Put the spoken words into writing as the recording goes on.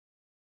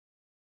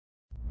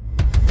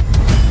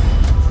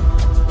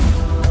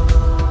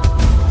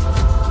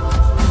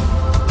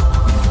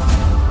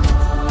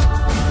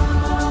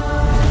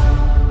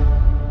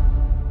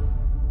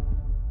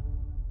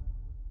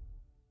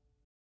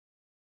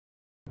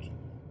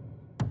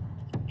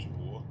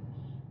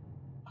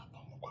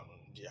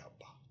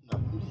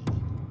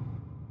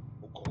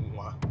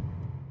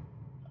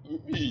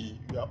Me,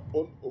 your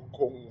own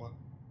Okongwa.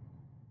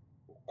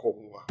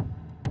 Okongwa.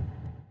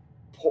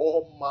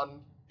 Poor man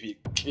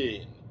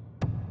became.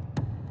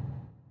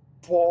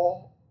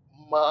 Poor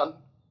man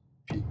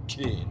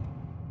became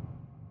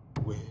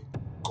where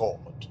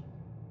God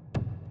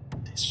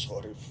is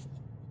sorry for.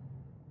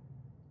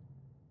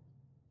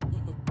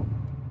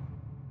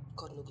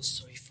 God no go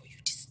sorry for you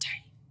this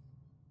time.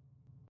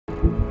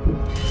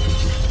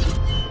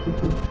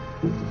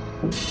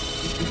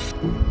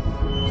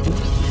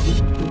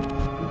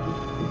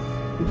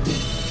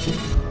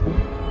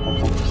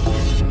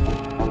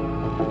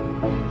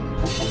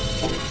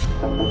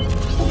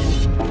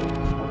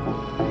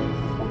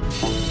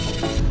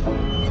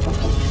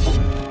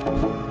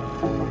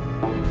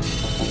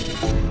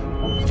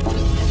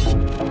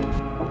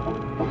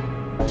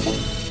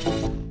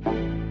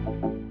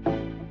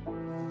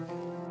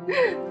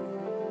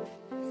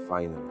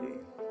 Finally,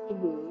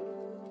 you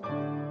are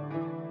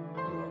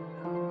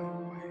now my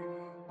wife,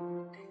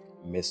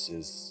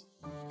 Mrs.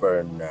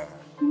 Bernard.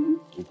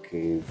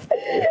 Okay.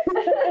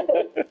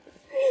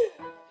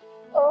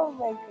 Oh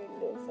my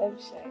goodness, I'm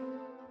shy.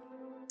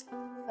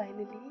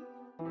 Finally.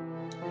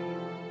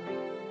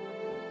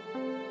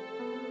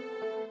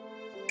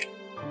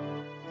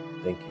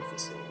 Thank you for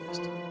saying this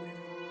to me,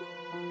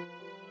 baby.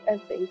 And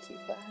thank you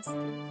for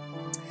asking.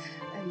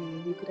 I mean,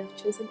 you could have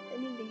chosen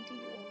any lady you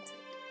wanted.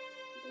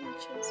 You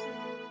chose me.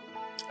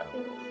 I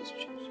will always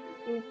choose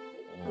you.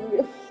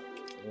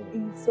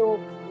 So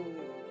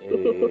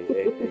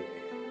Hey.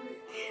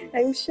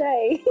 I'm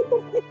shy.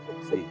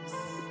 Please.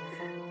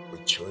 We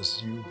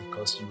chose you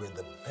because you were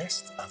the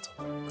best out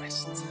of the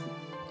rest.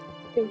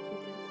 Thank you.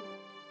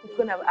 You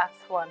couldn't have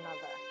asked for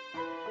another.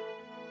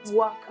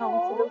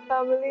 Welcome to the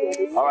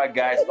family. All right,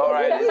 guys. All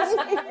right.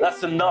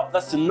 That's enough.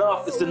 That's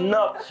enough. It's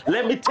enough.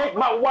 Let me take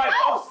my wife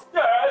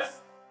upstairs.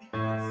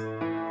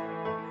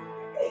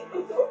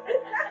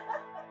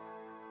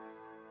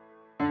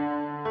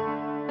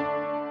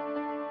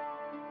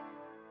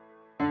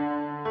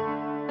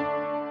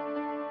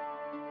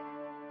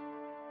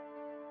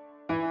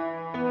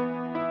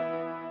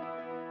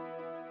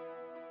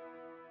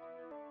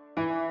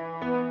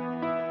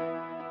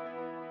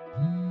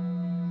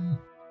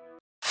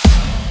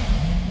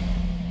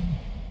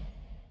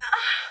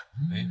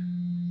 Babe,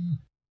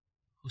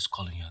 who's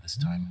calling you at this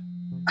time?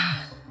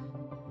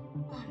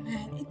 Oh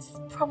man, it's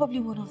probably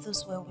one of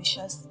those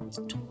well-wishers.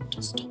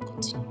 Don't stop,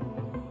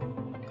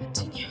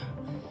 continue.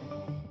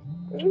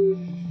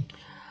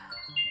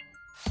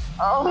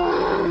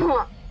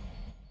 Oh.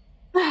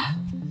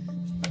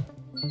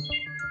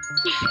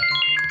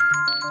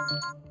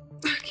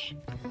 Okay,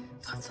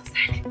 phone's on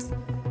silent.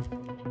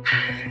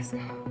 Let's go.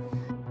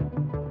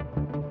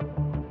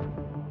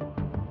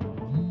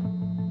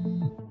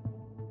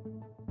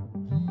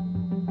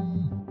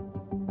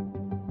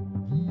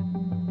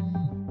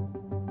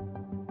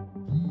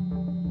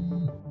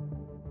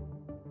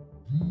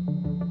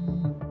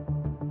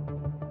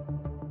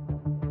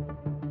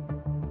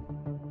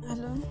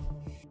 Hello?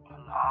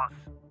 Alas,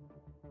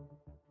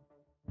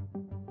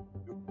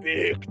 you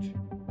picked.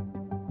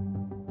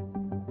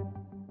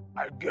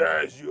 I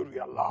guess you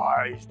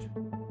realized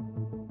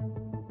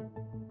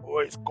who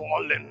is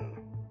calling.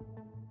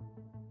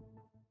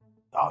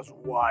 That's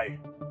why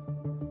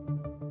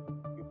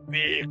you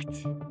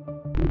picked.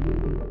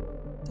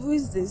 Who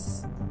is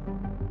this?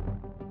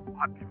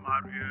 Happy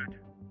married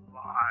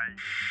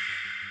life.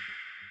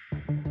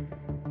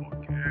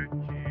 Okay,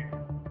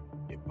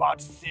 the bad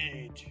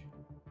seed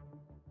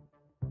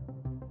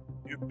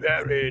you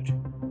buried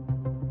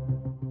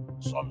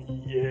some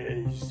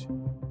years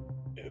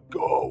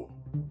ago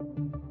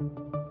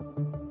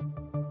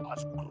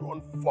has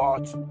grown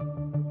forth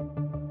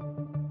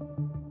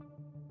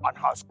and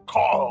has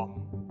come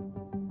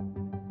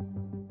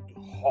to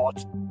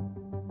haunt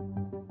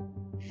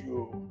you.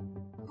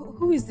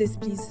 Who is this,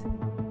 please?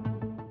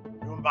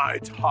 You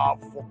might have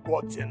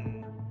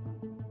forgotten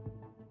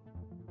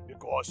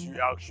because you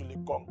actually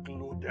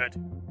concluded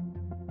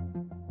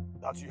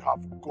that you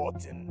have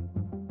gotten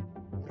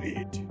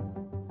rid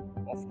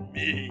of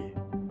me.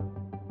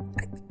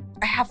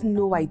 I have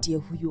no idea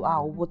who you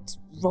are or what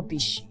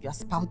rubbish you are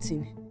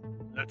spouting.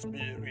 Let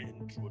me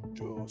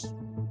reintroduce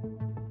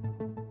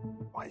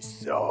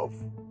myself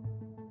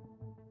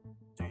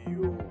to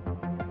you.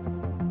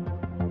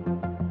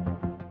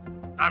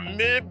 And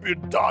maybe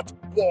that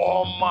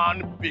poor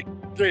man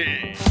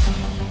became.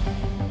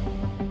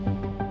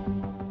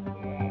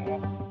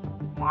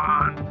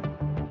 Man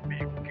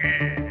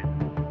became.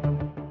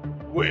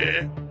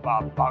 Where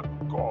Baba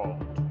God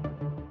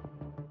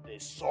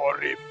is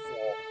sorry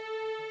for.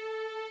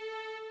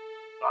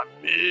 And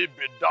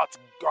maybe that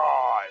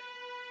guy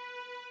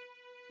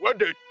where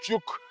they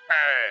took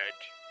head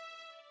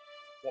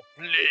for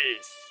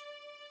place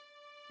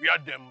where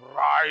them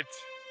write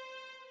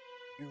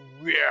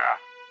beware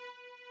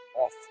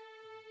of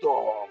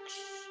dogs.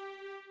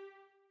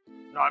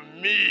 Now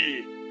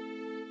me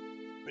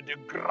be the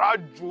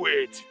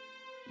graduate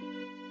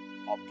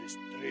of the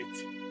State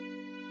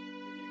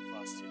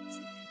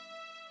University.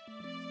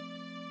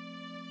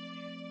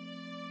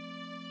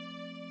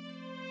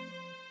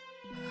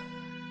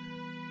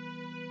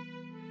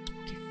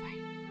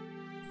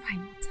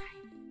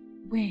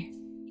 Where?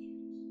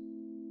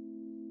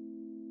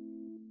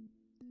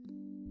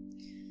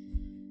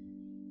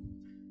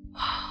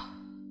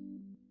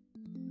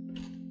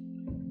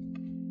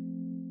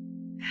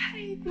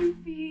 Hi,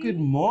 baby. Good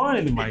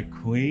morning, my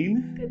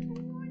queen. Good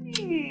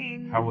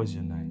morning. How was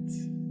your night?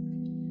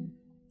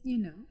 You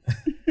know.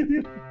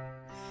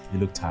 You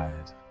look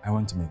tired. I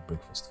want to make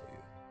breakfast for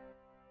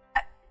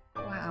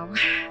you. Wow.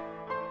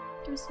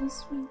 You're so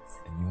sweet.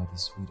 And you are the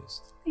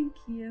sweetest. Thank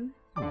you.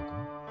 You're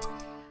welcome.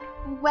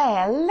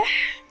 Well,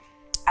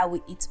 I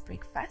will eat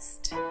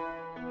breakfast.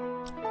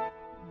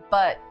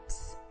 But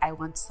I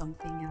want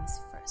something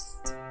else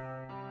first.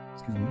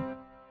 Excuse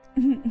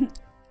me?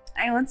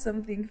 I want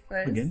something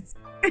first. Again?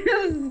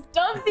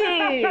 Stop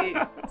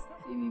it!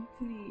 Baby,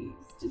 please.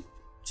 Just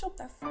chop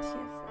that food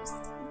here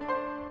first.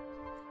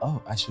 Oh,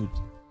 I should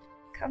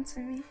Come to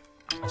me.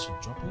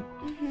 drop it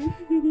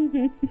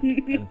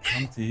and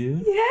come to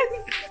you?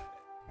 Yes.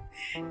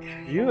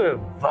 You're a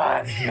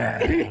bad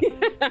guy.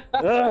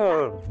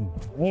 Oh.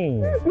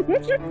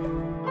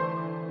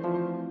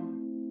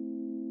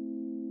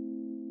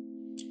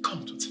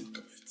 Come to think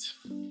of it,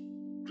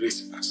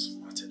 Grace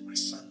outsmarted my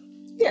son.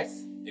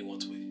 Yes. In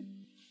what way?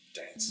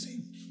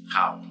 Dancing.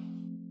 How?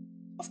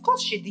 Of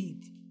course she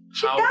did.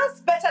 She How?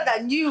 danced better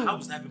than you. How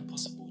is that even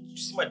possible? Did you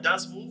see my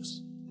dance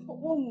moves?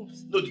 What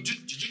moves? No, did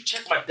you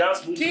check my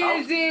dance moves?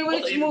 Dizzy, What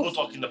which are you people moves?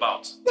 talking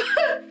about?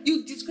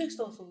 You disgraced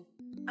us.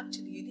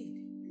 Actually, you did.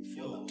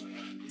 Yo,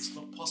 it's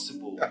not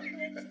possible.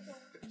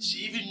 She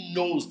even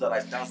knows that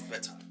I dance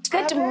better.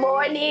 Good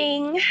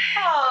morning.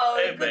 Oh,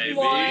 Hey, good baby.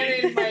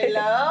 morning, my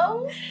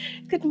love.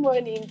 Good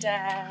morning,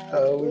 Dad.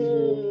 How are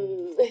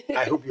you?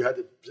 I hope you had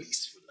a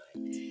blissful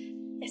night.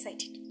 Yes, I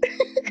did.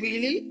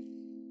 Really?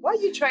 Why are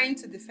you trying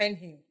to defend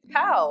him?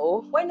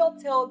 How? Why not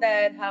tell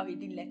Dad how he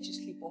didn't let you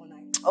sleep all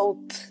night? Oh,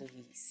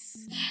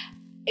 please.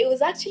 It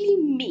was actually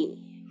me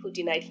who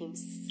denied him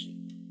sleep.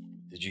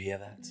 Did you hear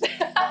that?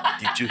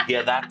 Did you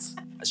hear that?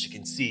 As you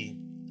can see,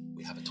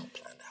 we have it all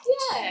planned out.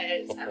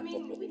 Yes. I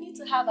mean, we need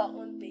to have our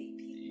own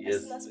baby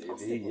as soon as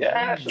possible.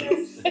 Yeah.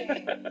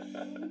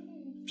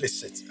 Please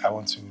sit. I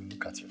want to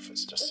look at you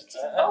first. Just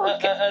sit.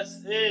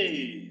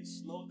 Hey,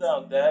 slow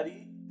down,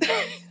 Daddy.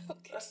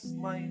 That's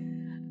my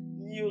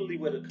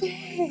newlywed.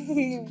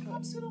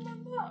 Come sit on my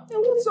lap.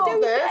 What's all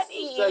this?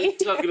 What are you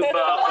talking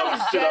about? Come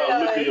sit down and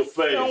look at your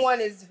face. Someone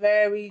is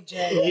very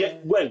jealous. Yeah,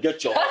 go and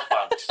get your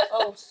husband.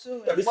 Oh,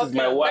 soon. This is Working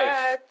my on wife.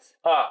 that.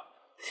 Ah.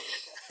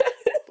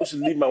 You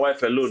should leave my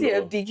wife alone. See a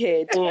no? big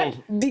head.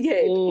 Mm. Big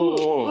head.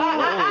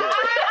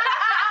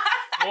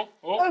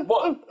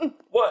 What?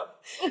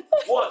 What?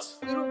 What?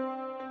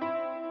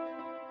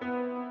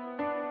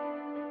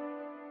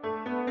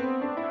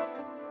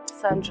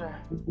 Sandra,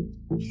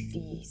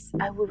 please,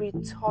 I will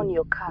return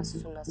your car as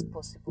soon as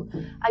possible.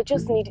 I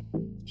just need,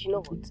 you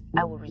know what?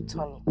 I will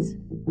return it.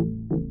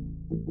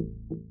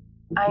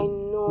 I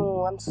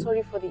know, I'm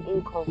sorry for the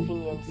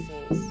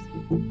inconveniences.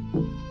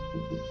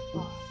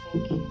 Oh,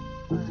 thank you.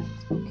 All right,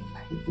 okay,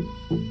 bye.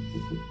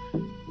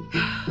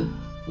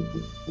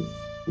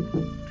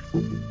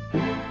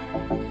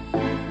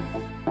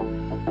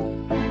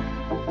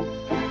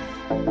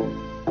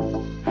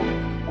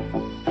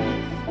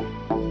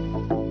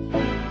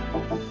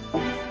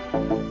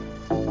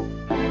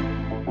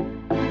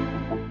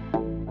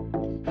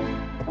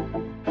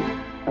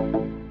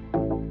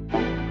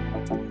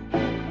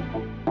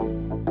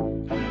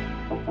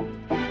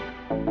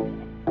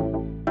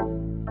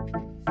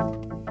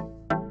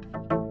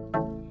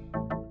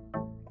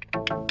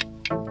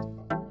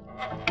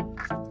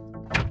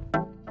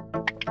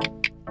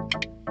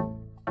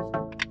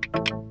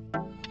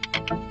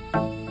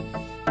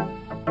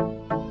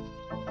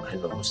 I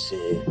know,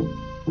 say,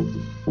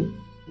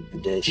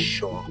 they're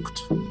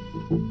shocked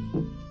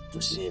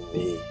to see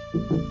me.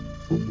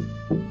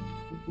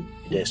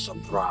 They're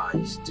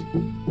surprised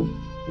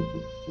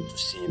to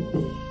see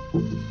me.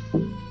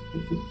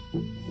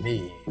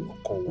 Me,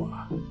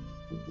 Okowa.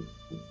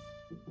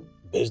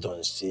 Based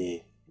on,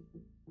 say,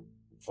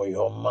 for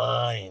your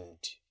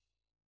mind,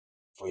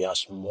 for your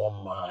small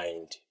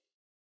mind,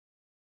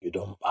 you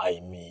don't buy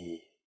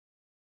me.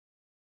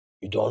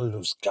 You don't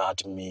lose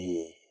guard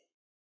me.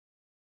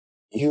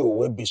 You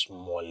will be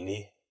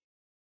smally,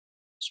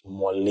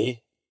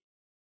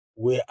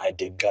 where I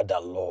dey gather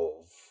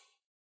love.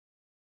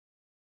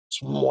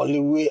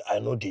 Smally where I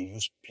know they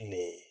use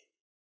play.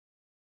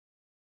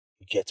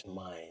 You get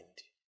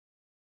mind,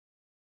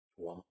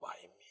 you won't buy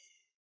me.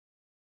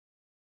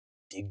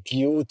 The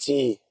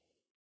guilty,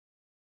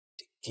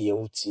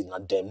 na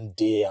them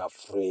they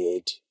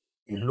afraid.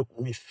 You look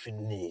me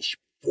finish,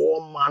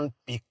 poor man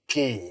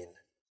pikin,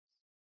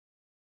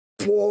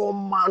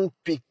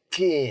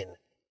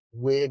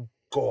 where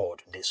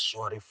God they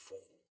sorry for.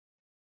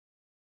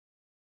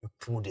 You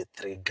pull the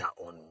trigger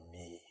on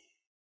me.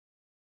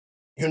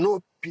 You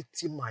know,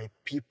 pity my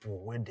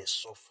people when they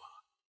suffer.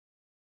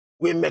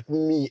 We make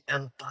me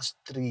enter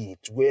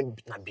street when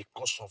na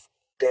because of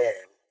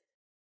them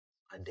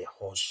and they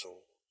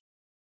hustle.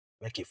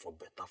 Make it for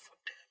better for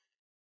them.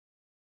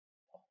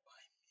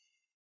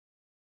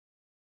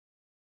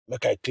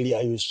 Make I clear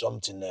you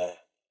something there.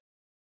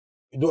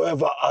 You don't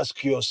ever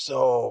ask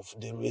yourself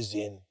the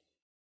reason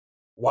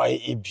why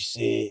it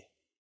say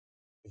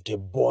if they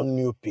born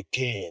you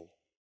Pekin,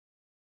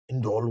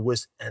 and they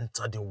always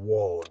enter the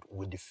world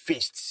with the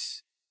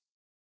fists,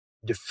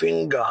 the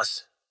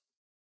fingers,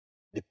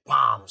 the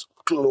palms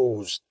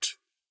closed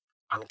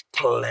and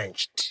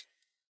clenched.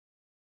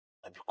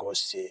 And because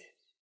say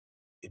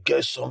you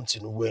get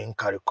something when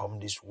carry come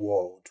this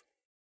world,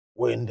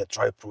 when they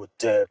try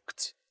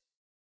protect.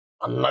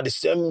 And not the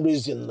same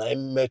reason I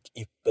make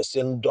if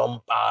person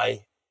don't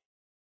buy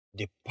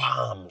the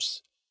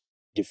palms,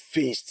 the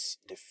fists,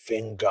 the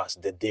fingers,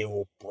 the day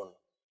open.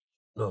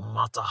 No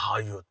matter how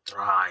you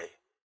try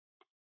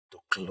to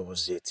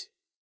close it,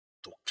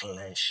 to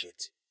clench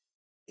it,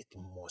 it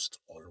must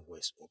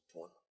always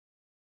open.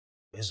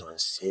 Based on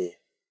say,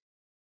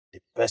 the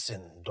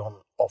person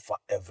don't offer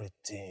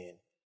everything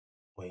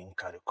when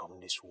carry come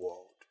this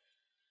world.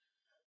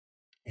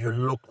 You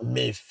look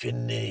me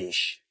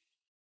finish.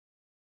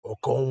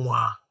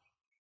 Okonwa,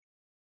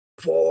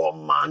 poor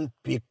man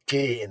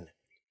Pekin,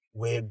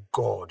 where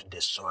God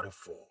the sorry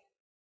for.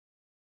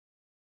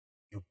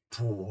 You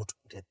pulled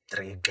the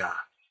trigger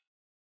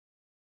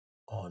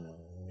on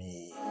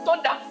me.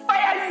 Thunder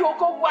fire you,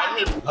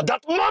 Okonwa. At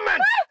that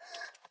moment,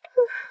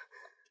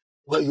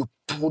 where you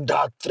pulled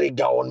that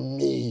trigger on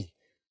me,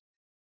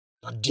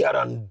 and there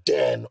and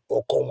then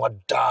Okonwa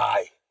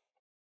die.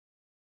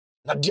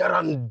 Now there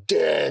and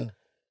then,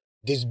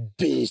 this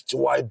beast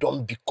why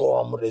don't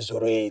become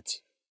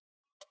resurrect.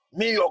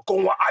 Me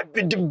Okonwa, I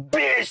be the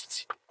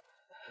beast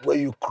where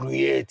you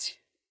create.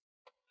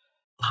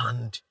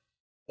 And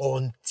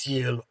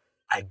until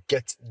I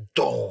get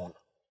done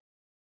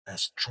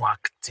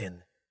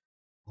extracting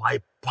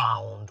my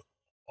pound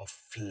of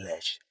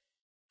flesh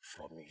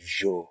from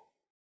you,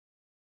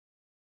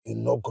 you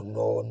not gonna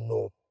know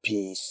no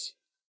peace.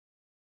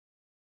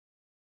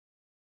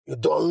 You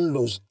don't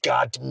lose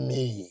guard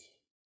me.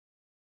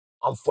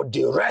 And for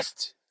the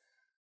rest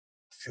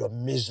of your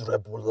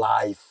miserable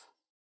life,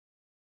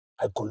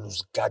 I go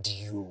lose guard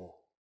you.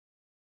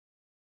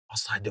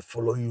 As I dey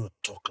follow you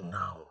talk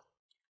now,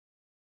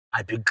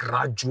 I be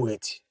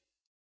graduate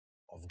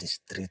of the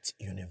Street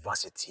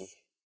University,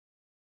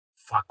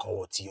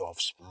 Faculty of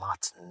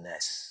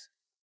Smartness,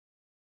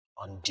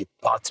 and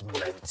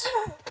Department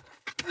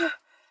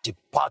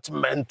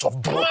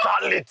of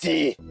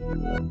Brutality.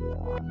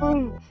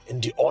 In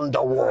the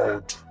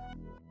underworld,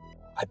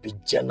 I be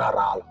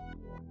general.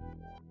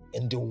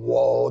 In the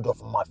world of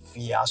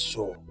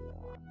mafioso,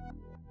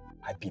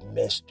 I be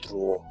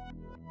maestro.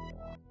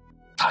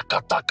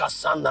 Taka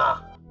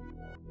sana,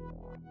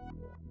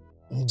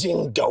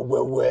 njinga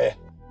wewe,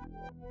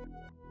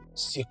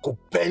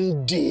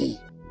 sikupendi.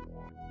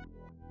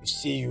 You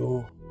see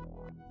you,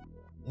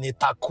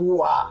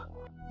 nitakuwa.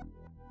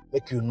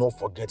 Make you not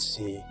forget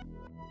say,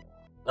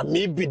 na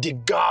me be the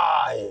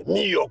guy,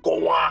 me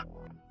Okonwa,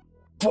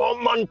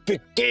 poor man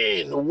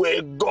Pekin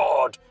where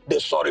God they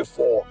sorry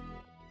for.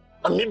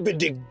 And me be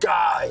the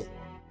guy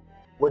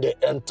where they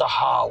enter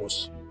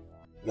house,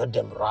 hear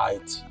them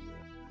right.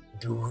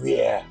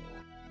 Beware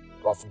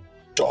of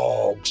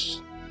dogs.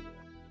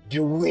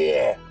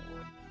 Beware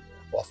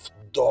of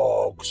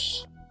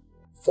dogs.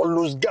 For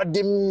lose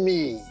guarding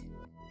me,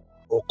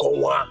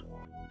 Okonwa,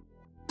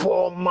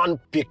 poor man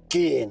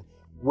Pekin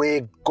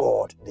where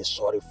God they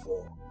sorry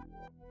for.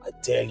 I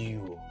tell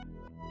you,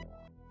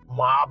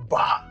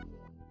 Maba,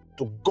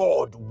 to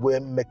God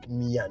will make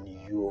me and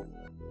you.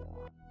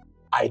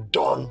 I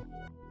don't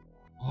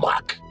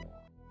mark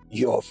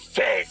your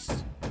face.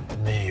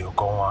 Me,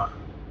 Okonwa,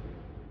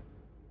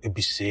 you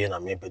be saying I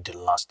may be the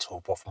last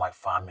hope of my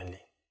family.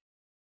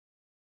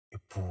 You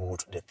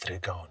pulled the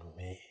trigger on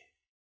me.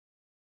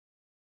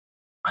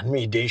 And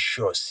me, they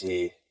sure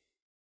say,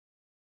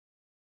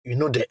 you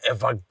know they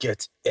ever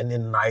get any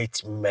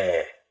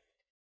nightmare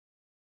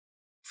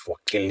for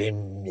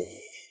killing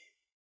me.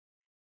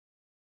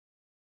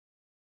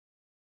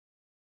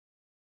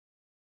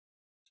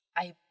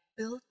 I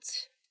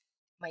built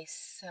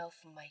myself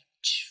my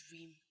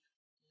dream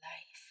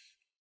life,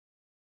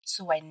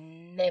 so I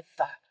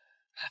never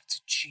have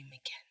to dream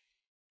again.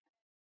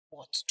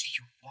 What do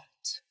you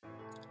want?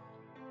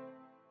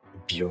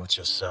 You built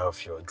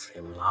yourself your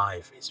dream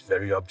life. It's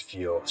very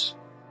obvious.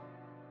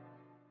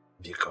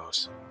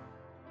 Because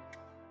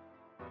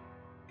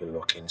you're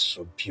looking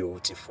so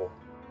beautiful.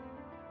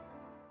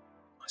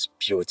 As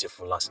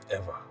beautiful as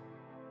ever.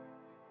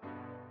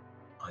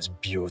 As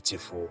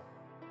beautiful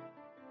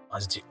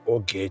as the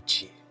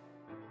Ogechi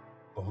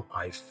whom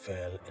I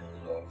fell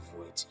in love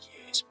with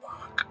years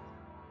back.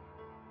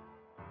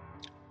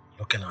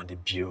 Looking at the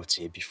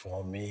beauty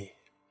before me,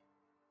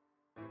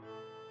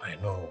 I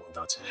know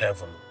that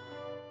heaven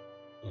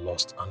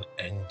lost an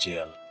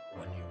angel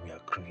when you were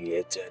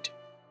created.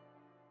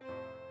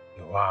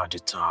 You are the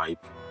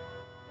type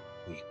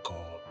we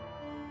call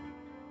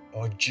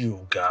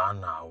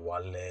Ojugana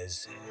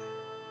Waleze.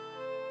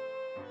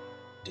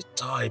 The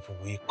type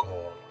we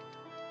call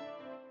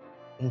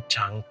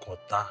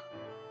Nchankota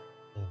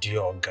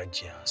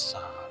Ndiogaji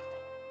Asaro.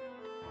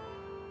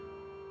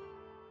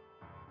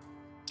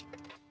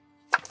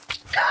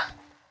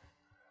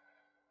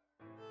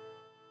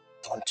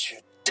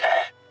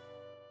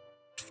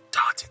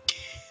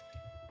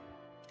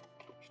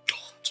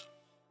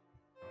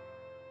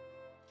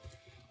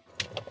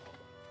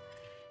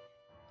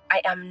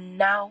 I am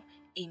now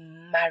a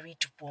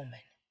married woman.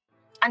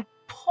 And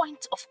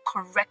point of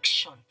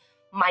correction,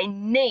 my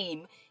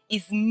name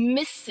is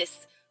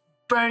Mrs.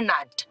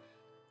 Bernard.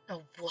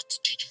 Now what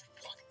do you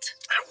want?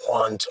 I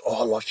want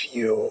all of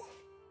you.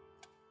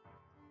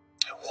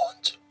 I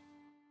want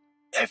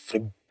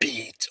every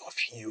bit of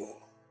you.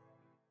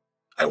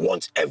 I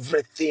want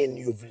everything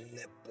you've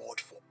labored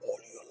for all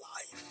your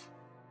life.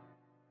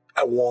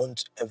 I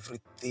want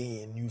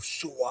everything you've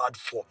so hard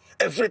for,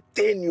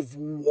 everything you've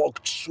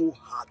worked so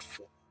hard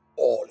for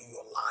all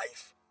your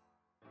life.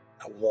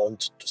 I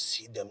want to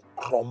see them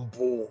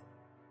crumble.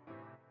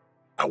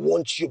 I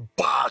want you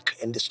back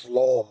in the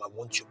slum. I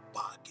want you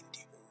back in the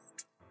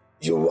hood.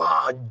 You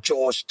are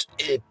just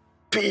a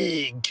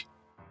pig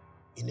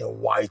in a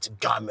white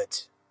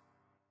garment.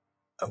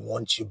 I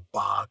want you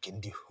back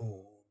in the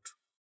hood.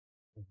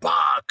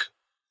 Back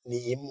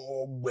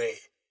Nimogbe.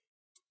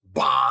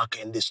 Back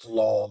in the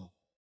slum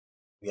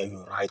where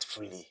you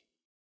rightfully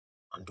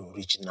and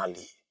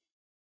originally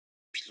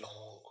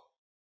belong.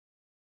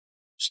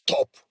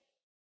 Stop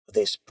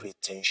this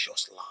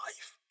pretentious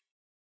life.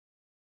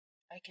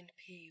 I can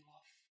pay you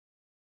off.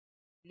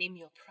 Name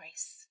your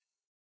price.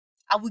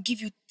 I will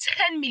give you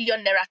 10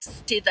 million naira to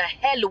stay the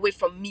hell away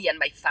from me and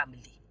my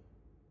family.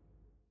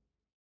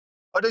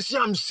 But I see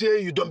I'm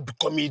saying you don't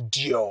become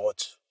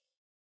idiot.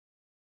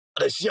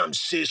 And I see I'm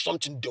saying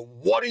something that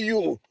worry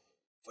you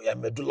for your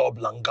medulla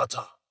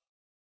oblongata.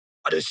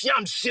 And I see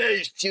I'm saying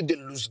you still they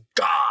lose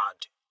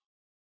guard.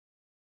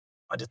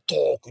 And the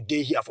talk you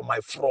dey here for my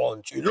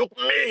front. You look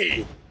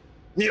me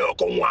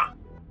Okonwa.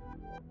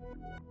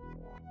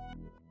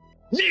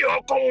 Me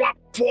Okonwa,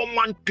 poor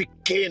man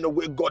picking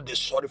away God is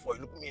sorry for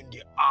you. Look me in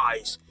the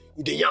eyes.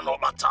 You dey yarn no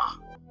matter.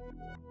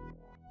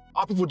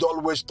 Our people dey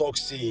always talk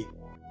say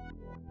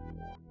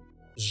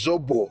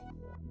Zobo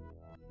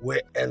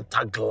will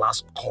enter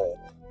glass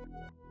cup,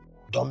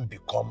 don't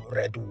become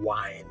red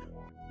wine.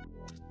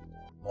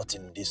 Not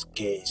in this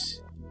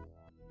case.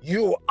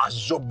 You as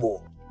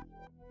Zobo,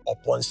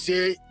 upon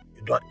say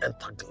you don't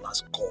enter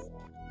glass cup.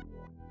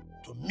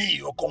 To me,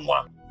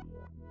 Okonwa,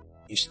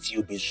 you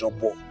still be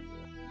Zobo.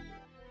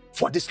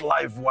 For this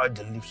life while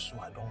they live, so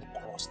I don't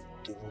cross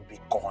the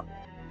Rubicon.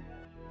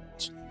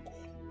 It's not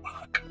going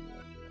back.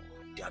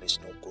 There is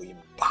no going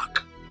back.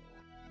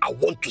 I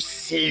want to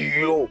see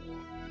you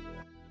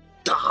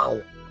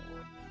down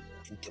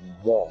in the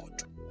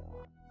mud,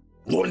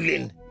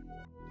 rolling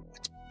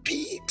with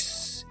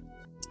pigs.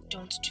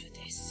 Don't do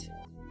this.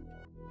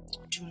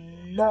 Do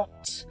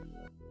not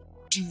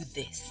do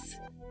this.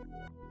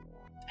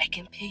 I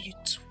can pay you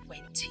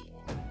 20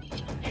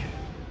 million naira.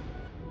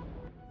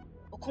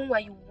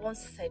 Okonwa, you once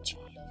said you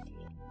love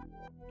me.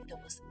 If there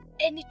was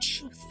any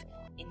truth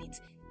in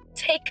it,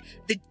 take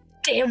the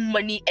damn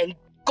money and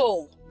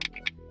go.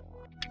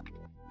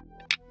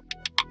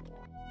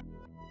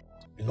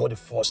 You know the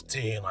first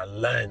thing I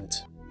learned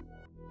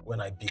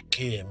when I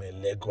became a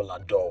legal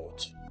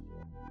adult?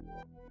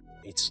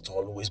 It's to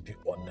always be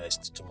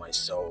honest to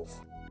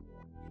myself.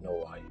 You know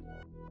why?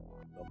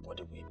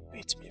 Nobody will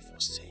beat me for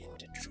saying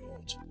the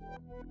truth.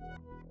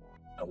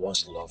 I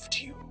once loved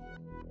you.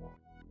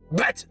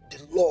 But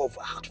the love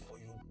I had for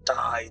you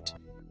died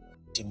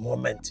the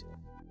moment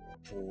you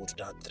pulled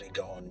that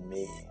trigger on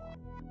me.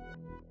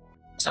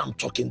 So I'm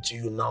talking to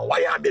you now. I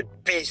am a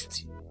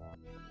beast.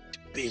 The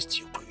beast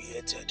you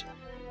created.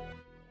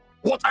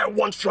 What I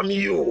want from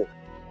you,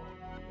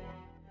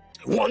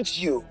 I want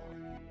you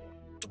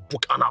to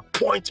book an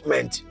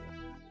appointment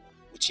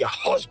with your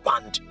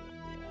husband.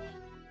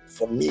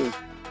 For me, you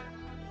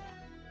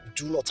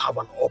do not have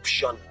an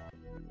option,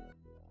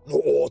 no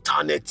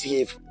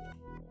alternative.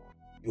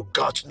 You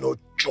got no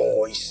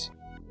choice.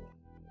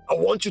 I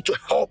want you to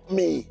help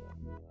me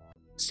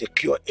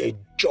secure a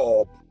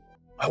job.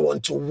 I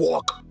want to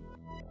work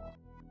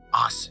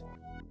as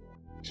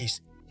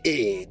his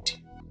aide.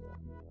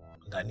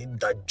 And I need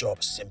that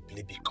job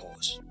simply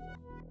because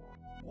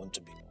I want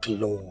to be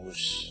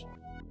close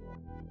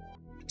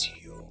to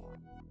you.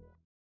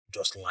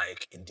 Just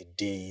like in the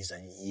days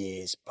and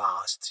years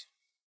past.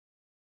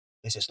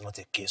 This is not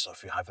a case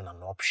of you having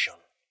an option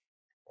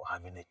or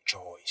having a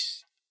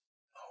choice.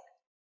 No.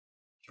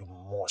 You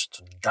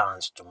must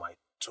dance to my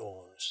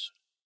tunes.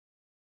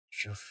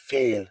 If you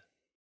fail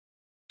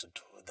to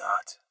do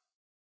that,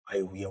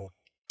 I will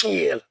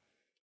kill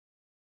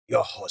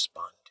your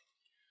husband.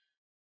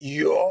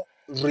 Your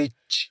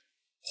rich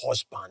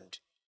husband,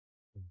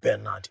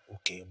 Bernard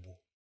Okebu.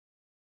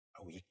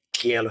 I will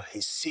kill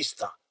his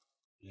sister,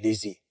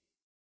 Lizzie.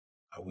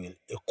 I will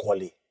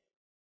equally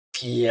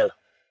kill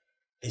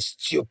his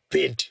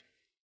stupid,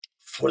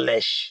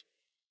 foolish,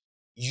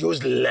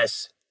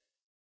 useless,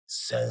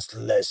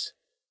 senseless,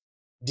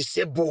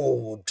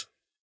 disabled,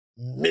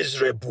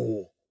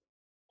 miserable,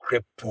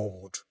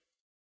 crippled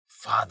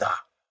father.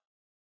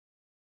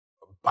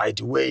 By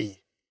the way,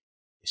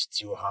 you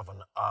still have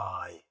an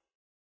eye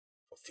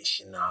for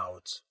fishing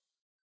out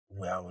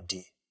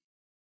wealthy,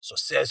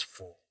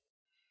 successful,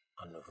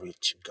 and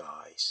rich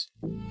guys.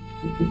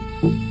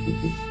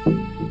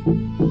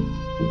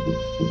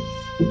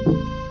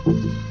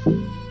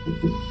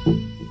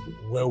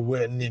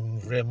 wewe ni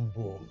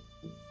mrembo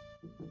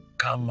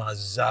kama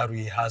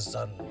Zari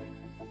Hassan,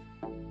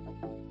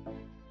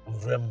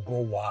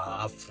 mrembo wa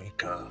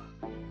Afrika.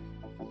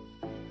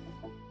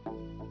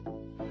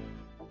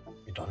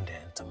 You don't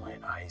enter my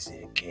eyes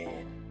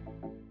again.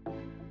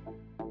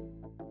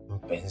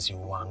 Mpenzi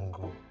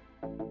wangu,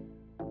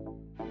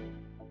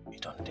 you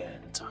don't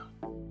enter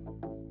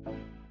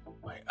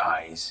my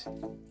eyes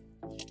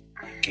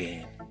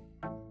again.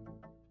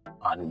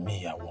 And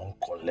me, I won't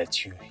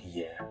collect you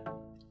here.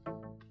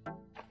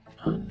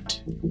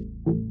 And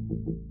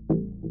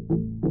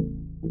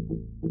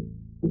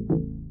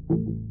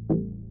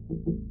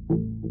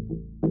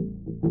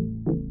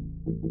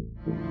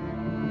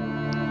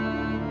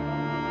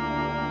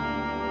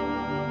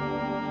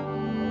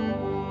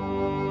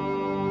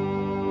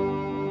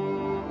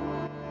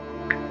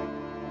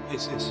Hey,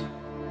 sis.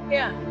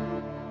 Yeah.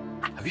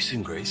 Have you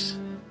seen Grace?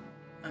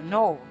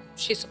 No,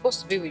 she's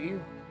supposed to be with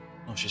you.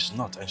 No, she's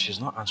not, and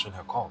she's not answering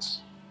her calls.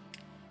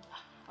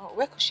 Oh,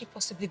 where could she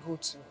possibly go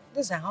to?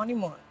 This is her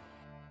honeymoon.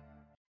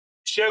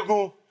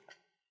 Shegun!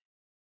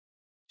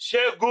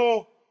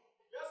 Shegun!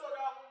 Yes, sir.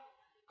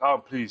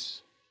 Come,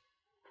 please.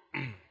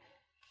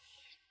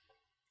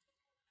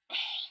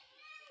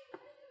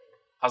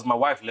 Has my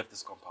wife left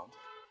this compound?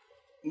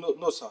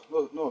 No, sir.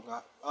 No,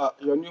 Oga.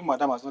 Your new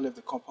madam has not left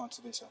the compound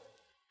today, sir.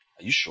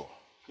 Are you sure?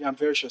 Yeah, I'm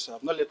very sure, sir.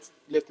 I've not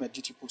left my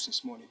duty post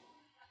this morning.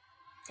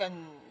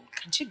 Can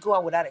she go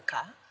out without a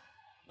car?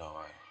 No,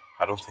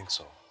 I don't think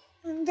so.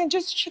 Then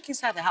just check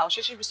inside the house.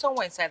 She should be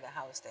somewhere inside the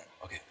house then.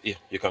 Okay, yeah,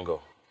 you can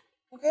go.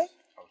 Okay?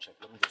 I'll check.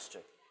 Let me just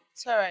check.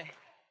 It's all right.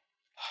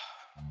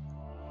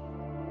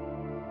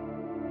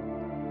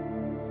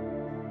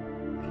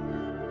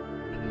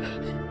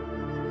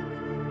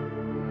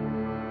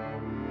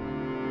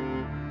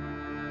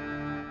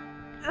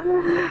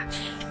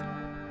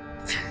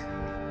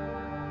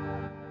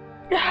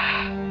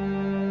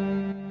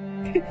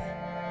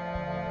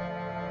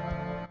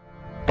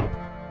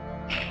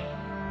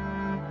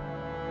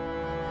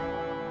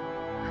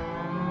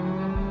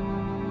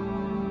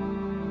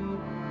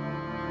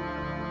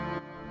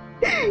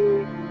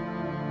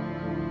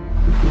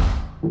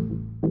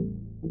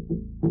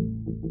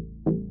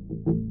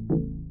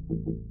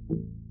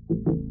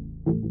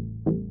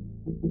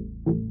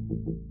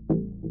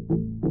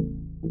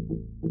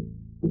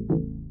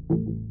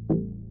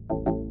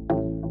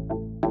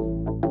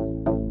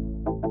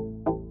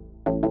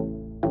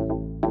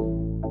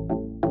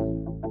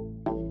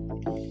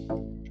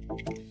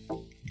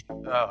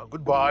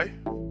 Goodbye.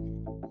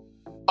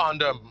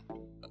 And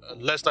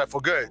lest I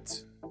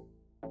forget,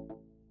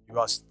 you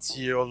are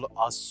still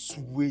as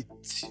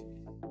sweet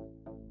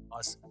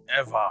as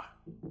ever.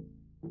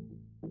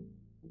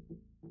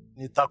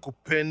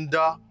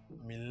 Nitakupenda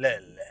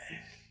milele.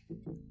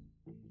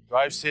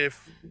 Drive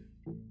safe.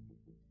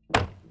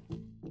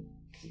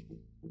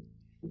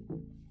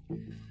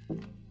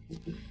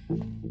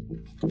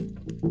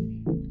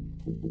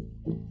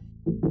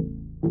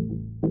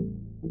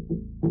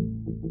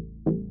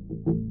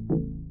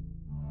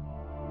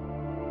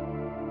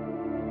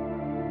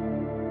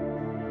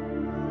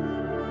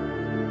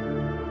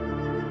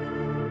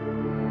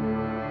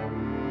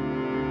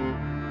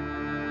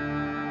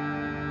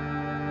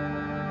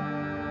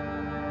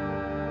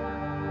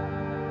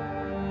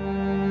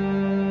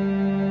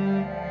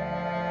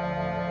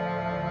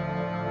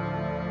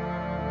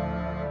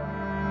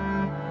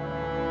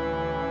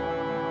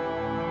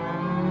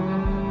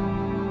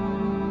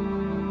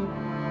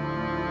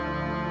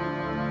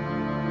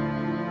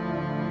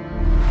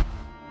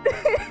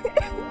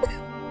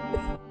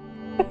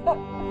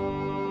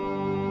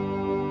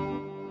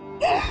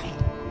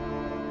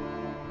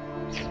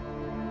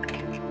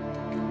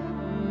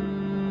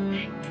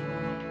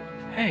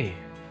 Hey.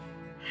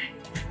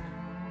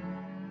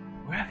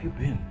 Where have you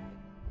been?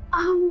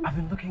 I've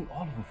been looking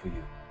all over for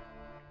you.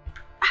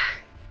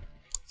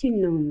 You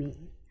know me.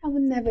 I will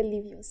never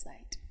leave your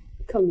side.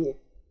 Come here.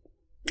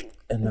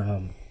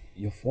 And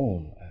your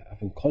phone. I've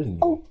been calling you.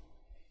 Oh,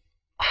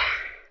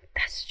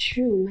 that's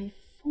true. My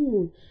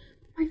phone.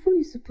 My phone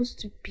is supposed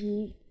to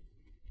be...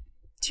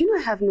 Do you know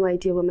I have no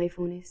idea where my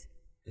phone is?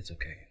 It's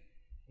okay.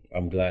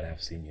 I'm glad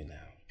I've seen you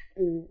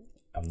now.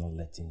 I'm not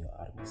letting you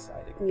out of my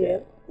sight again. Yeah.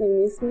 You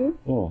miss me?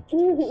 Oh, so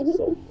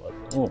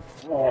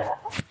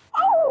much.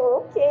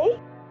 Oh, okay.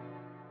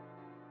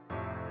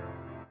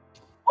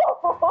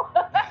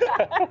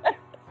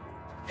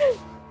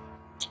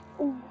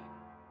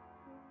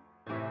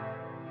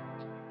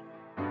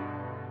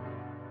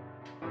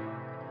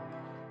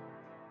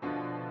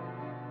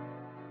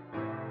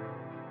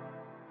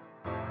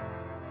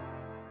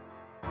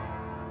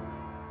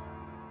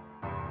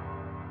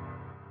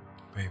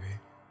 Baby,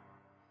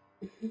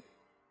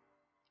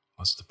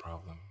 what's the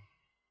problem?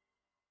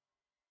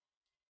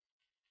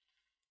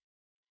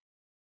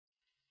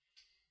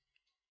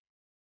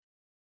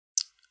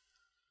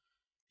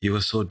 You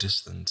were so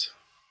distant.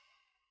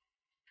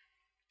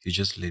 You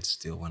just laid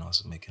still when I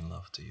was making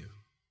love to you.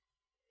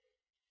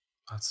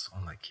 That's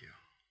unlike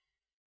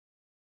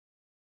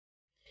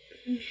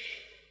you.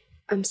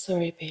 I'm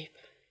sorry, babe.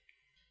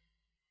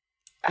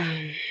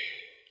 I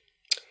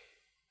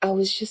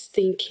was just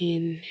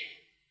thinking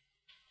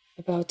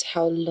about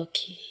how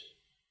lucky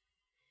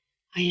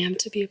I am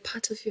to be a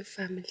part of your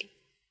family.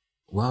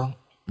 Well,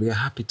 we are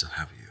happy to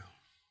have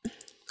you,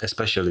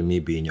 especially me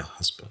being your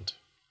husband.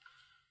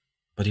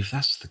 But if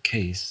that's the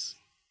case,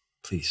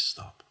 please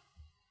stop.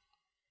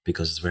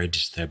 Because it's very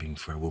disturbing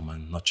for a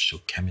woman not to show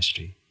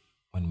chemistry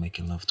when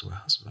making love to her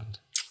husband.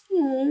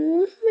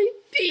 Oh, my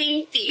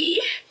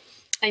baby.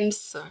 I'm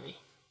sorry.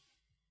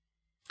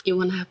 It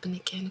won't happen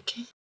again,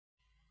 okay?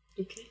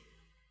 Okay.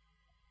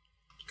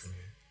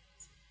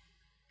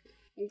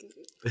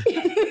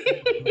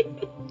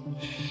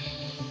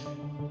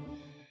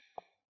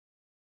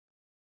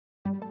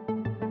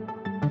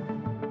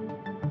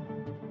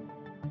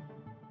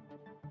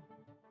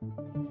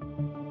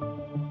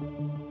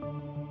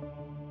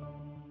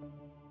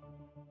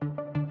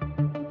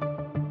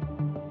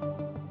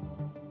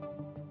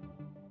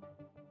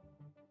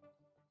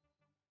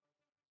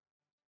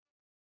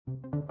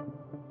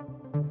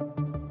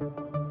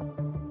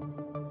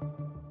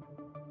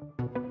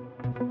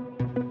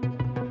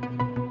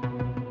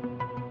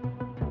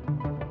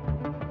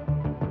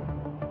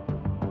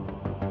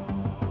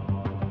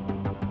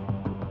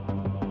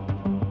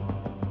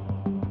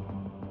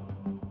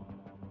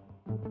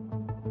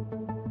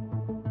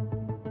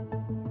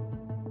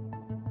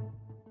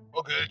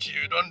 Okay,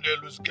 you don't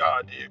lose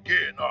guard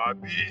again,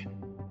 Abi.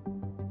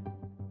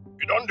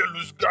 You don't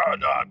lose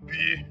guard,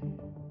 Abi.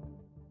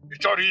 You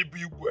try to be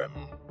gwem.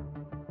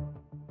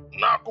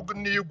 Na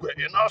kugni gwe,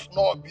 ina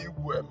snow be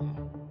gwem.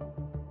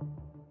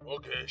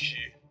 Okay,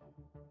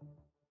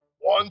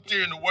 one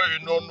thing where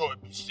you don't know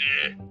be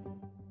say,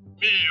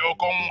 me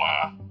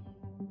Okonwa,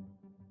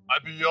 I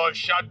be your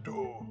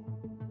shadow.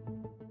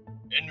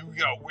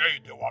 Anywhere where you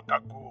dey waka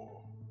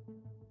go,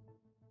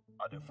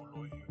 I dey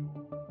follow you.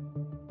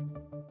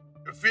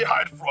 You feel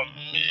hide from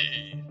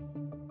me.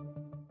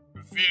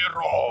 You feel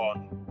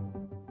run.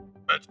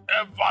 But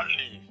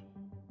everly,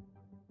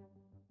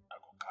 I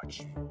go catch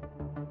you.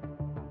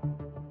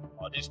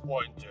 At this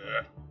point,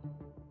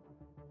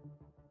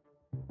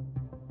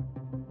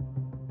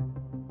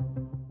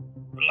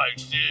 like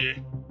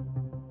say,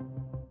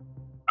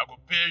 I go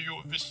pay you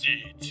a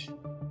visit.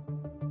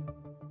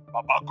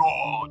 Papa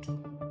God.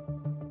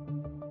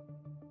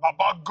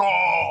 Papa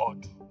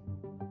God.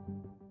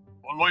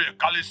 Oloye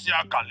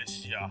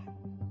Kalesia.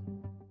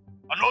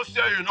 I know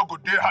say you no go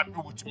dey happy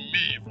with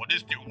me for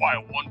this thing what I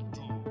want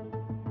to.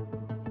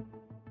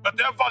 But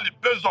everly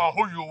based on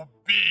who you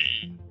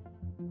be,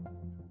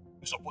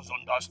 you suppose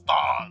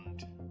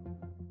understand.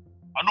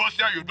 I know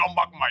say you don't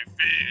back my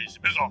face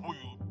based on who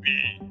you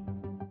be.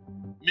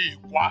 Me,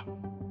 what?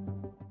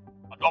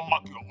 I don't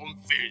mark your own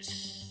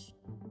face.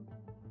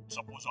 You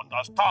suppose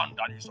understand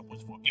that you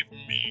suppose forgive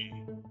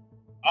me.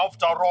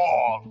 After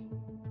all,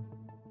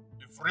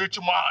 if rich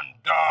man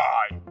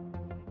die,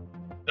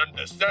 then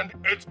they send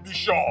 8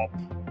 bishops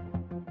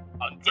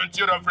and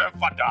 20 reverend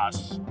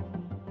fathers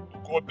to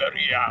go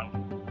bury him.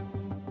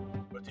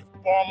 But if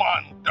poor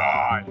man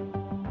die,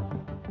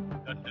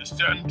 then they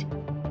send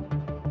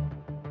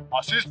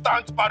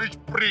assistant parish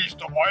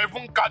priest or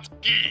even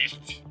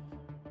catechist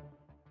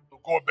to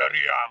go bury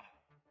him.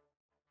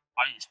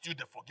 And you still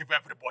dey forgive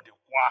everybody,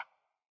 kwa?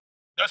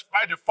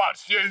 Despite the fact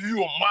say you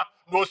ma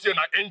no say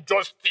na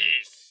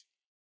injustice,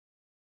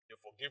 you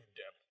forgive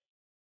them.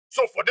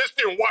 So for this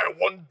thing why I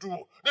want do,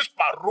 this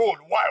parole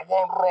why I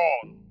want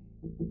run,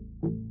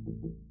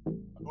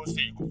 I don't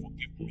say you go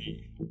forgive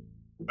me.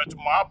 But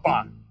my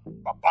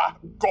Papa,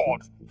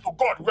 God, to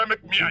God will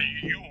make me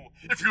and you.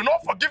 If you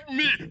not forgive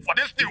me for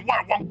this thing why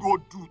I want go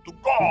do to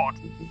God,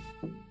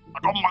 I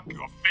don't mark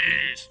your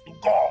face to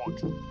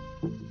God.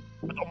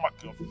 I don't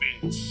mark your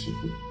face.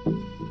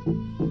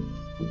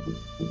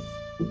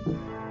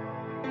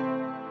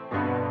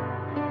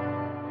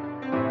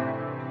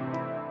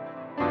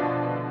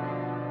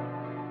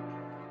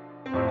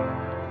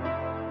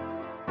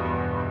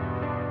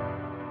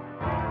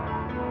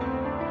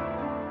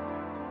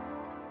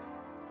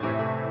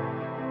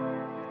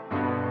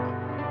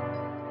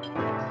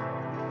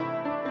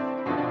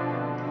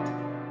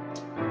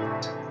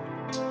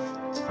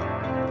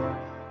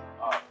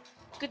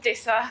 Good day,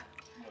 sir.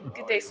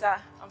 Good day, sir.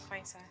 I'm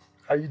fine, sir.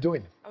 How are you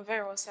doing? I'm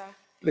very well, sir.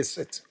 Please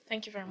sit.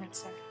 Thank you very much,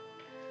 sir.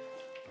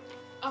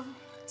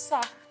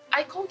 Sir,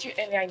 I called you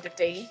earlier in the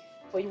day,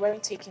 but you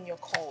weren't taking your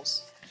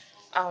calls.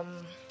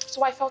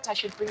 So I felt I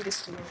should bring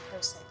this to you in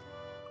person.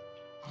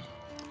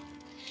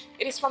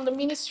 It is from the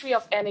Ministry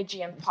of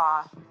Energy and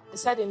Power. They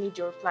said they need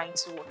your reply in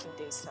 2 working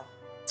days, sir.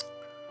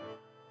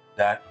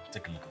 Dad,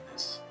 take a look at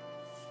this.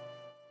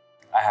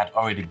 I had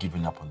already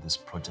given up on this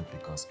project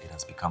because it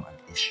has become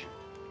an issue.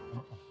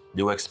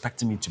 They were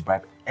expecting me to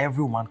bribe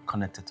everyone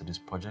connected to this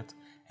project,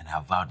 and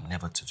I vowed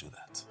never to do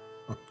that.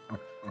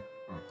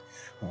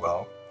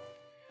 Well,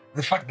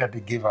 the fact that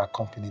they gave our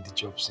company the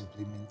job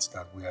simply means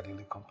that we are the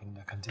only company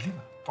that can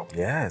deliver. Probably.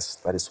 Yes,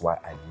 that is why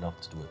I love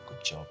to do a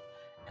good job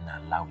and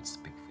allow it to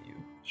speak for you.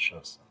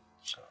 Sure, sir.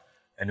 Sure.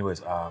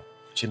 Anyways,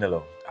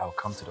 Chinelo, I'll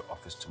come to the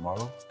office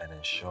tomorrow and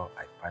ensure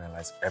I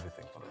finalize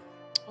everything for them.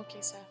 Okay,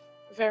 sir.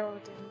 Very well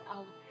then.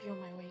 I'll be on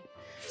my way.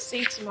 See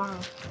you tomorrow.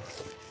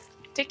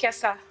 Take care,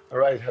 sir. All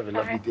right, have a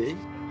lovely day.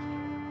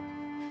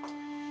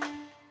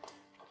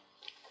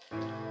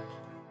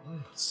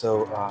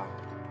 So,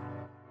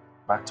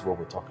 back to what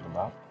we're talking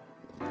about.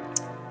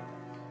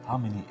 How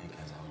many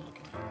acres are we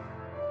looking at?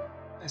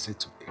 I said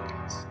 2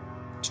 acres.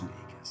 2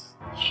 acres.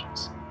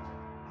 Shucks.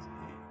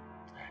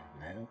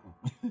 Well,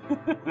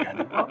 we got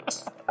the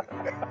box.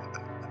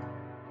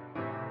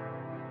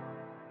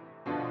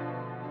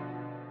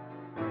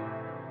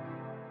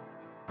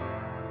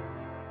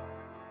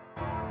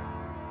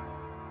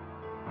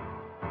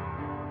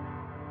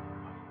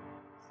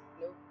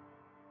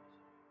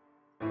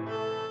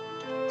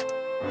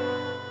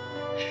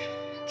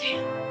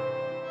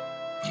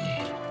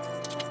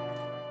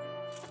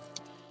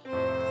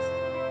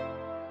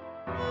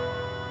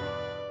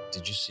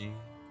 Did you see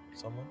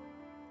someone?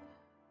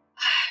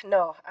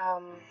 No,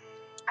 I'm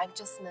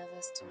just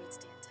nervous to meet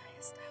the entire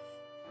staff.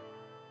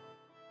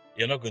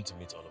 You're not going to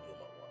meet all of them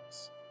at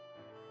once.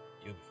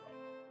 You'll be fine.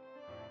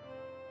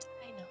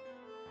 I know.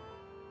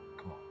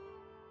 Come on.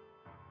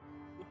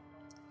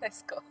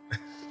 Let's go.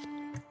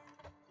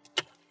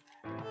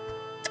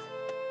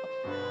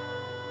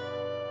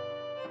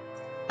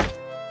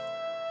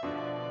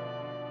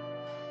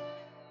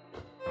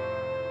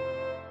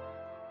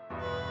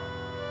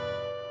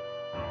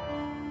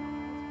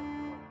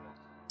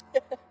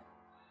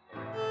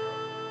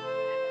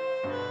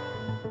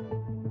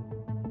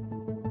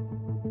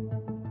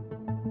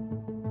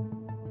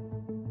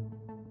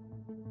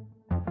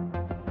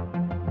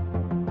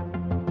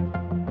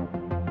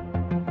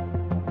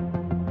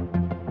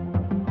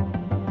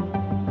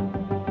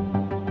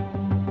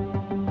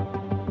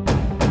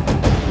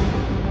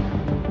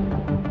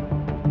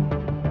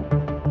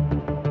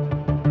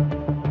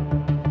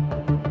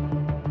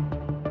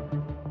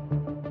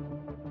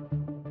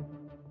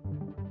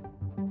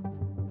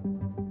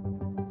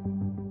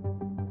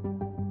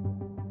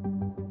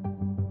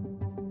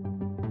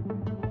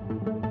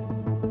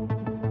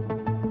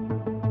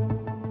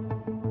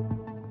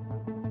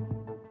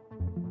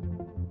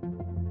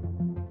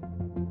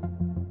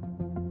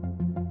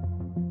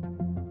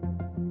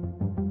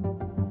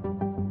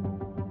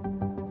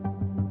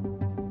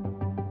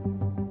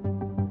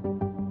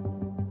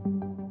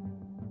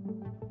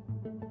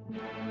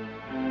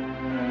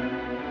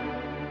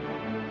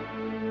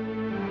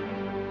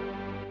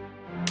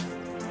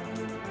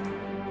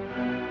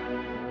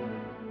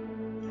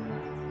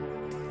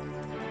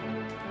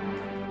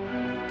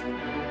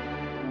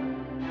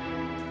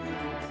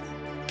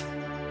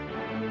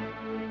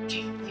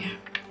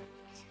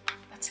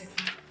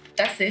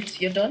 That's it?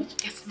 You're done?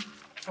 Yes, ma'am.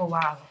 Oh,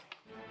 wow.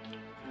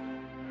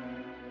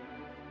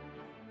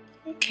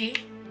 Okay.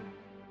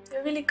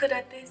 You're really good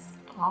at this.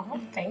 Oh,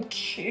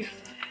 thank you.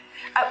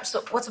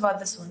 So what about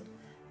this one?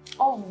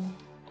 Oh,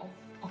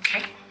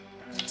 okay.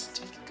 Let's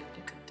take a good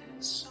look at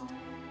this.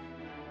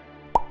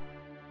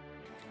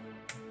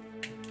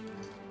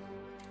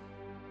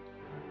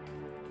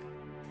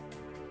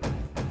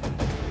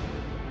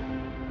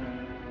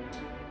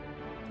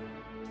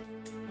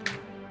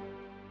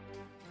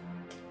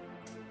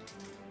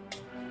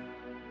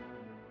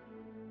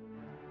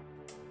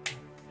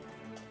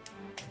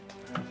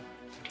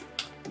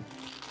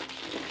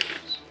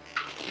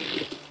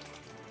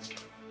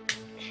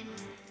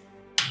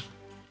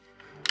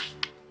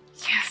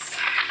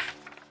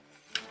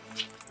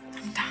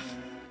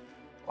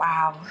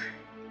 Wow.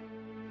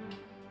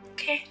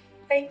 Okay,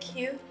 thank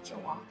you. You're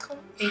welcome.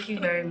 Thank you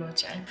very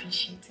much. I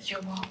appreciate it.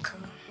 You're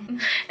welcome.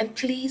 And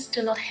please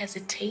do not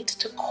hesitate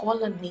to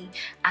call on me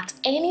at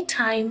any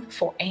time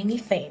for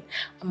anything.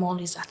 I'm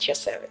always at your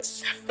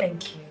service.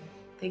 Thank you.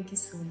 Thank you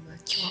so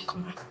much. You're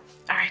welcome.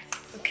 All right.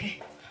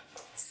 Okay.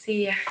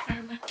 See ya.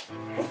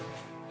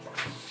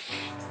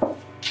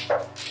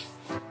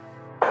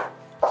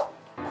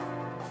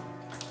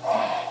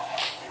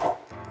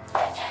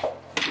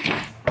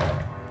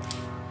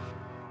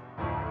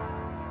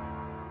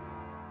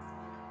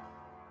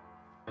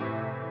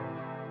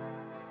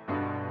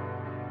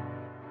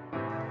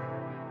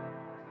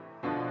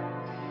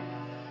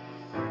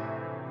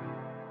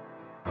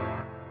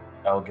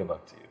 I'll get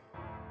back to you.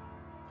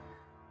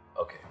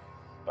 Okay,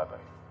 bye-bye.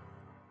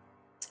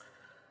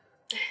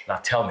 Now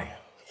tell me,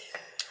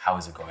 how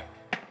is it going?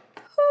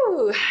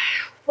 Ooh,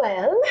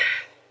 well,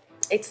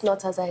 it's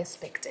not as I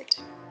expected.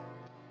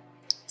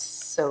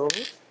 So,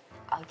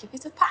 I'll give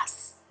it a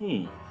pass.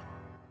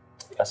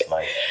 That's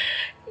nice.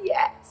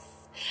 Yes.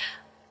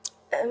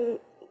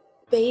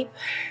 Babe.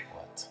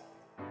 What?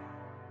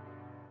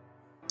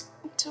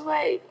 Do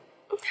I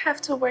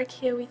have to work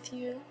here with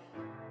you?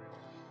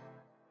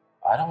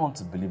 I don't want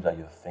to believe that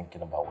you're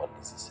thinking about what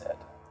Lizzie said.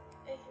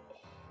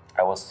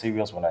 I was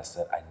serious when I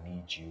said I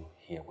need you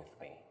here with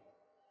me.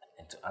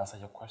 And to answer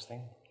your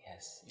question,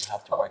 yes, you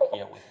have to work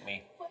here with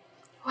me.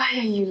 Why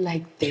are you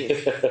like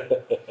this?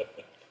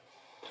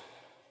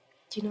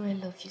 Do you know I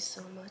love you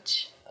so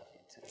much? Love you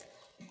too.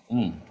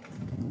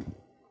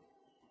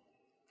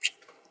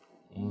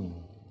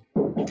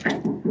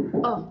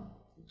 Oh.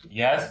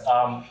 Yes,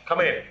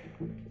 come in.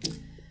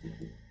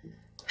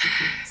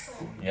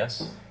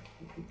 Yes?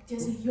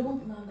 There's a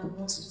young man that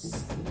wants to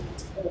see me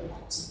at all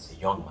costs. A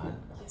young man?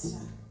 Yes, sir.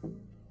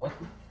 What?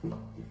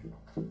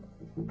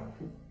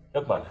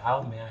 Young man,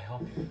 how may I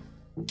help you?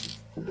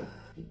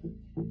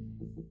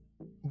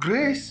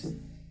 Grace,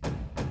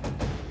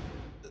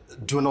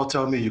 do not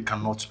tell me you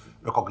cannot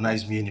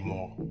recognize me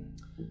anymore.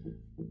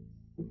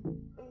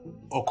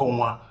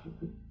 Okonwa,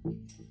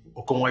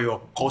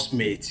 your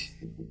cosmate.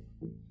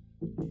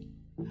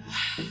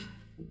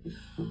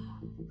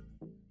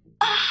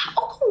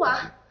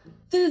 Okonwa,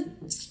 the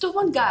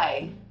stubborn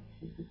guy.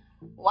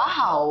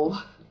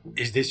 Wow.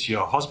 Is this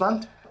your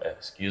husband?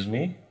 Excuse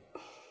me?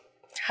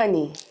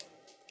 Honey,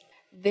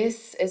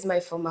 this is my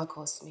former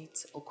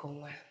cosmate,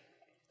 Okonwa.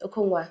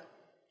 Okonwa,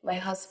 my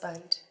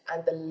husband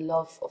and the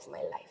love of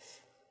my life.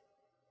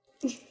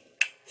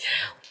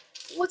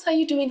 What are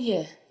you doing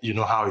here? You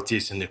know how it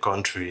is in the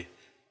country.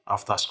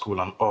 After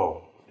school and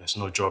all, there's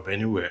no job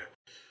anywhere.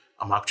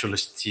 I'm actually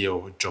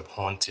still job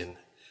hunting.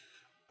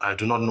 I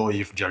do not know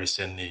if there is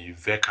any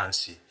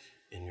vacancy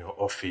in your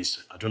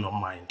office. I do not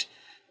mind.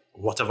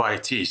 Whatever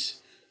it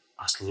is,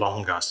 as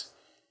long as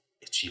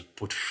it will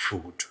put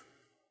food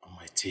on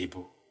my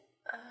table,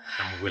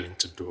 I'm willing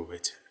to do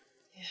it.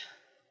 Yeah,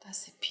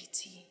 that's a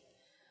pity.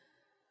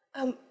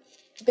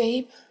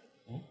 Babe,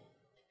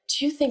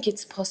 do you think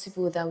it's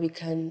possible that we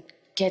can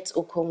get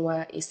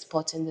Okonwa a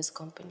spot in this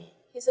company?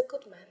 He's a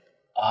good man.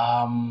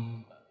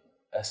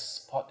 A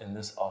spot in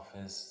this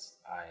office,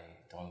 I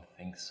don't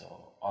think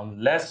so.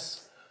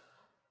 Unless,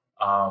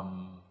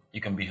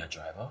 you can be her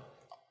driver.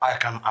 I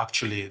can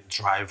actually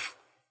drive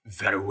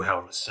very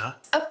well, sir.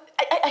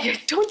 I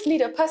don't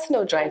need a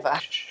personal driver.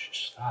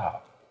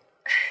 Stop.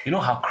 You know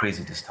how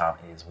crazy this town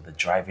is with the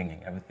driving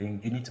and everything?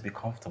 You need to be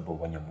comfortable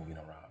when you're moving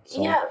around.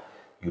 So yeah.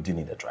 You do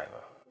need a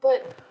driver.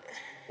 But...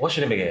 What's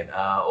your name again?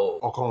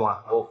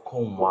 Okonwa.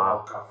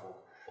 Okonwa.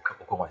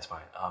 Okonwa is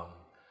fine.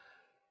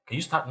 Can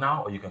you start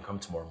now or you can come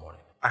tomorrow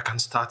morning? I can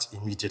start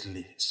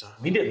immediately, sir.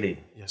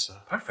 Immediately? Yes, sir.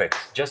 Perfect.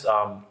 Just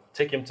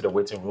take him to the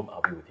waiting room.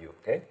 I'll be with you,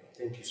 okay?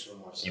 Thank you so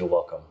much. You're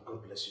welcome.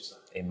 God bless you, sir.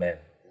 Amen.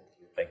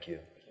 Thank you.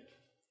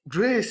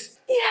 Grace.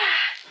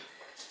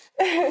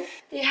 Yeah.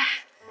 Yeah.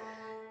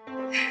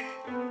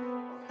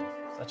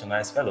 Such a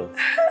nice fellow.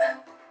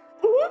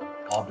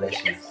 God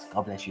bless you.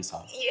 God bless you,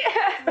 son.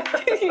 Yeah.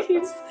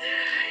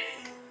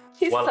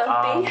 He's well,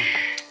 something.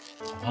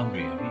 I'm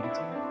hungry. Have you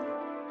eaten?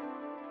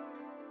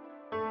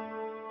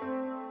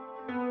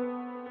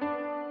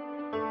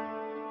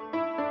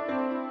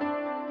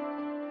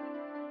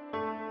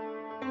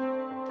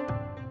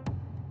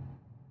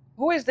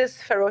 Who is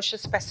this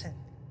ferocious person?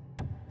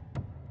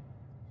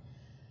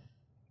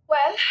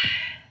 Well,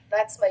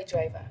 that's my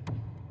driver.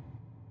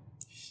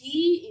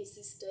 He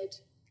insisted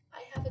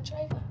I have a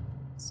driver,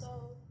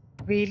 so...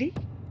 Really?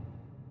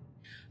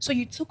 So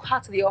you took her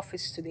to the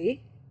office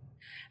today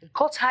and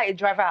got her a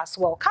driver as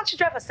well. Can't she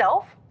drive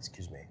herself?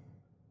 Excuse me.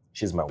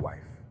 She's my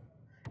wife.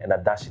 And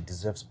at that, she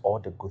deserves all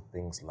the good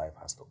things life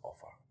has to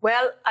offer.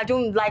 Well, I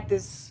don't like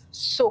this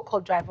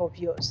so-called driver of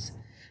yours.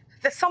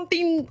 There's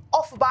something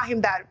off about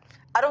him that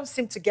I don't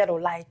seem to get or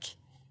like.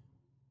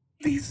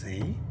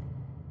 Lizzie,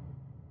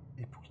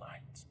 be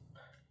polite.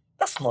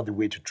 That's not the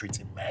way to treat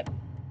a man.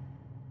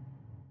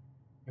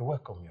 You're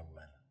welcome, young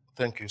man.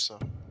 Thank you, sir.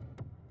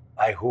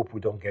 I hope we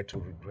don't get to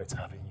regret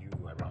having you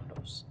around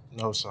us.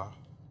 No, sir.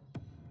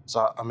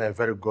 Sir, I'm a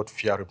very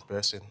God-fearing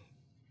person.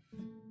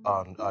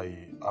 And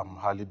I am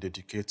highly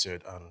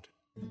dedicated and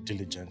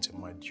diligent in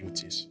my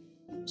duties,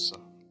 sir.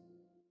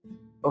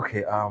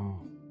 Okay,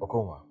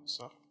 Okonwa.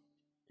 Sir?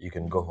 You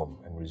can go home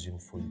and resume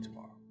fully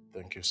tomorrow.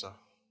 Thank you, sir.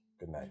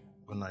 Good night.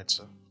 Good night,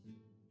 sir.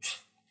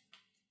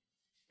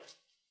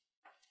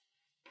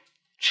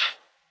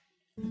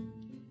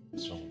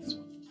 What's wrong with this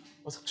one?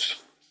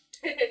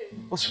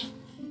 What's wrong?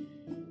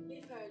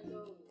 Leave her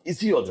alone. Is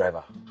he your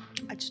driver?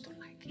 I just don't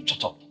like it.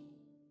 Shut up.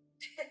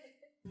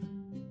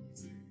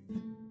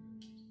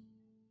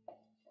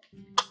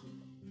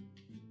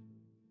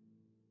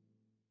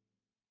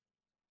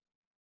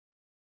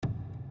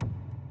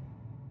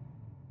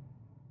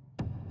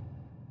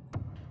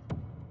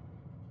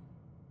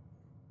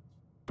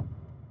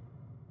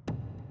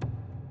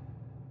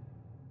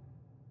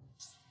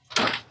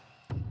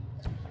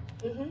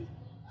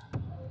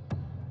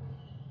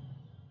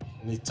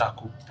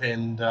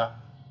 Nitakupenda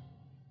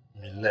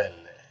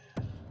milele.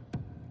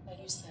 Are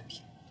you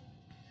Sabi?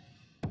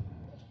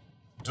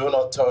 Do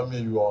not tell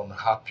me you're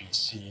unhappy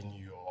seeing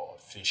your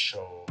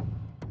official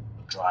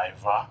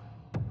driver.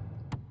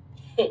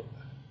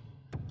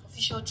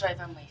 Official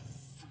driver, my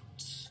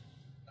foot.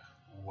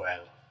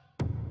 Well,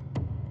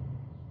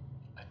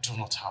 I do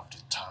not have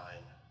the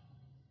time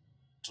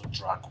to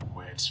drag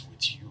words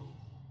with you.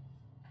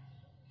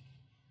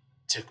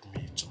 Take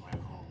me to my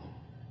room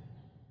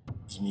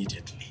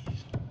immediately.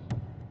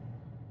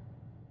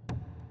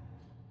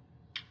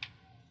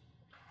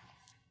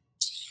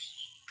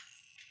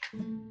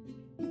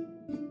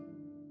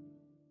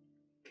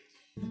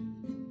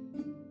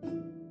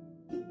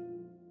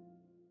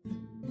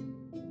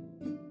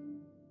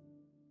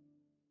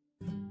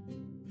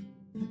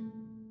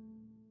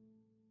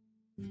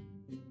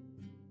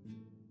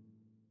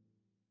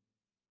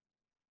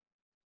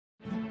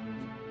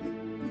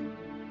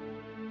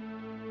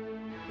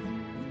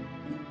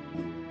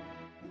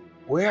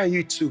 Where are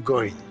you two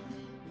going?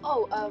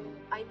 Oh,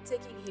 I'm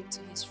taking him to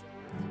his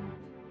room.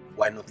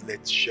 Why not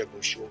let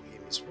Shegun show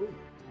him his room?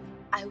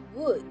 I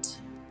would,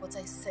 but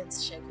I sent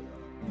Shegun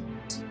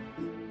on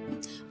a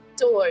board.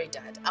 Don't worry,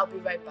 Dad. I'll be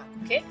right back,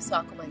 okay? So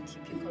I'll come and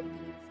keep you company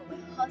before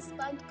my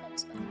husband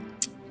comes back.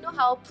 You know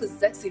how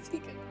possessive he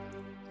can be.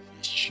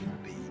 He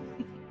should be.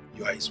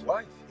 You are his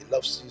wife. He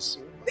loves you so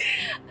much.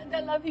 And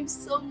I love him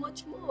so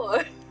much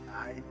more.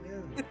 I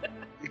know.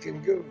 You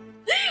can go.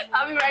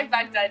 I'll be right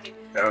back, Daddy.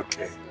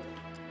 Okay.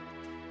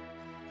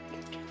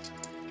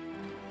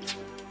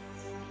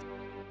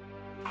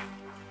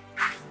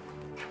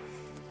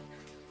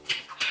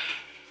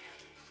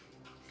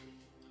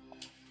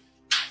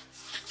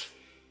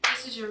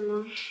 This is your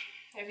room.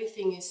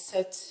 Everything is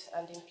set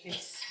and in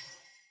place.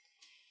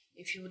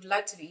 If you would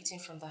like to be eating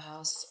from the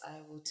house, I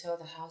will tell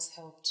the house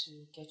help to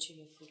get you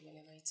your food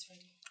whenever it's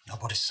ready.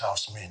 Nobody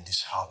serves me in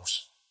this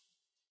house.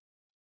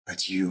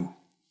 But you.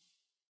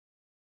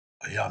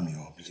 I am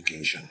your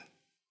obligation.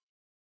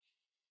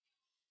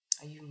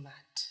 Are you mad?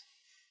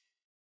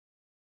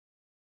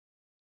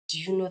 Do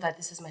you know that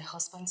this is my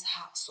husband's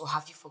house, or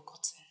have you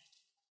forgotten?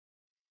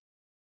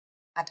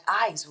 And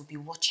eyes will be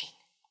watching.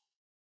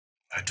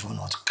 I do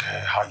not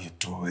care how you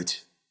do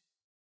it.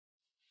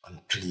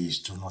 And please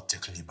do not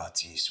take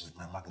liberties with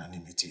my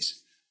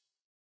magnanimities.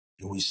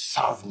 You will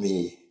serve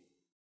me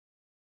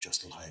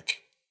just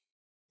like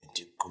in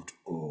the good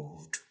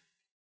old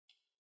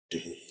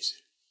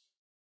days.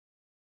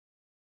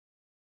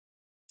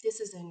 This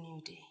is a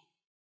new day.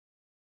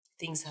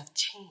 Things have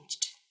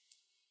changed.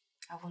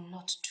 I will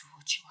not do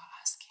what you are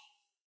asking.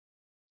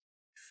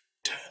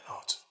 Dare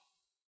not.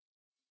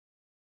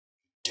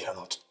 Dare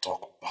not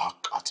talk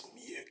back at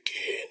me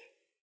again.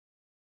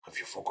 Have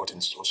you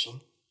forgotten so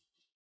soon?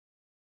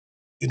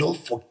 You don't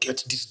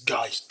forget this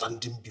guy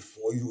standing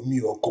before you, me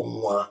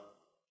Okonwa.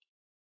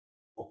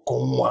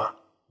 Okonwa,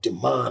 the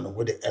man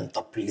where they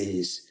enter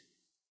place,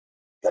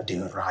 that they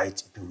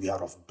write,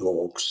 beware of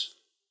dogs.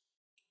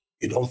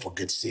 You don't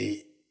forget,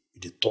 say,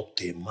 you dey talk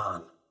to a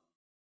man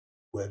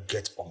who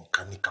get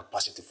uncanny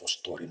capacity for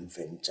storing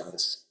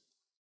vengeance.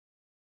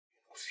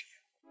 No fear.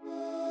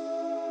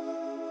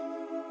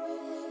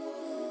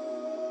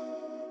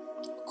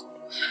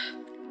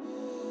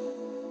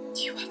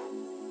 You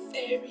are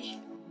very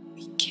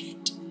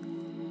wicked.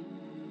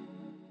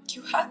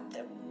 You had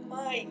the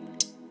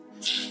mind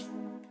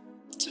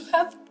to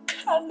have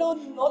carnal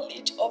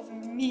knowledge of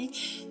me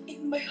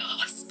in my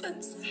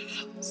husband's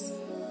house.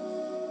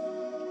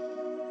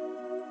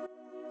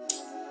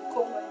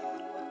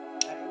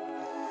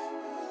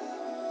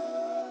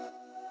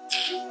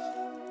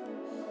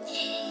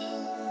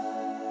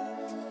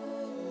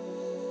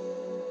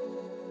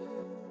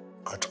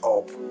 Get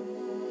up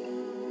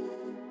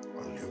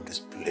and leave this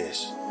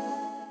place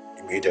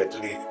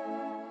immediately.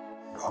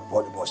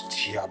 Nobody must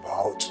hear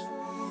about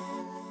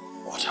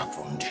what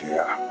happened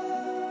here.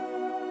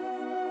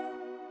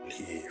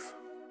 Leave.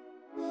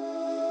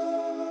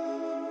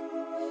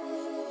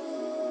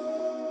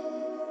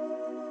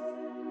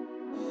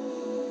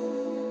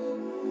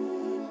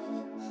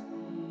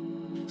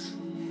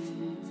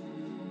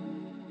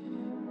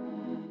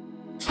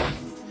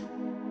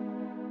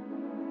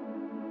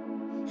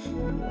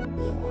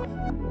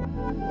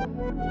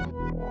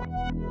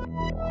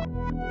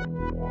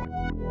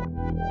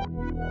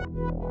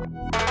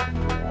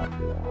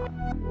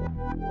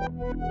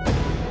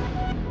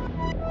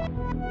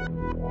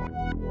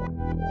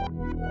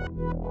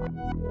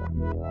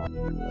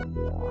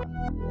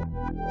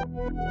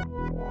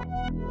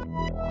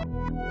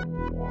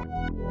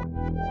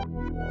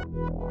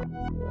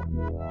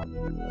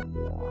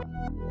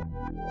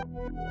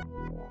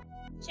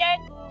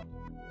 Shegun.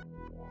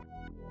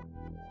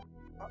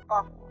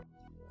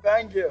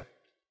 Thank you.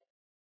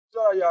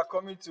 So you are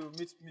coming to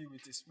meet me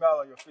with a smile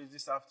on your face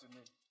this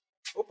afternoon.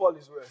 Hope all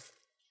is well.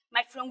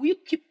 My friend, will you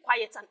keep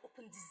quiet and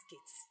open these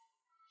gates?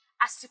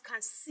 As you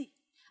can see,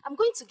 I'm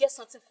going to get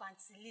something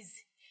fancy,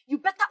 Lizzie. You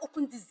better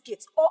open these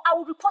gates or I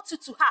will report you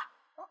to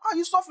her.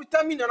 You suffer with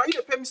 10 million and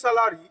you dey pay me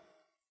salary.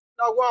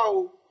 Now,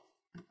 wow.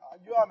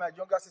 You are my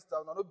younger sister.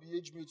 Now, no be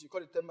age mate. You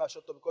call it 10 minutes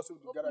shut up because we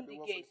together. Open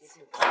the gates.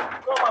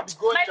 Come and be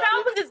going. My friend,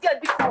 open this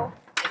gate before.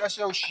 That's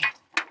how she.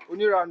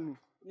 Oniranu.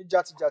 Oni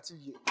jati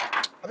ye.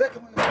 I beg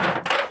you.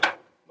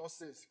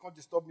 Nonsense. Can't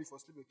disturb me for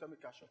sleeping. Tell me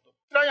can shut up.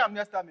 Try am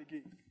next time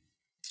again.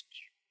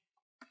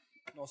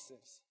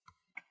 Nonsense.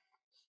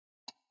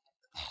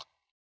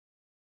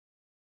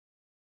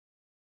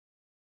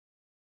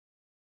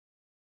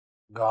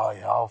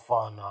 Guy, how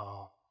far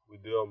now? We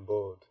dey on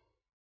board.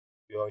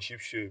 You're on ship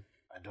shape.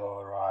 I do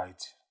all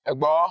right.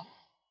 Egbo,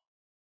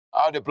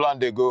 how the plan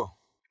they go?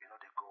 You know,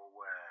 they go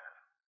well.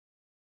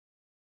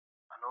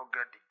 I don't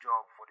get the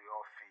job for the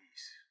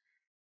office.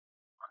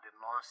 And the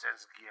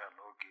nonsense gear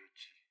no get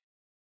you.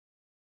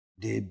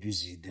 They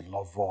busy, they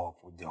love up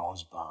with the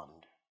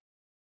husband.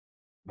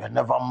 But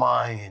never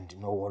mind,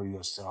 no worry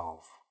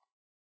yourself.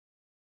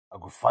 I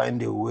go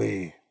find a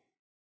way.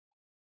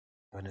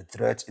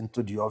 Penetrate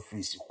into the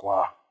office,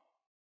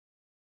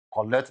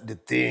 collect the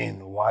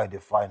thing while they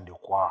find the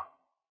qua.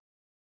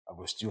 I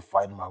will still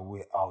find my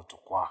way out to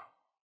Kwa.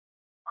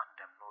 And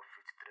them no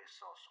fit trace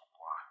us,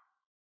 Kwa.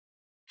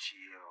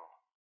 Chill.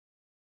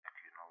 If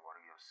you don't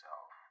worry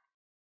yourself.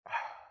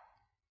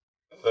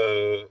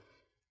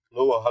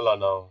 No wahala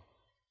now.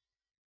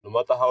 No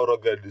matter how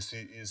rugged the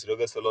sea is,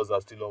 rugged sellers are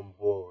still on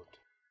board.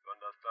 You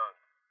understand?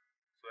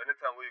 So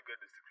anytime when you get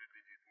the secret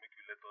digit, make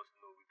you let us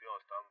know. We're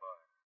on standby.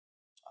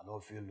 I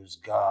don't feel lose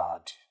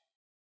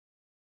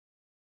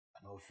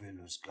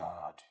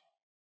guard.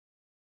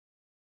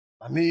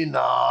 I mean,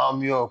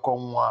 I'm your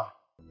Kongwa.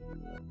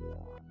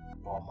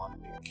 Poor man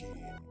became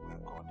where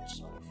God is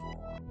sorry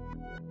for.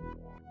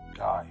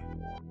 Guy,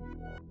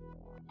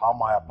 how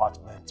my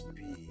apartment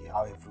be,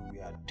 how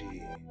everywhere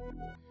day.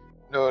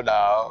 No,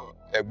 now,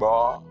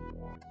 Egbo.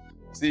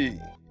 See,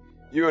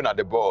 you're not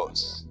the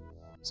boss.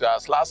 So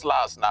as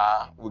last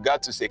now, we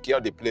got to secure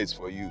the place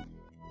for you.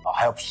 I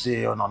help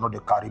say on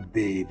another carry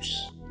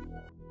babes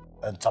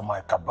enter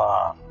my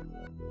cabin.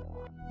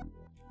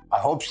 I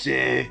hope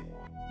say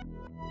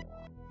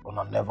on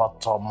I never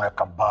turn my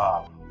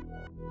cabin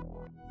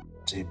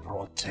to a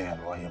brothel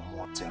or a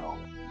motel.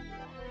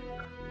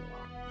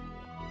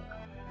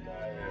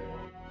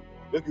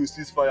 Make you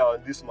cease fire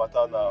on this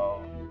matter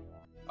now.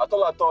 I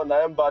thought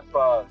I am bad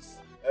pass.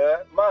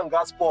 Man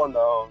got spawn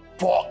now.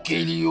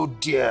 Fucking you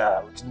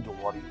dear, within the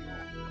worry you.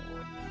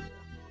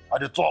 I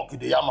dey talk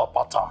with the yama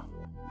pata.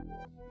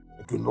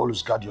 You can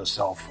always guard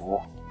yourself,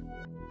 oh.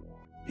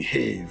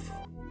 Behave.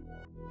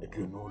 You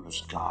can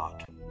always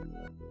guard.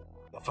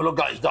 The fellow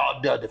guys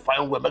down there, they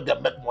find way, make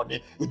them make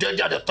money. You there,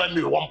 they tell me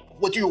you want,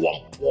 what do you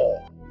want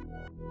poor?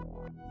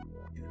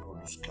 You can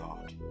always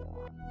guard.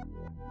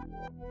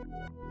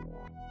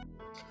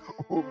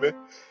 Oh, man.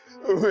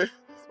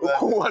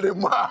 What a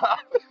man. I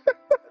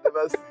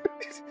never see.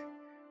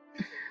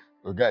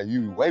 Oh, guy,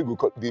 why you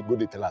go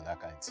to tell her that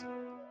kind of thing?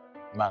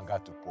 Man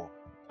got to poor.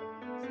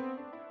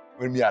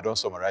 When me, I don't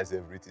summarize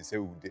everything, say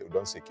we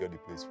don't secure the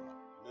place for her.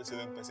 You know, say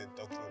when person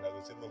talk to her, I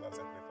go say no man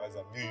sacrifice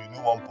and you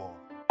know one poor.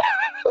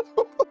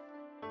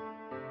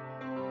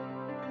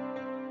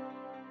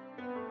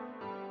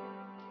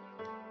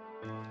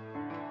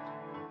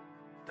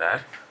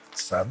 Dad?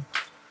 Son,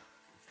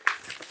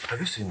 have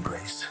you seen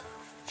Grace?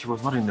 She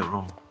was not in the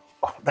room.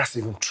 Oh, that's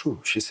even true.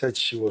 She said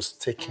she was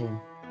taking...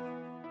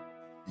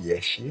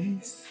 Yes, she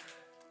is.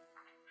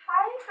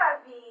 Hi,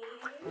 Fabi.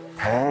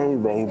 Hey,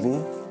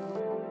 baby.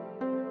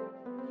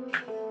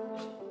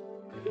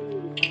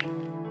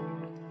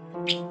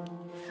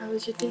 How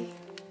was your day?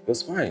 It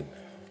was fine.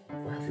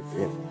 Where have you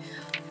been?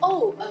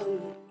 Oh,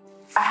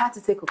 I had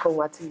to take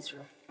Okonwa to his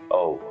room.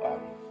 Oh,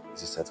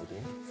 is he settled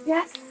in?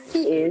 Yes,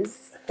 he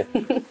is.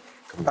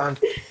 And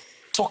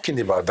talking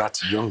about that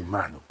young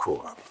man,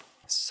 Okoa,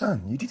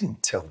 son, you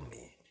didn't tell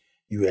me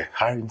you were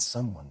hiring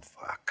someone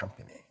for our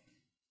company.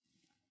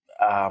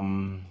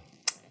 I'm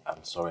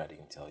sorry I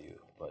didn't tell you,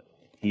 but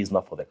he's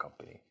not for the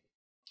company.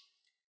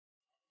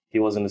 He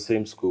was in the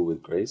same school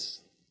with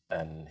Grace,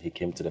 and he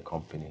came to the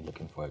company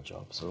looking for a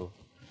job, so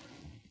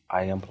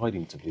I employed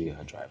him to be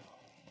her driver.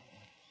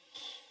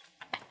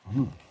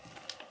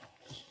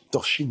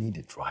 Does she need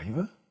a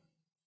driver?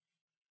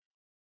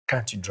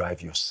 Can't you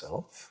drive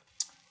yourself?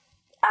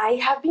 I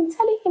have been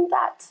telling him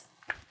that,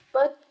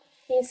 but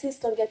he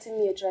insists on getting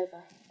me a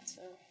driver.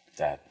 So.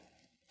 Dad,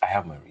 I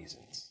have my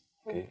reasons.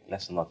 Okay,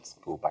 let's not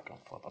go back and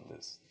forth on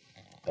this.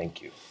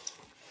 Thank you.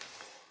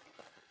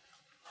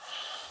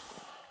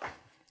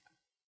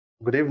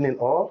 Good evening,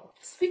 all.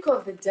 Speak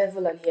of the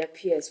devil and he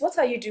appears. What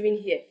are you doing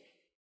here?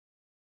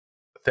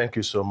 Thank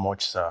you so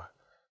much, sir,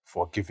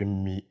 for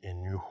giving me a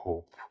new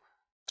hope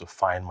to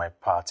find my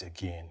path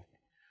again.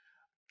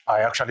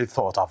 I actually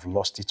thought I've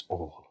lost it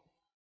all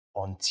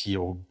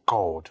until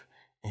God,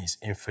 in His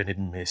infinite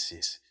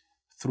mercies,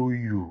 through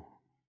you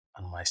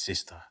and my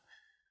sister,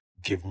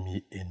 gave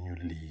me a new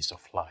lease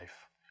of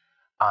life.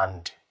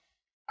 And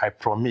I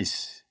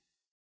promise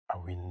I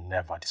will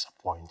never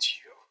disappoint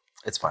you.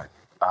 It's fine.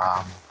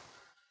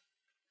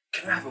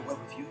 Can I have a word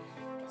with you?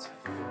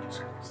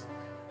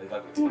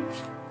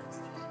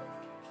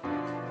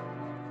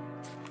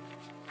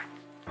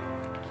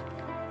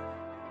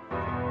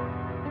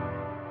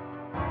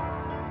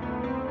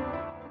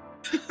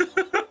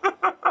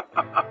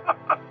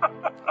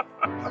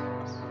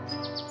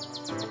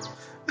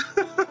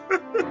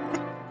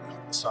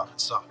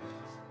 Sir,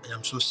 I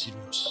am so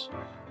serious.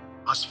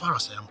 As far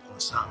as I am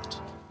concerned,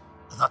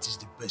 that is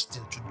the best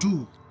thing to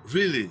do.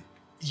 Really?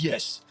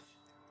 Yes.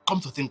 Come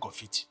to think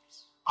of it,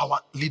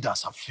 our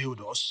leaders have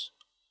failed us.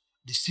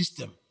 The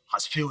system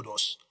has failed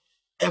us.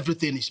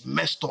 Everything is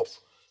messed up.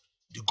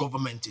 The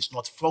government is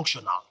not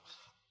functional.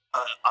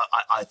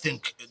 I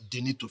think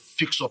they need to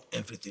fix up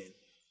everything.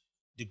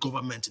 The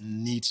government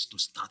needs to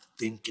start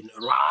thinking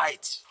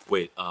right.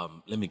 Wait,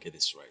 let me get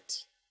this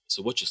right.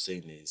 So what you're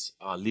saying is,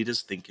 our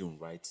leaders thinking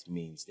right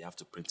means they have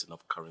to print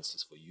enough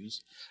currencies for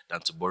use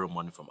than to borrow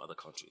money from other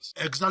countries.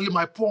 Exactly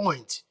my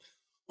point.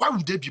 Why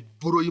would they be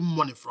borrowing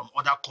money from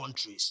other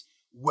countries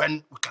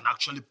when we can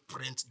actually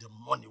print the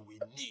money we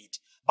need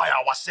by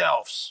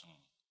ourselves?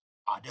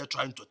 Are they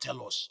trying to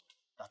tell us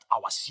that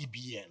our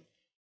CBN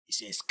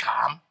It's a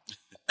scam.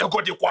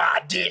 Ego di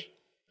kwade.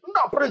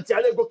 No print ya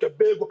ego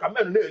kebe ego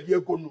kamen na eli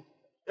ego nu.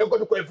 Ego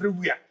di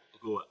everywhere.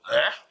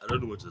 I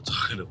don't know what you're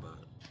talking about.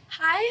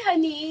 Hi,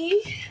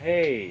 honey.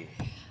 Hey.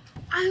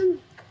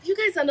 You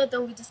guys are not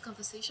done with this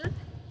conversation?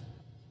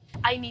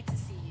 I need to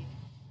see you.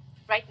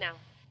 Right now.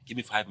 Give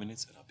me 5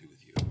 minutes and I'll be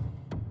with you.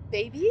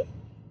 Baby,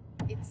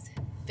 it's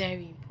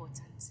very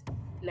important.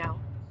 Now.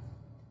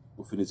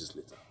 We'll finish this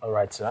later. All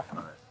right, sir.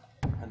 All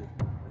right. Honey.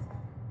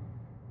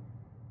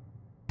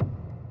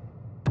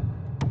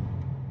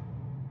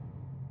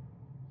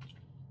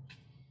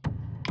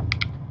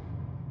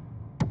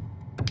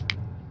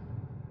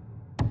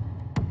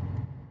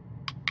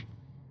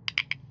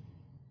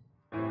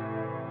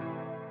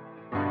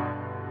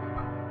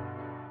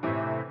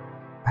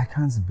 I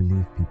can't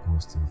believe people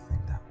still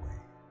think that way.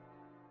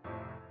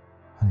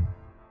 Honey,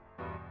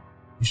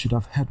 you should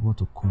have heard what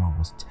Okuma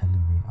was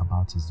telling me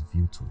about his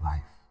view to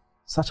life.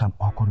 Such an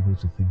awkward way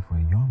to think for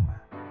a young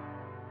man.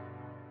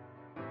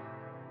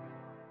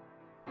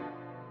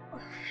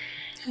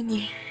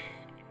 Honey,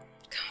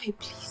 can we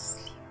please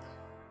sleep?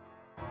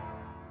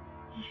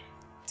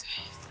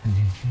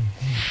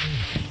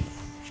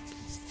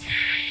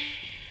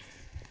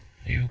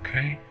 Hey. Are you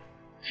okay?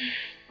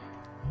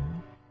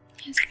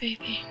 Yes,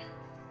 baby.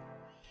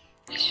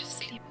 Let's just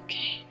sleep,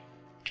 okay?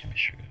 Give me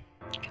sugar.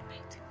 Good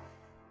night.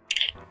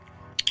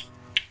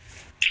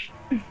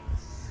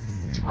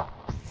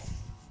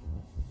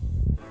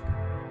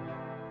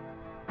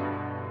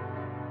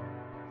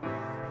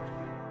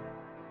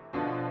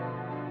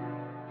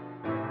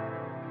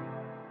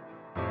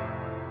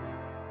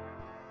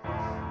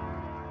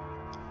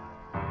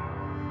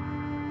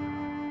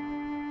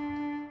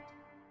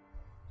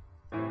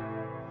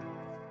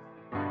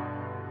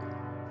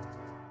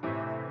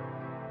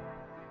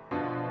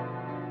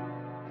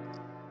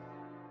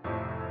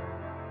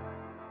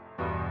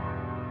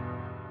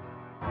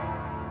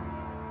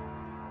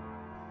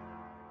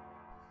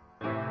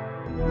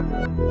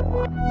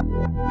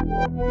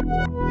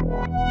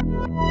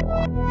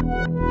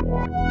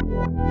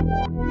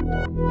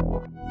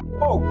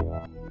 Oh,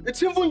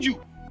 it's even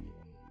you.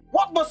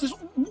 What nonsense?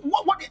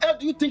 What the hell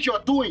do you think you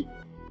are doing?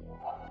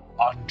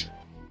 And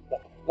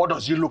what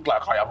does it look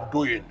like I am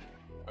doing?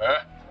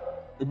 Eh?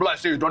 You be like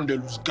say you don't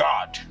lose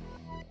guard.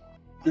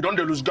 You don't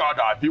lose guard,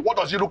 Abby. What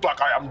does it look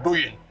like I am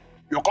doing?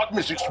 You caught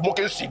me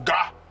smoking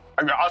cigar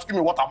and you're asking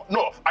me what I'm...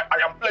 No, I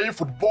am playing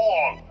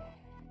football.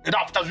 And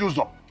after you,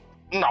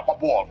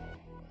 ball.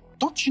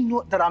 Don't you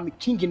know that I'm a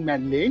king in my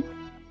lane?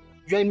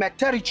 You're in my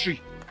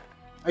territory.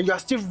 And you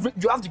have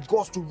the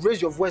guts to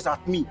raise your voice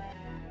at me.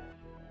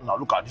 Now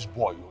look at this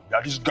boy. You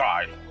are this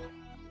guy.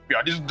 You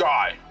are this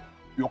guy.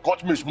 You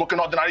caught me smoking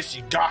ordinary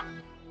cigar.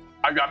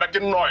 And you are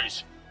making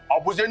noise. I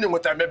was saying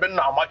what I'm maybe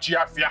now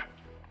machiafia.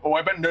 Or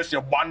even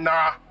nation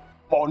bana.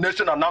 Or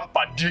nation and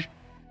ampadi.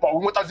 Or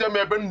what I say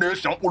maybe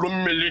nation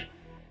ulumili.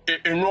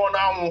 In your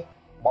now.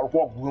 But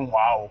what going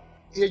wow?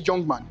 Hey,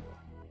 young man.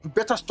 You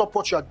better stop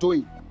what you are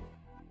doing.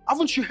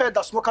 Haven't you heard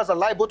that smokers are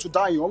liable to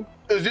die young?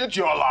 Is it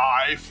your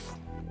life?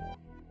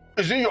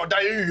 Is it your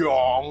dying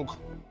young?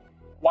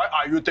 Why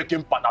are you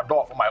taking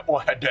Panadol for my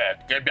own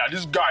headache?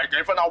 This guy,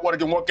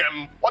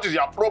 what is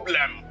your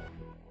problem?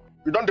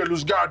 You don't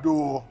lose guard,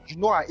 though. You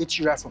know I hate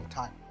you right from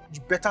time. You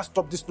better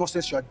stop this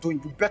nonsense you are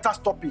doing. You better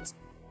stop it.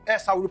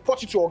 Else I will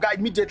report you to your guy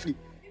immediately.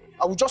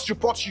 I will just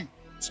report you.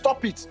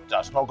 Stop it.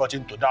 Just not got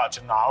into that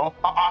now.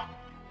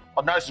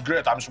 Oh, that's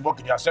great. I'm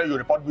smoking. You say you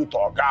report me to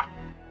your guy.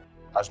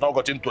 Has not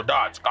got into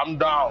that. Calm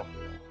down.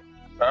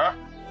 Eh?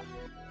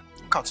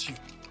 Look at you.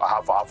 I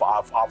have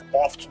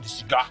offed the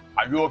cigar.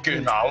 Are you okay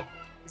now?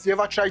 If you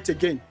ever try it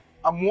again,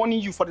 I'm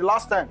warning you for the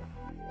last time.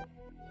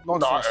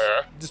 Nonsense.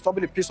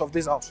 Disturbing the peace of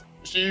this house.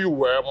 See you,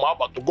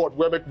 but to God,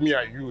 where make me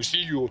and you?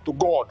 See you, to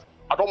God.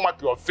 I don't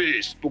mark your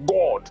face. To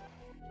God.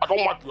 I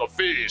don't mark your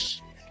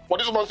face. For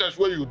this nonsense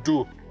where you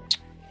do,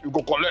 you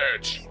go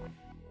collect.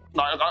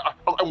 Now,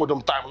 I'm with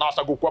them time. Now,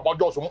 I go about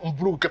just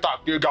blue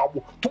kita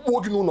gabo. To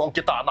what you know,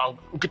 kita now.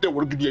 Kita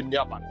will give you a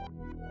nearby.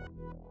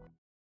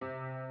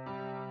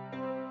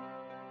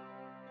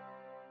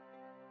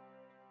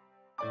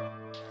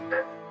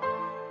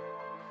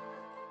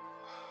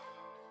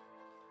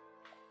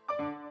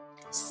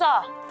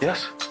 Sir.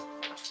 Yes?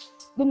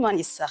 Good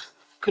morning, sir.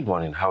 Good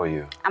morning. How are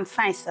you? I'm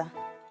fine, sir.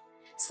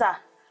 Sir,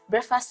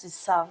 breakfast is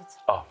served.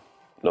 Oh,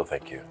 no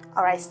thank you.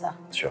 All right, sir.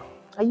 Sure.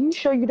 Are you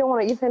sure you don't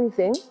want to eat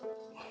anything?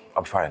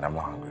 I'm fine. I'm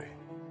not hungry.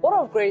 What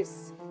of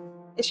Grace?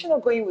 Is she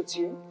not going with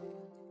you?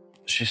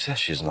 She says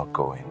she's not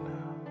going.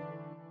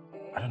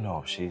 I don't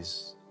know.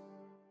 She's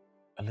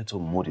a little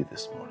moody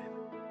this morning.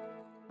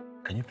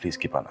 Can you please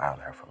keep an eye on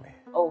her for me?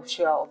 Oh,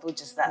 sure. I'll do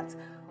just that.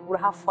 We'll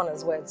have fun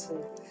as well,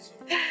 too.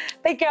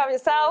 Take care of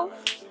yourself.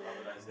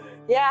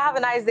 Yeah, have a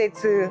nice day,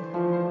 too.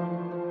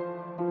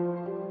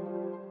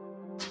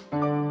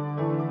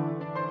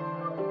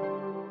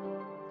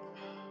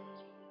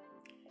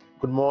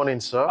 Good morning,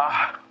 sir.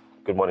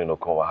 Good morning,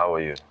 Okoma. How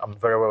are you? I'm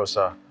very well,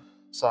 sir.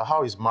 Sir,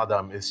 how is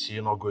madam? Is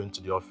she not going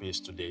to the office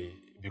today?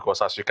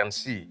 Because as you can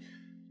see,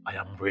 I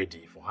am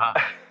ready for her.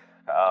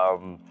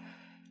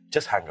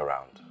 Just hang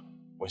around.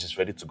 When she's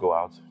ready to go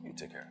out, you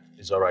take her.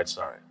 It's all right,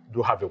 sir.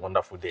 Do have a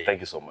wonderful day.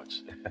 Thank you so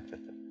much.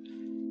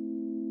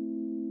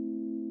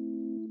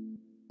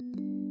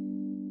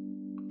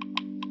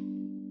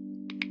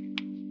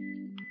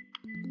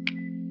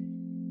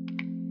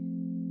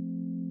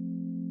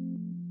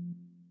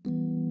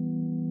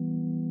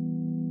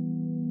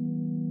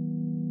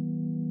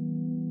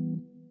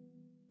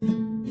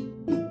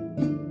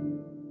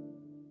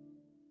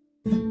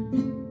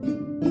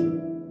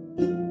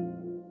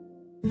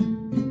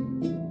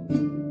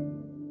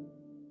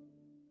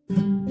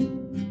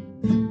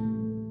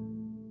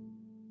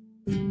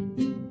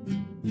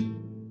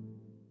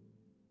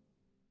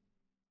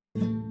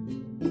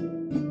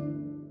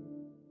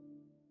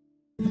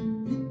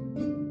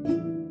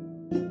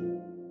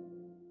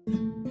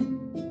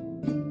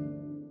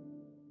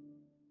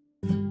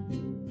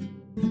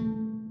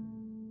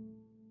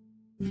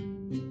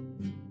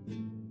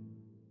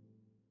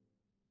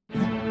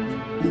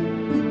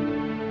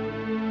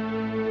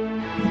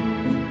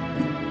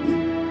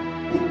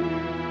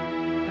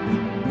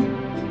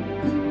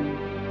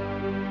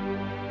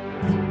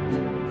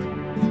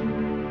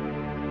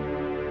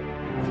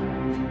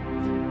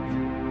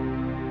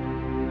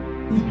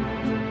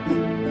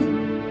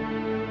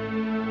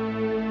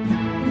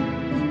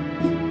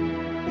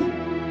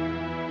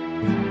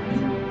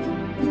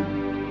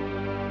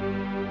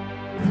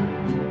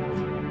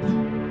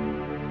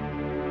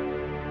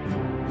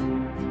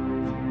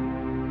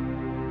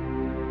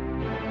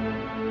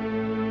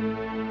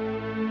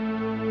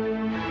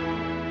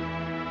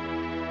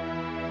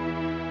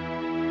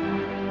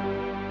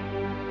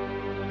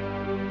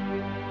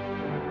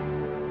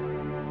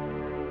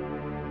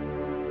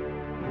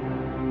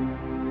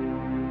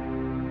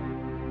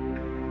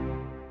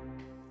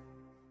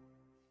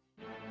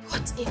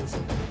 What in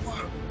the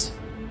world?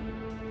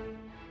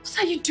 What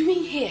are you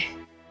doing here?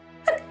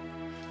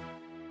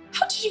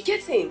 How did you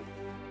get in?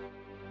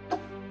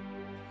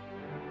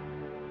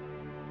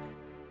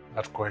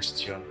 That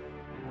question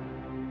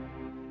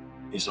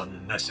is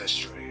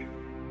unnecessary.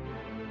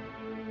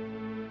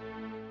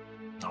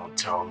 Now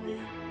tell me,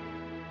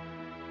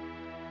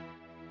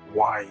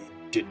 why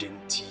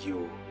didn't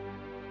you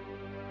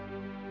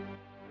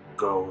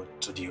go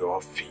to the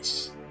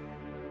office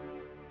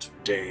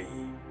today?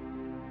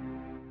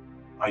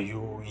 Are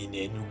you in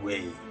any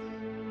way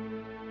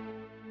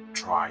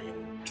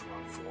trying to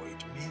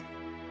avoid me?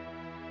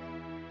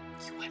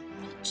 You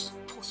are not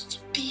supposed to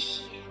be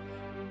here.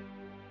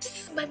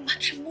 This is my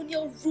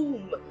matrimonial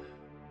room.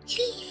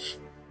 Leave.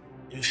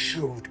 You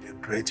should be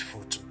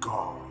grateful to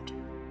God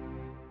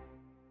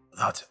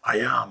that I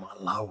am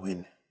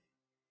allowing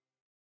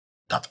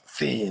that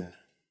thing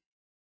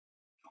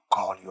you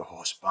call your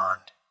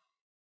husband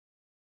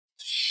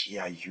to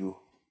share you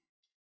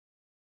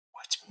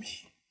with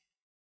me.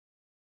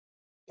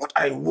 What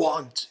I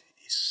want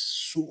is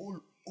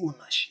sole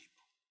ownership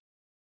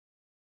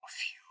of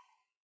you.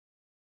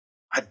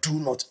 I do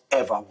not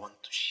ever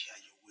want to share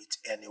you with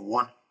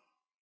anyone.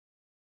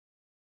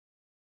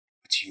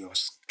 With your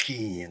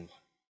skin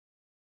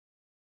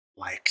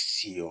like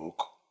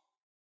silk,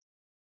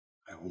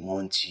 I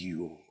want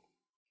you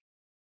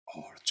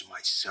all to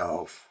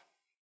myself.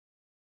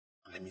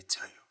 And let me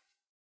tell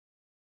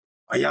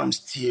you, I am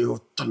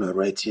still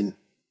tolerating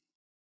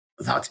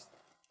that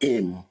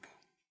imp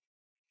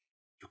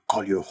you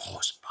call your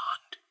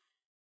husband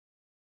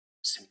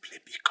simply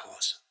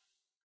because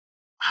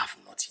I have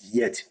not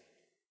yet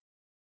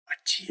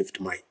achieved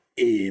my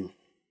aim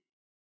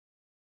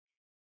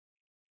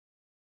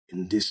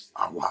in this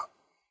our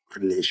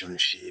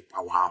relationship,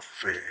 our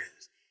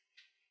affairs.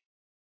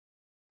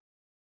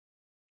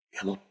 We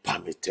are not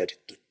permitted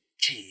to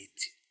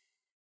cheat.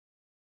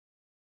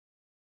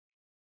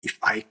 If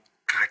I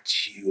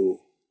catch you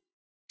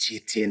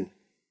cheating,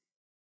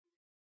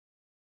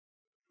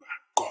 you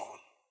are gone.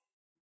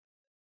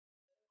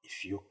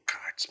 If you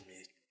catch me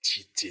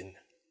cheating,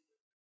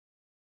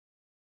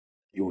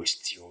 you will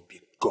still be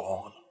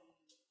gone.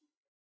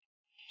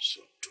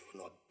 So do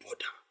not bother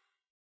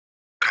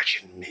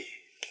catching me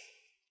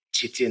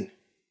cheating.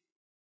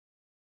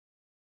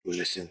 You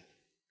listen.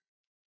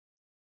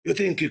 You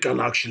think you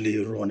can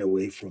actually run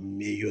away from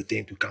me? You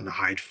think you can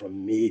hide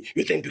from me?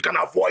 You think you can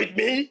avoid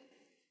me?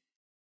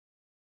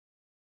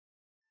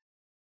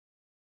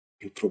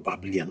 You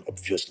probably and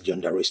obviously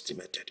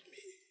underestimated me.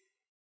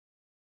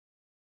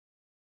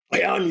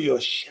 I am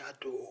your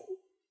shadow.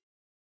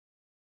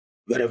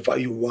 Wherever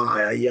you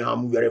are, I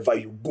am. Wherever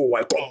you go,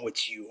 I come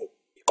with you.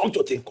 Come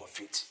to think of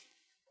it.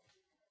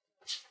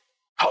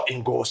 How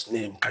in God's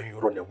name can you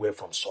run away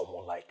from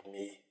someone like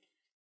me?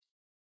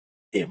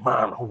 A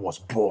man who was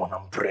born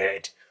and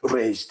bred,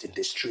 raised in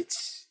the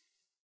streets.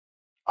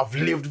 I've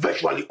lived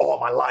virtually all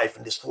my life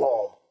in the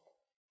slum.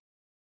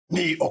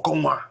 Me,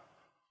 Okonwa,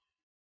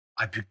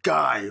 I be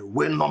guy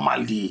when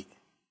normally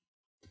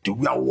they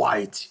wear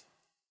white,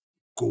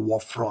 go war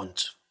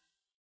front,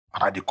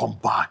 and I dey come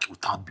back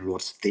without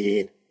blood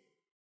stain.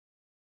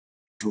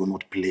 Do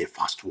not play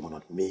fast one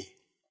on me,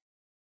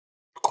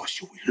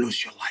 because you will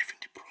lose your life in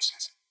the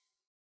process.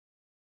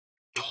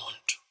 Don't.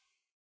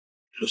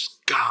 lose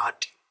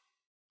guard.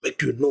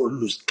 Make you no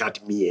lose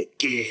guard me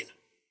again.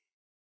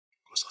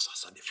 Because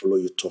as I follow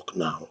you talk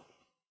now,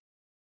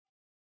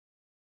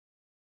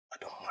 I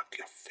don't mark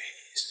your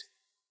face.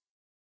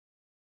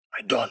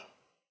 I don't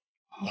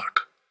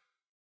mark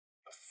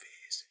your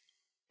face.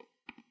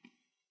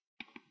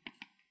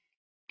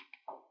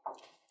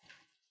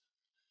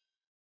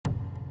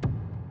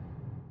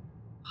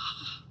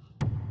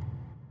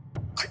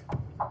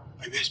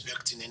 Are you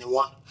expecting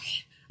anyone?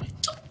 I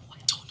don't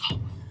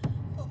know.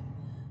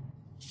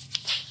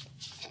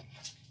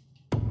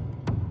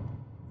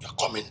 You're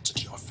coming to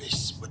the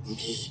office with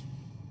me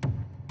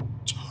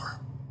tomorrow.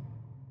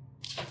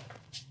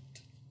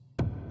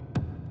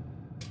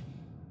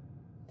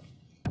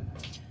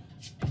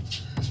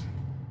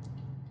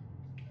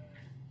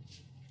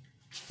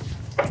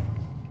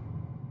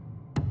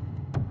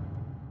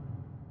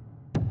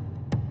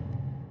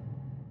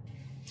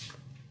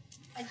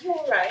 Are you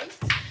alright?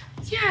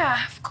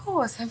 Yeah, of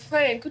course. I'm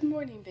fine. Good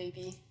morning,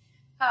 baby.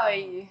 How are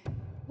you?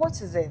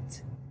 What is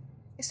it?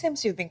 It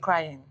seems you've been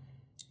crying.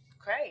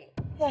 Crying?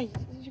 Yeah,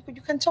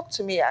 you can talk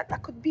to me. I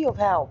could be of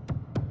help.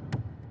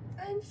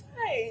 I'm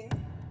fine.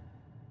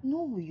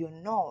 No, you're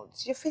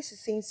not. Your face is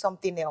saying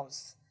something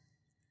else.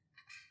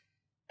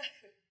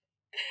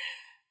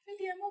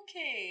 Really, I'm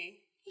okay.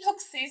 Look,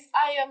 sis,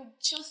 I am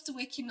just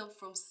waking up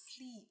from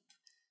sleep.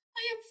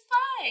 I am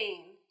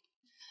fine.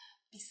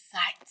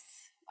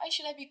 Besides, why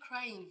should I be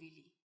crying,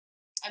 really?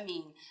 I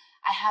mean,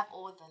 I have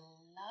all the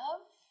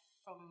love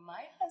from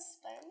my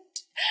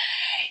husband,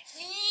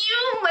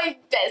 you, my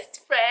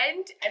best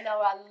friend, and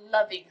our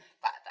loving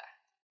father.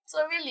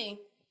 So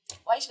really,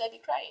 why should I be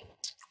crying?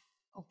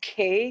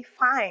 Okay,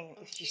 fine,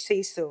 if you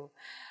say so.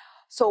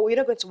 So you're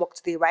not going to work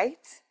today,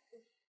 right?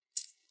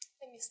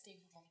 Let me stay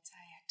home, I'm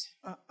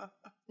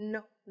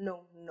tired.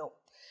 No.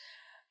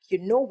 You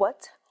know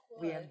what?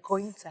 We are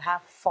going to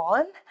have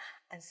fun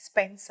and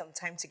spend some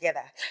time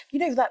together. You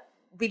know, you've not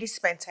really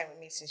spent time with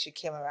me since you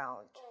came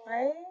around,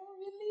 right?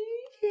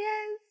 Really?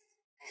 Yes.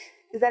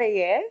 Is that a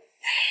yes?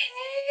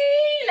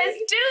 Hey, let's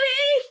do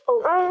it!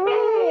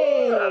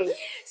 Oh.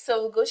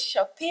 So we'll go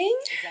shopping.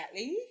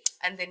 Exactly.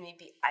 And then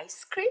maybe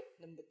ice cream.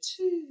 Number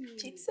 2.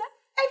 Pizza.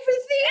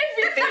 Everything.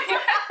 Everything.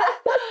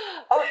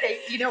 Okay,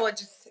 you know what?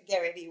 Just get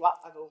ready.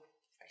 I'll go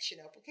freshen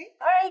up, okay?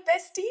 All right,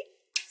 bestie.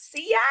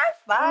 See ya.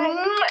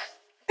 Bye.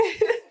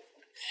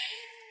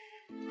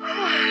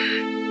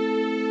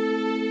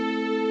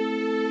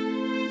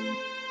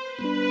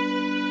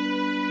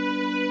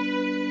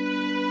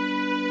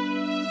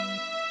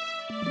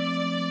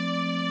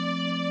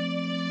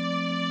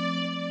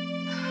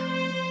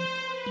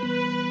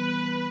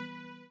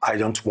 I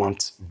don't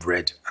want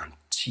bread and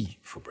tea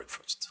for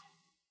breakfast.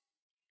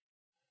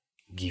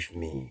 Give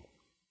me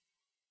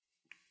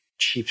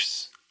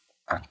chips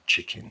and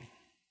chicken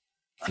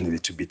and a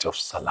little bit of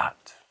salad.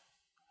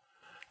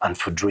 And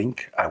for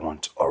drink, I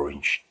want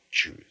orange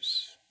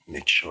juice.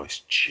 Make sure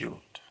it's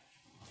chilled.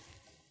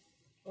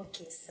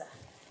 Okay, sir.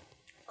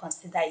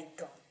 Consider it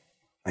done.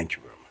 Thank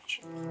you very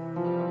much.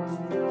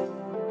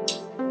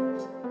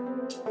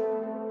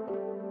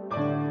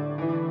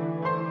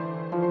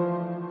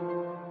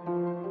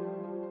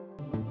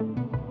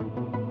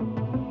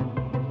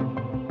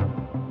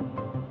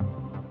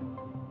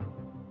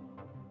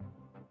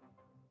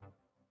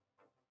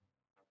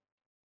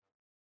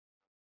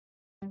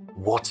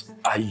 What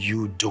are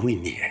you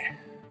doing here?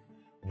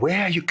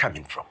 Where are you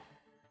coming from?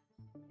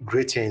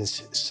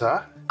 Greetings,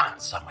 sir.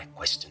 Answer my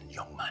question,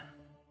 young man.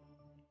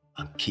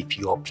 And keep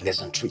your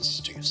pleasantries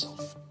to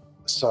yourself.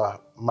 Sir,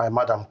 my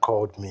madam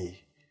called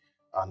me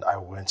and I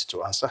went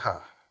to answer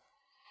her.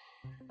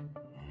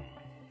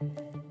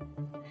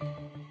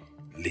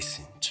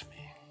 Listen to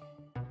me,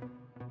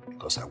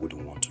 because I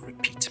wouldn't want to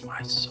repeat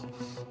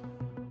myself.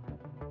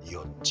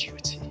 Your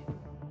duty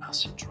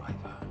as a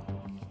driver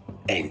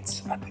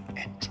ends at the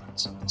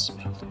entrance of this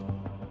building.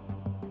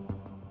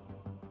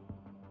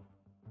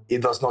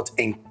 It does not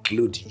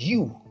include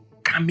you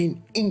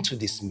coming into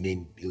this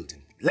main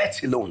building,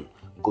 let alone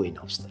going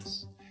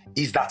upstairs.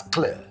 Is that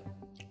clear?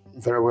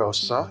 Very well,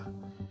 sir.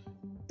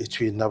 It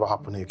will never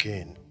happen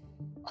again.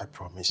 I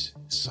promise,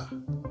 sir.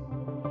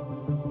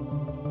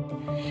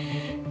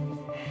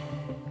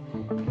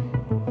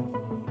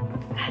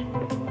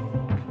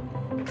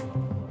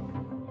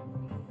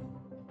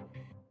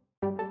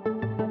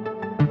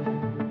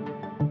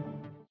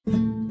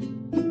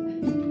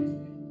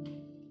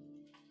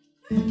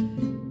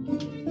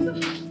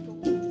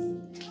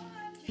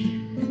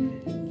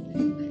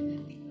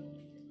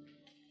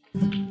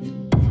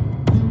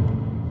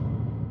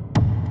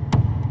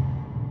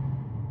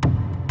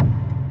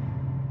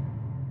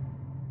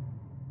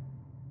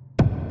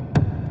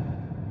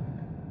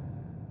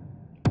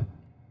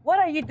 What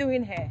are you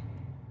doing here?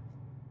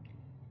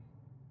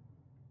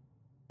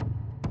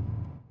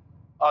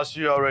 As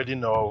you already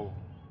know,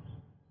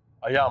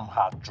 I am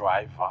her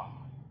driver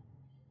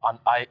and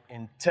I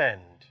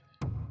intend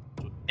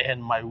to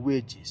earn my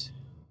wages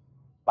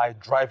by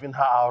driving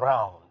her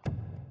around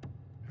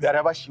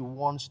wherever she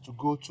wants to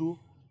go to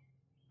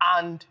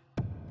and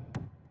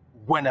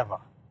whenever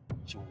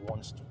she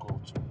wants to go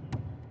to.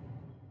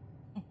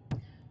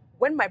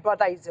 When my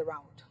brother is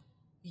around,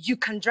 you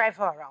can drive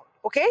her around,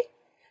 okay?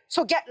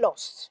 So get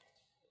lost.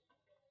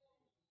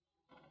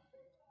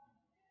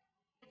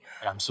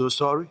 I am so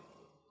sorry.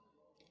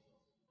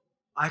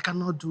 I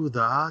cannot do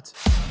that.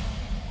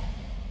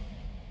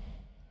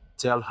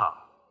 Tell her.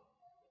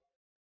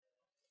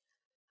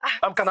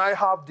 Can I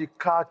have the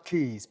car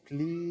keys,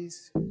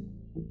 please?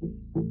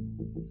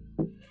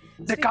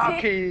 The car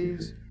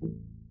keys.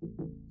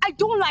 I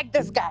don't like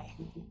this guy.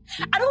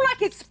 I don't like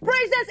his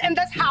presence in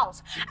this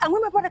house. And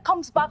when my brother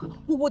comes back,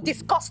 we will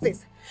discuss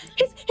this.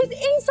 His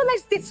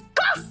insolence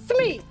disgusts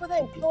me. Brother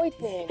employed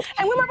him.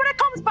 And when my brother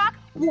comes back,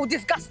 we will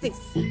discuss this.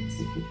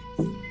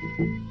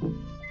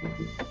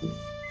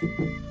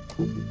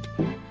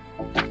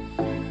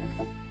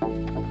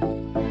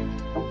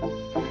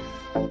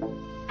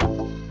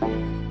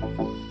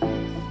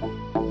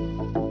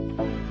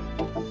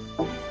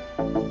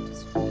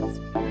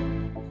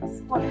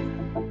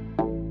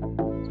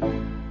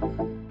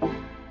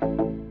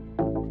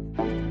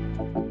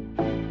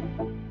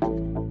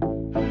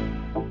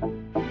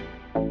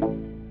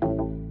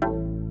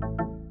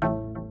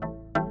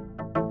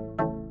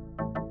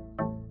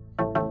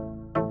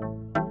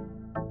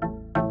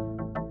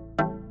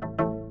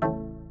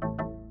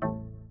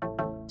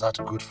 That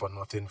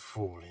good-for-nothing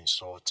fool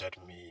insulted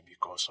me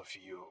because of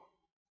you.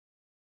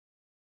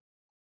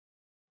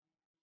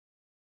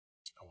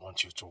 I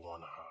want you to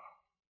warn her.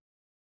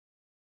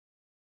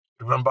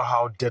 Remember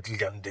how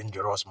deadly and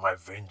dangerous my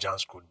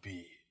vengeance could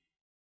be.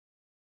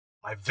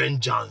 My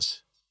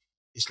vengeance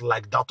is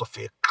like that of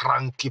a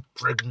cranky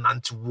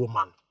pregnant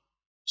woman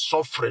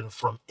suffering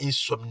from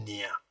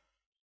insomnia.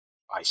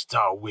 I stay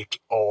awake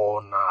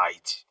all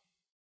night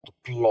to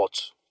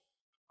plot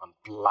and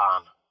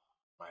plan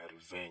my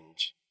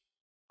revenge,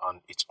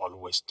 and it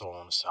always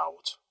turns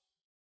out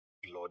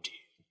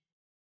bloody.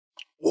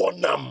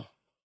 Warn am,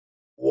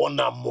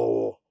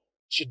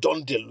 she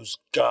don't dey lose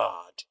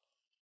guard,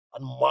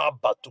 and my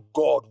bad to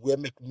God will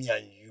make me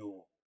and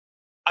you.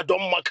 I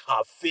don't mark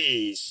her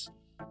face.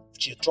 If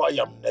she try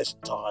am next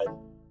time,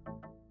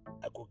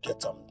 I go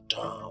get am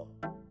down.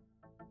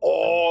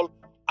 All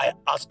I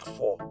ask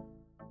for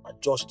are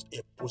just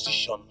a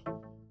position,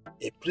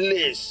 a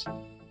place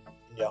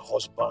in your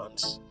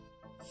husband's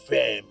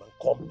fame and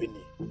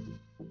company,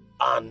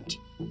 and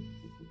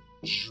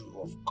you,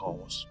 of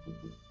course,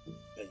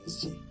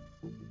 Benzi,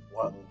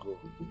 Wango.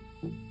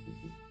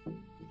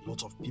 A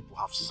lot of people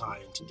have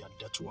signed their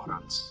death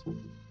warrants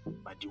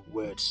by the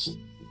words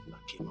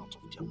that came out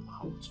of their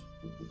mouth.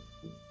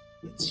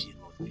 Let she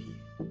not be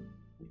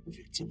a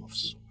victim of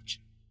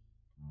such.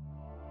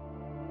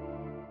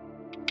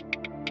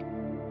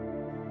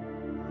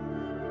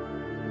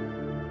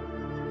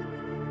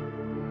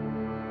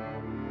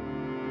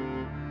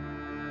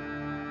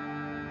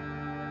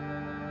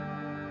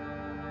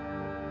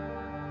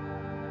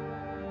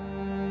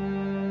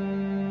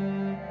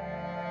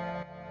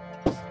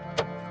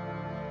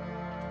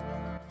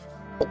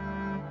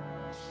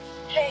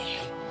 Hey.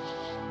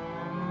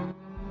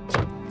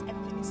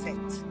 Everything is set.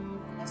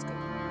 Let's go.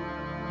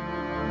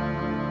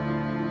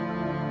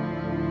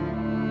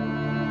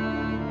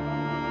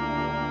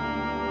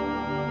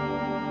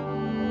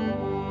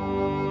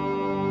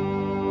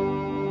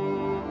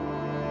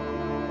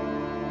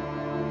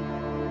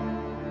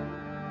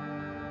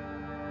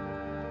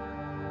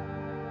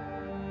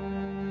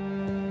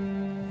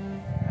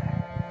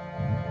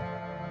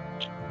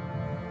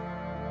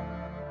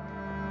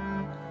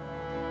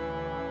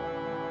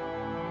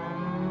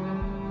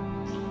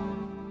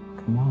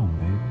 Come on,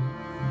 baby.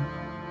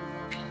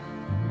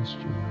 I missed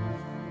you.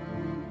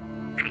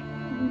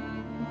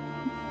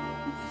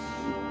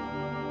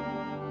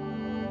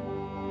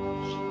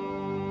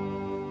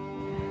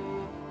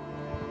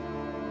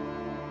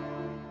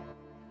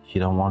 You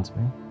don't want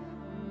me?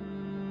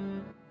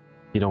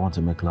 You don't want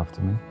to make love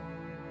to me?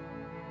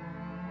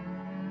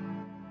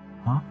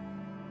 Huh?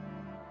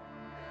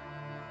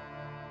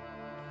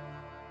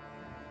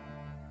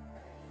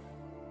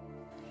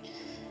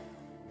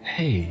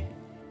 Hey.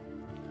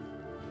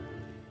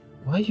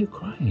 Why are you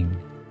crying?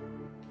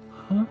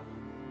 Huh?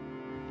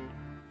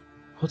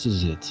 What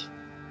is it?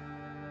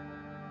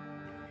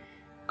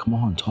 Come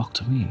on, talk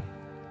to me.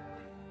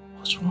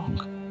 What's wrong?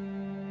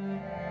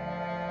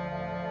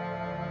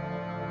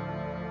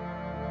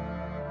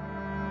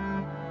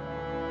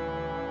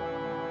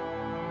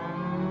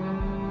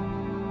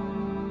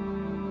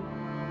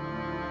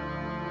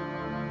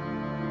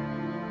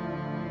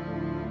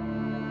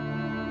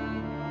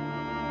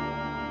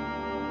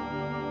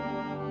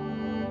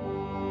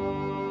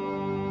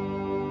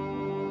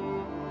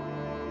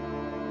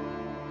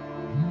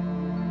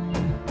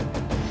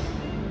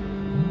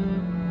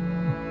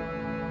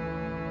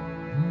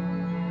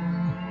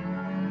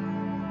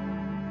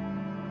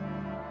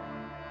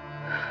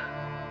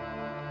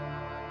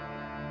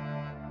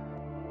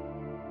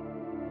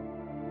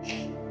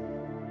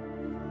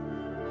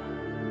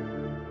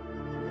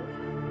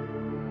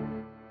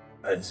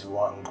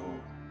 Eziwango,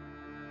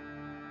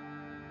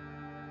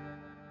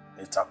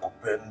 a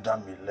Itakupenda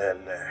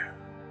milele.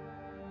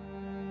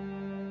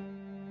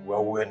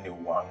 Wewe ni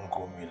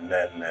wangu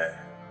milele.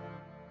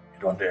 You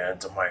don't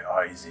enter my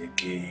eyes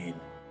again.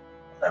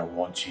 I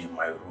want you in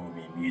my room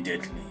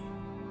immediately.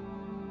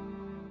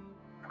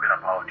 Forget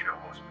about your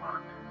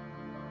husband.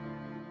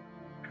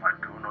 If I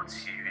do not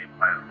see you in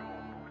my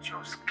room with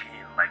your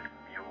skin like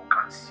milk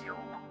and silk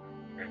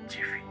in a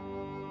jiffy,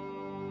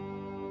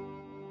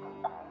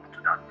 don't come to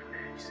that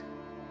place.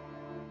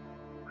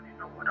 And you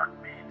know what that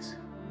means.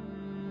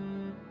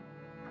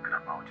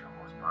 Forget about your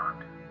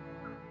husband.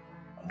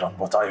 And don't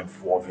bother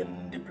involving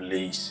in the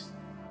place.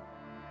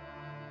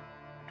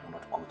 Do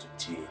not go to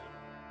jail.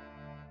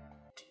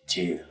 The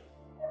jail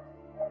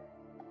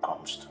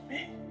comes to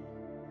me.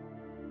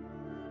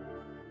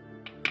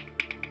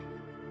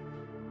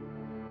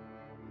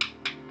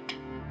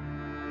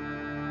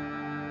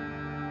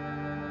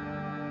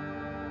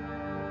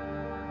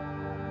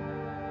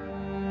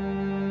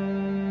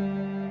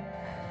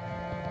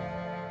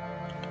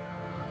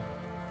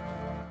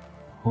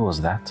 Who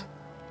was that?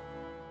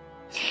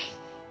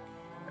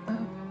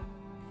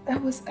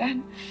 That was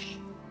Anne.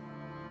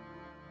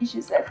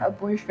 She said her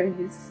boyfriend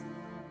is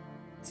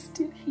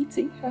still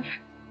hitting her.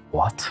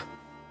 What?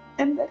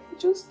 And that he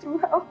just threw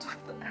her out of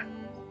the house.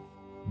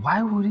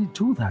 Why would he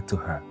do that to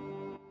her?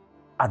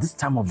 At this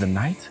time of the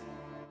night?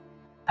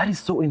 That is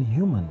so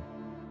inhuman.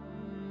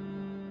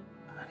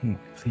 Honey,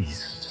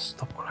 please, just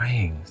stop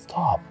crying.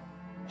 Stop.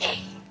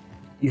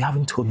 You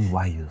haven't told me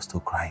why you're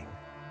still crying.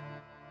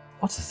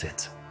 What is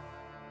it?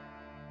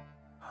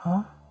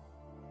 Huh?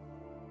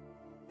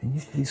 Can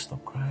you please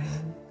stop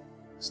crying?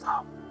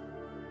 Stop.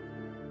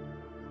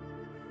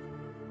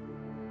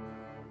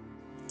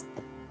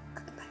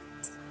 Good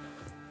night.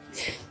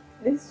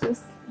 Let's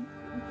just sleep.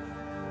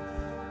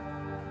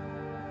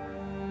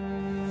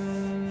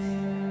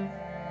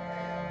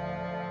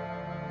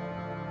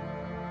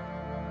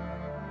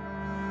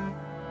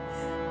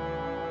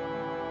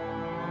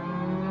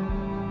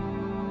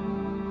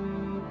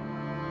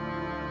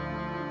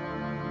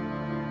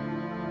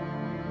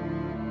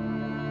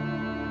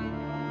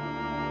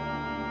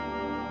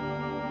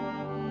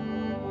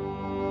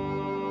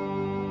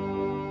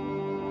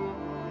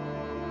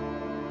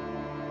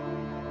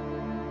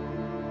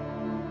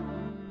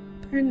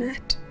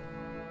 Bernard,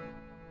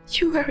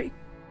 you are a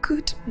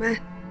good man.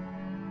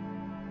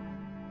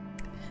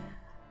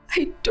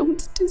 I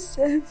don't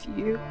deserve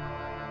you.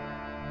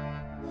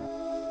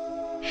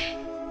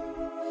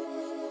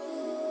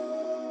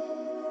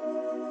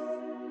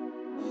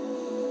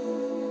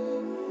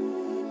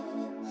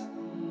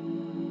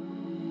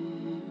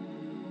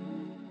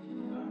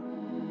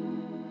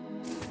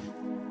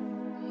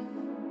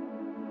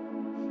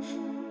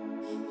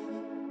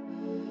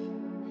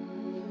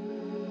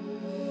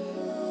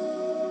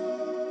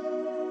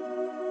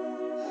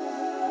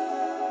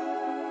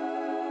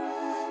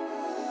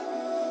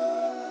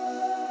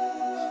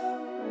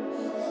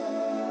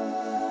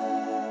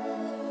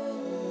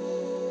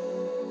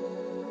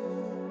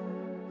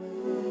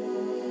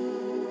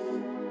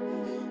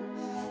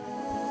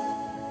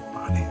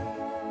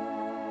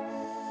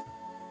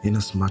 In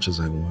as much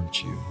as I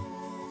want you,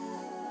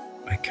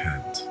 I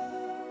can't,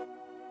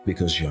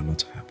 because you're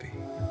not happy.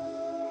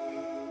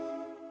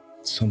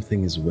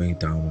 Something is weighing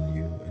down on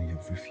you and you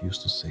have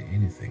refused to say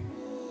anything.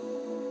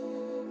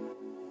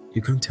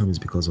 You can't tell me it's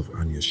because of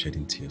Anne you're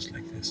shedding tears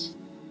like this.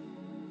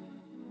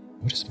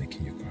 What is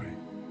making you cry?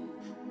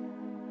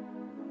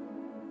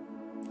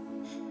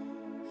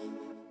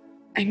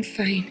 I'm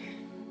fine.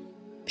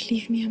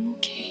 Believe me, I'm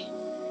okay.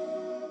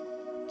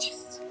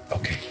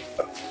 Okay,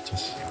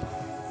 just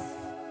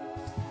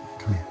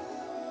come here.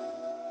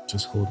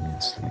 Just hold me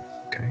and sleep,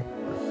 okay?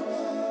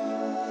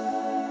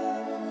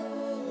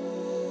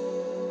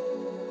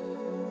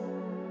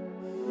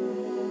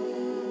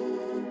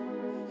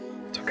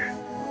 It's okay.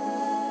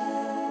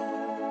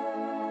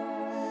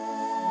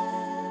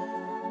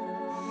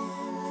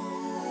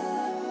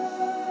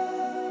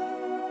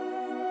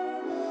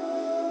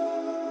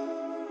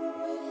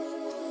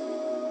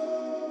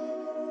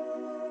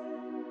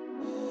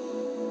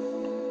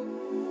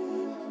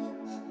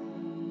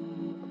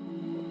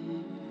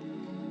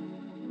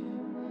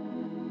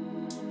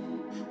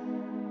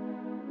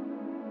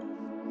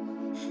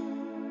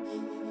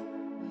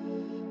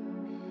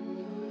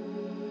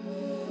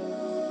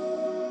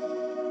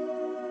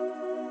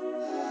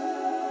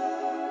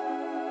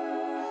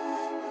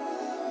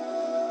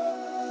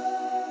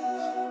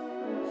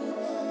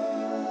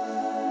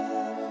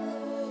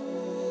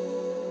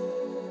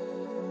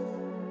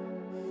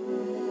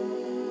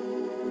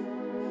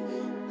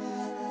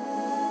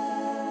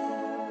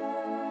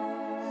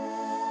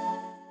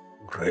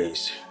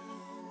 Grace,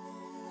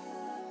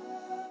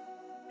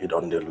 you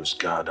don't lose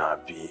God,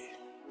 Abby.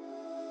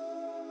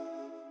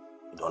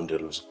 You don't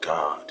lose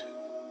God.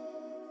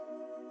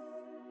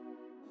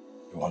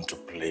 You want to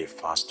play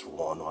fast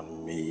one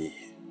on me.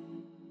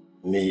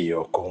 Me,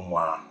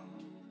 Okoma.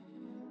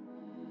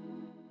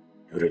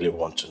 You really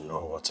want to know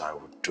what I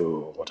would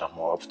do, what I'm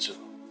up to.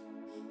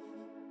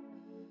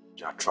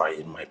 You are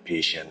trying my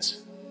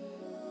patience.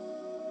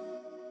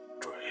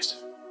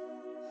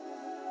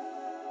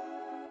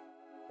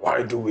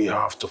 Why do we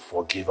have to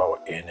forgive our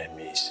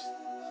enemies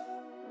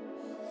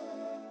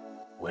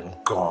when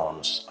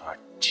guns are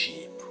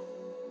cheap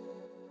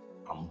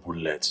and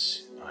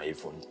bullets are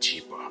even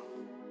cheaper?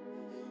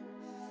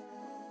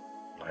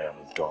 I am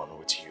done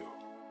with you.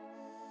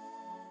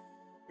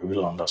 You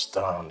will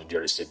understand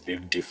there is a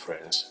big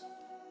difference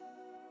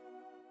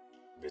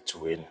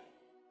between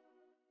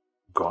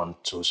gone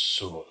too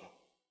soon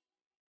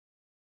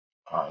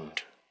and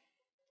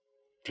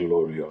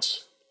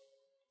glorious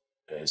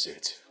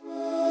exit.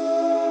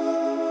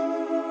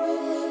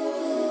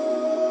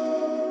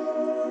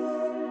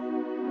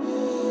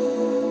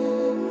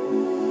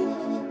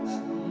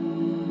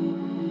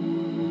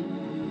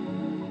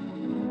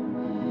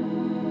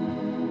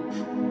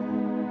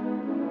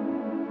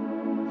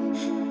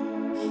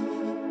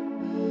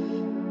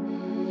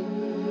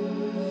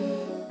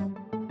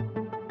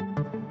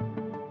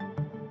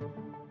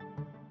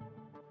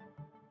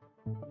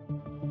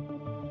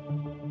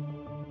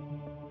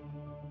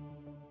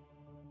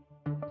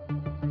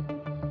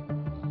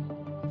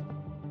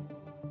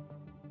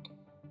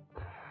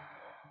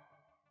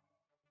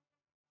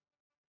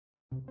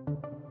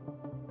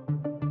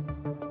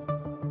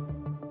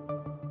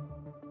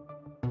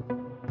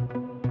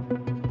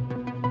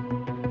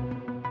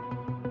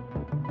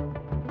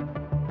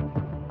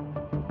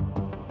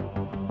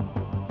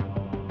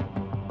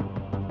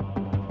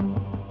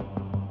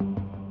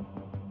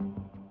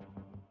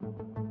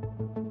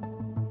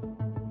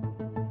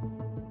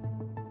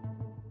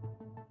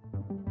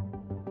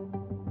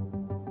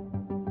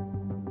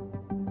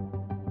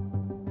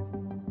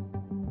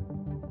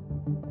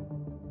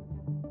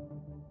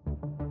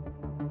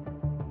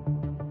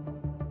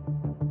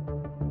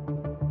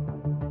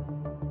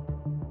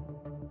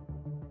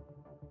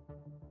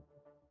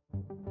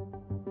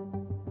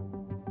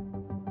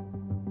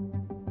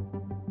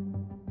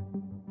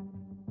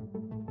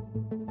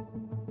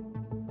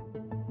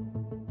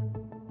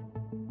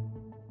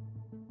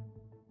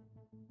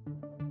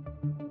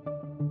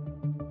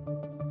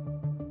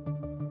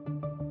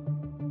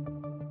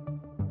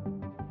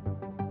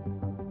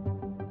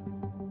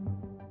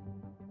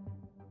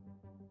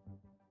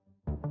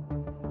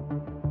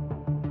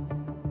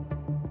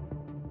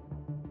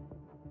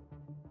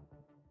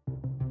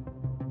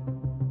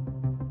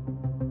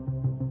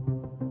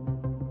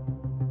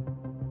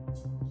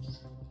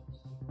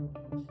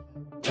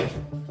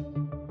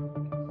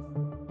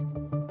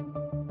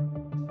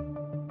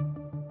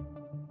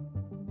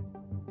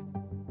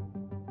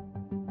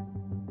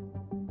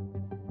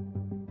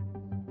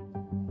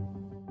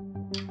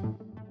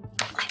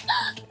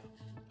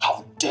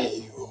 How dare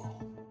you?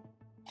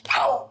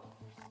 How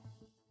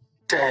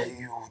dare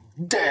you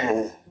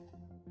dare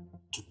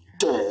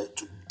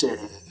to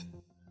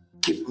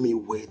keep me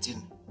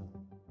waiting,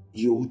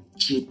 you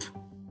cheap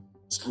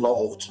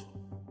sloth?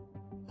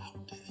 How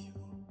dare you?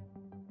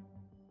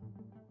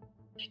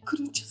 I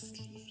couldn't just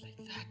leave like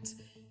that.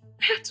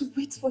 I had to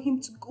wait for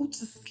him to go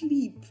to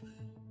sleep.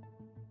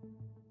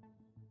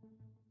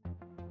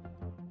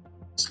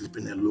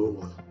 Sleeping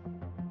alone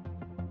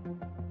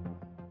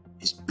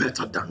is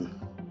better than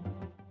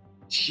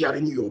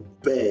sharing your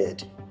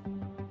bed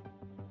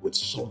with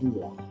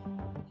someone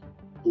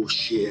who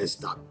shares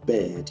that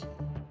bed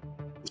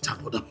with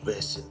another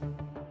person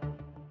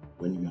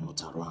when you are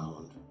not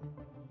around.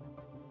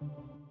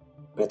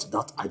 But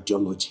that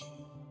ideology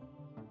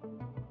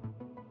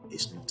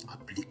is not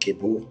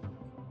applicable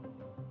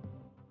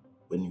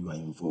when you are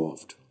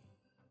involved.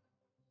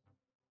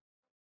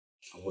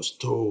 I was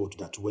told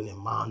that when a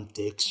man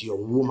takes your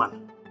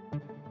woman,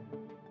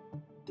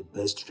 the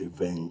best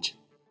revenge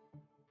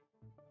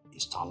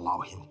is to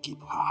allow him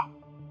keep her.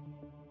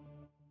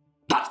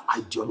 That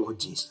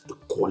ideology is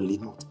equally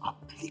not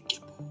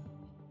applicable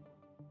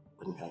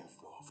when you are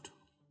involved.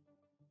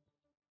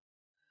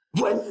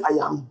 When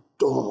I am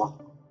done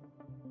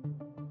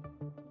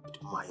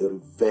with my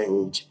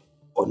revenge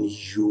on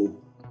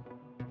you,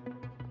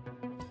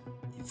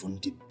 even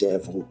the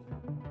devil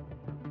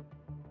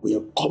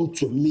will come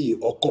to me,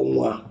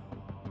 Okonwa.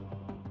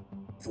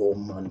 Poor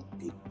man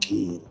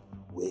begin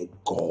where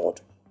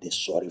God is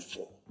sorry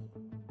for,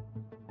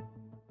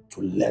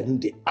 to learn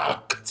the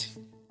act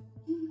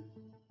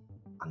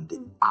and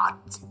the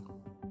art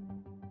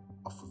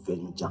of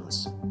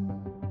vengeance.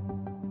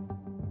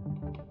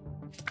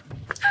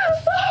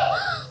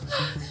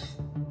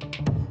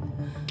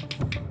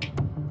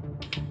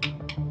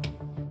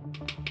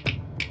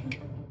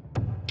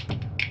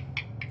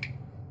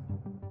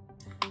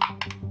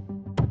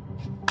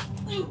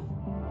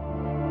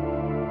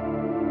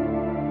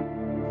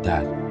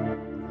 Dad,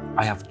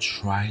 I have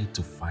tried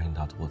to find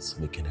out what's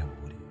making her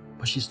moody,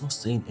 but she's not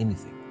saying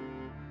anything.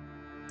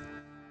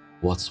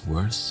 What's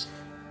worse,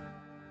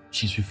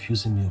 she's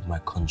refusing me of my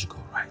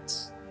conjugal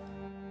rights.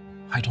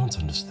 I don't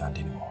understand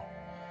anymore.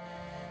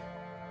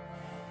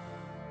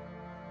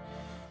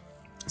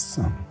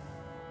 Son,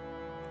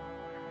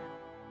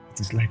 it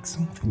is like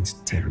something is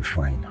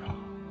terrifying her.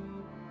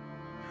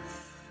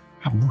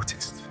 I've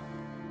noticed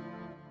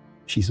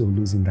she's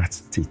always in that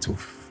state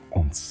of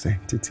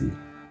uncertainty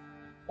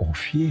or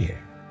fear.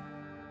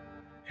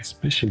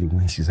 Especially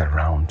when she's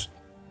around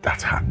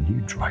that her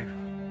new driver.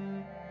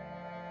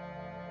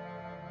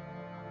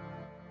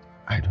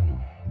 I don't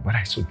know, but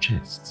I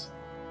suggest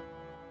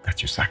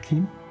that you sack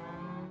him,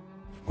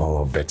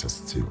 or better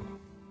still,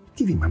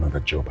 give him another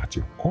job at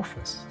your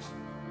office.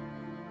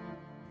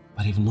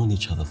 But they've known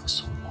each other for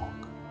so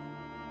long.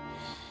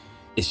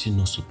 Is she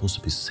not supposed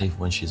to be safe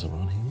when she's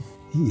around him?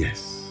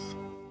 Yes,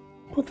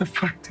 but the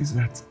fact is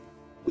that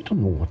we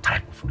don't know what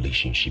type of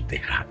relationship they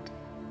had.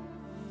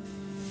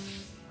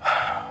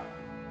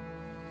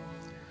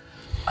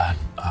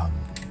 And,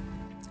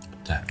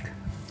 Dad,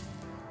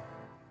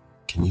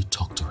 can you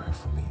talk to her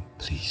for me,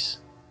 please?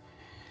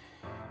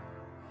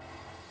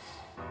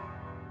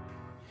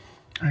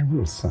 I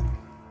will, son.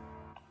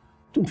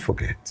 Don't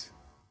forget,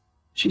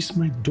 she's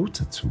my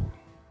daughter too.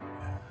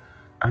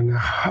 And her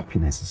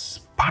happiness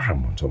is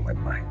paramount on my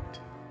mind.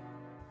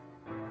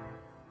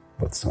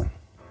 But son,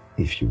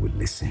 if you will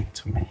listen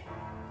to me,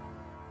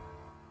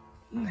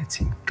 let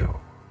him go.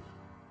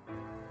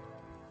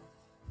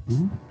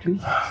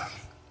 Please,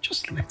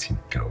 just let him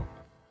go.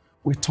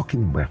 We're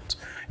talking about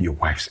your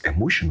wife's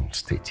emotional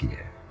state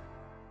here.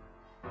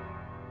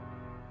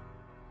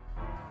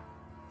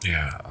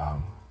 Yeah,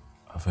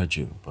 I've heard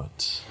you,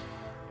 but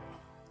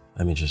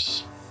let me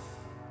just...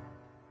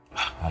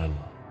 I don't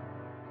know.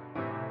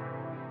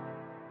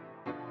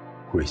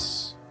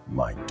 Grace,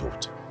 my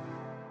daughter.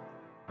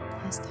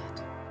 Yes,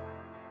 Dad.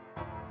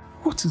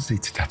 What is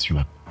it that you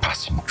are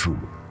passing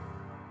through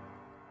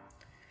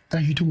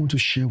that you don't want to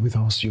share with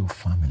us, your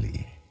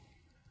family?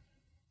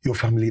 Your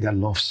family that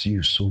loves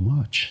you so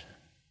much.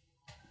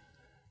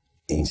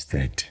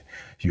 Instead,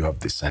 you have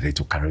decided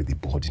to carry the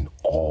burden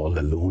all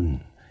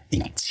alone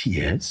in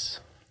tears.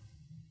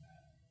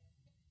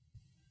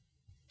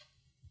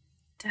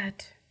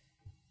 Dad,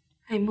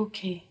 I'm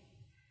okay.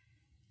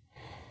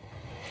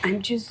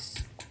 I'm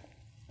just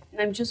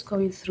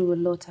going through a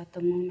lot at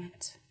the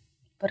moment,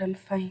 but I'm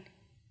fine.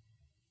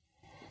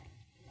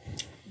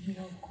 You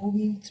are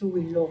going through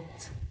a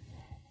lot,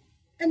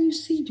 and you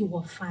said you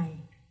were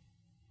fine.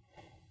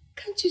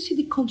 Can't you see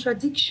the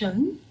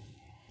contradiction?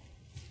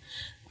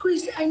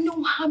 Grace, I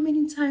know how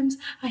many times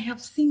I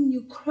have seen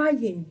you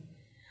crying,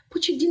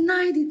 but you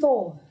denied it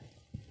all.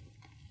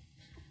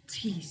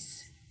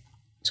 Please,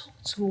 talk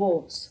to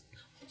us.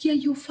 We are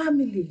your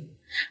family,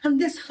 and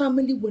this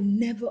family will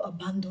never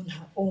abandon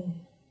her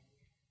own.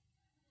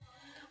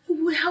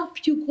 We will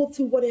help you go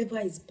through whatever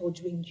is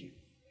bothering you.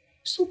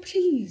 So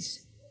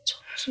please,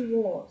 talk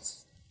to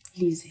us.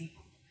 Lizzie,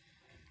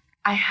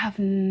 I have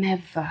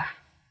never,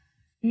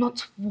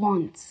 not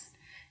once,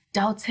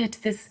 doubted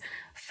this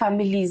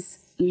family's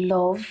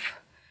love,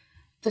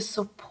 the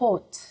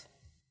support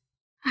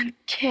and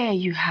care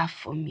you have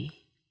for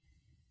me.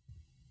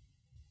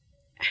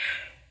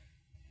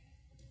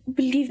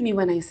 Believe me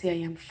when I say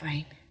I am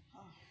fine.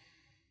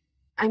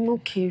 I'm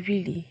okay,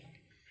 really.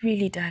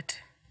 Really, Dad.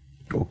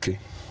 Okay.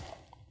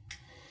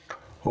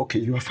 Okay,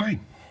 you are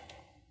fine.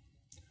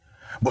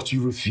 But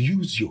you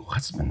refuse your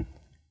husband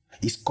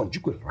his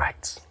conjugal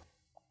rights.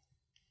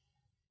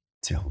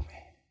 Tell me,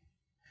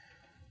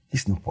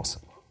 it's not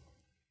possible.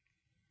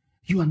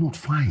 You are not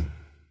fine.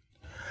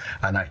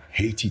 And I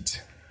hate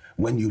it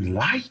when you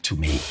lie to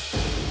me.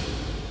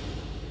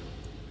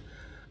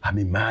 I'm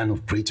a man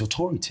of great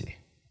authority.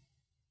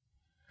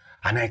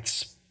 And I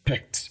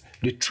expect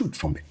the truth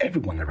from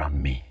everyone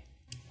around me.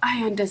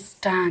 I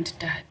understand,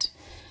 Dad.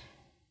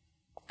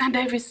 And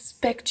I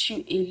respect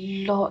you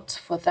a lot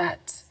for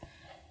that.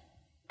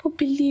 But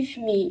believe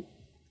me,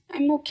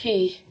 I'm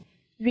okay.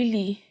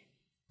 Really.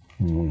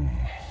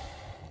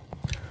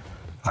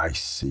 I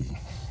see.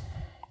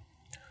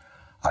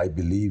 I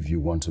believe you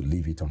want to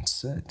leave it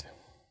unsaid.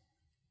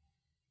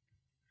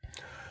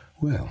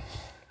 Well,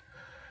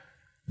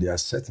 there are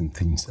certain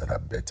things that are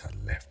better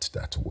left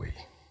that way.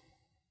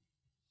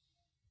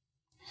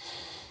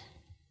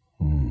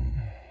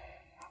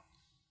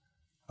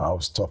 I'll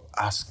stop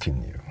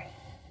asking you.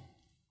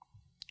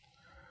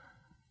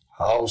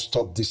 I'll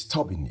stop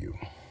disturbing you.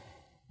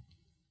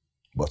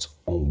 But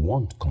on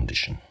one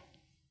condition.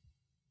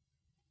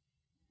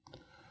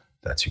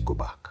 That you go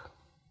back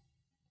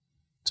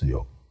to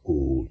your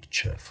old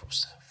cheerful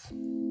self.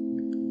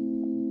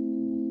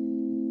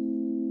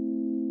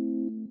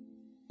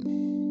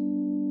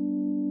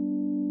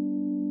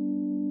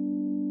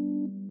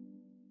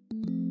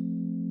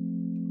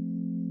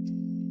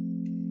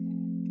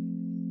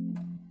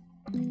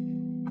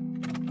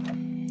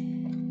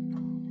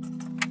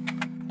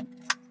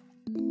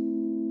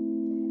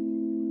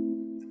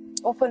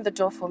 Open the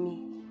door for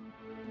me.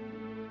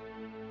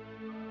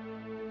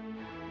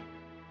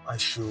 I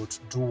should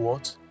do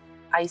what?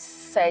 I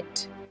said,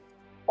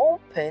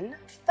 open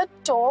the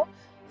door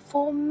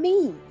for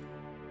me.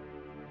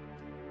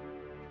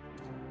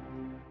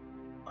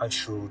 I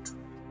should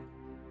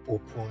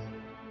open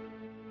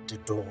the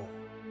door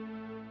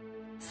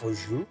for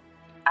you?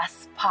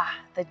 As per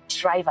the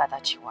driver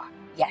that you are,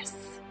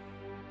 yes.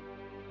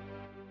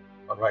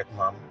 All right,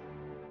 ma'am.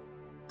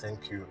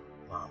 Thank you,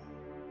 ma'am.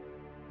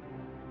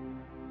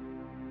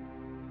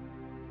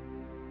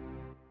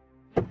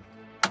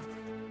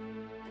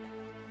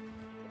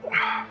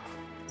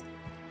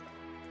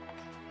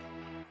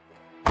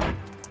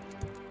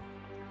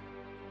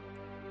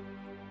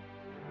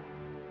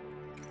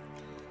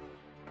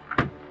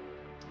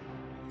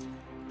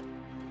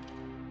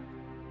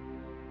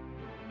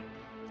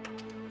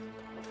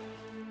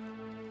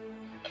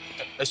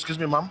 Excuse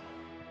me, ma'am.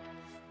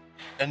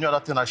 Any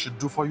other thing I should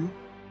do for you?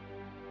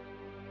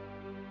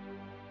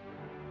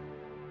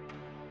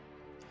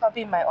 I'll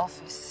be in my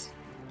office.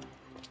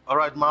 All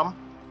right, ma'am.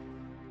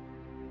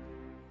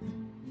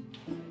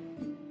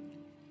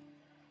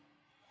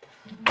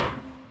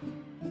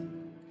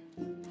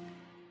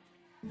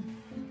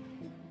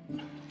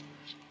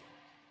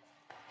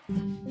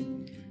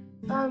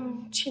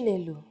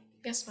 Chinelu.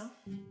 Yes, ma'am.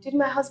 Did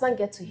my husband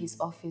get to his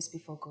office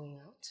before going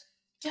out?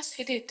 Yes,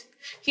 he did.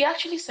 He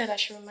actually said I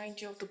should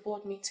remind you of the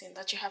board meeting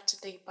that you have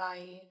today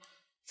by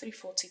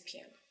 3:40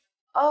 p.m.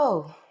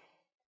 Oh,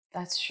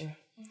 that's true.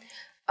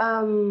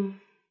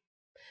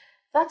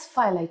 That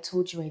file I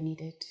told you I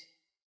needed.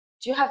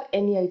 Do you have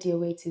any idea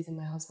where it is in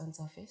my husband's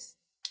office?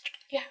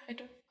 Yeah, I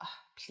do.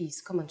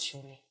 Please, come and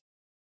show me.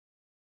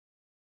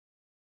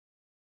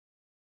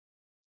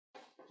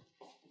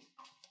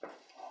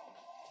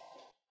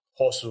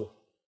 Also,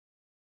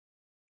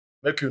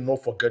 make you no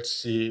forget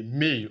say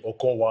me,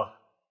 Okonwa,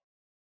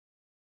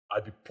 I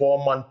be poor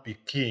man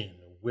pikin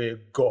where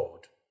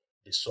God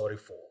is sorry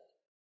for.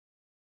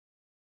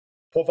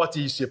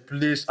 Poverty is a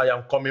place I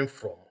am coming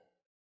from,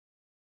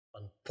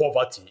 and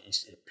poverty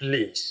is a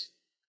place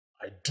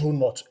I do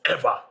not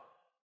ever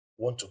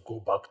want to go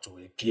back to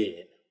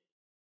again.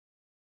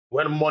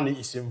 When money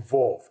is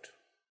involved,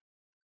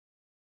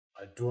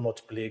 I do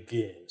not play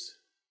games.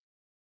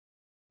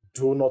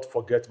 Do not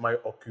forget my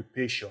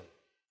occupation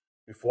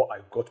before I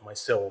got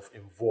myself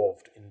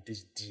involved in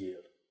this deal.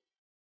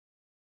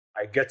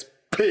 I get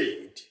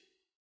paid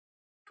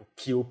to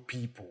kill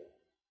people.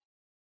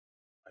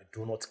 I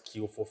do not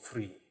kill for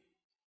free.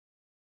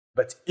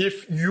 But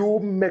if you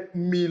make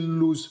me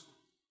lose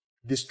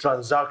this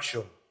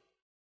transaction,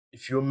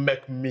 if you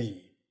make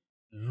me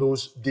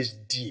lose this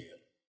deal,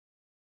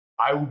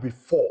 I will be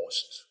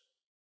forced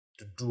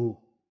to do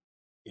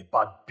a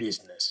bad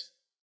business,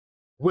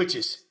 which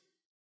is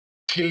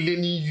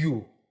killing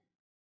you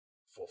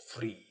for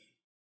free,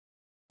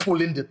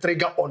 pulling the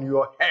trigger on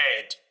your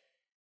head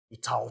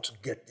without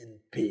getting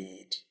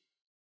paid.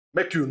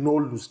 Make you no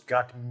lose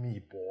guard me,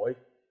 boy.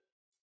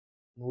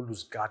 No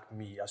lose guard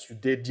me. As you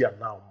did here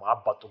now, my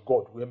but to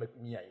God will make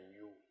me and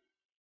you.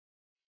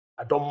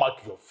 I don't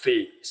mark your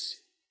face.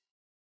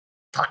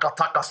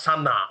 Taka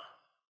sana.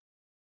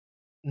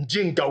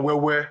 Njinga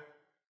wewe.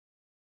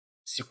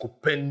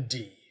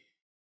 Sikupendi.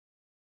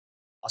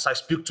 As I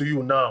speak to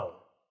you now,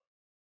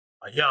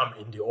 I am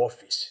in the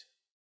office.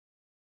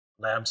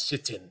 And I am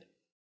sitting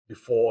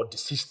before the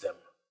system.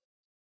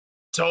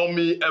 Tell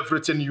me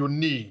everything you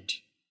need,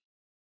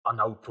 and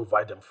I will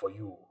provide them for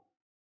you.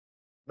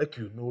 Make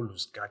you no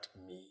lose guard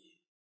me.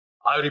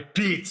 I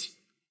repeat,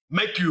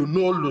 make you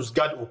no lose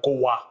guard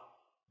Okowa,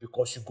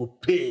 because you go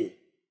pay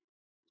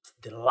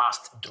the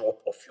last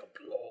drop of your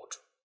blood.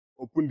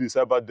 Open the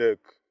cyber deck,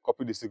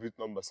 copy the secret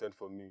number sent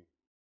for me.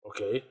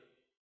 Okay.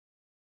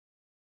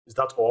 Is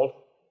that all?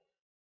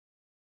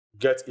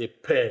 Get a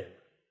pen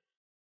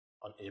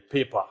and a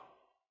paper.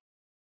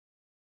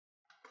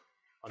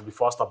 And be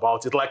fast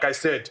about it. Like I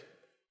said,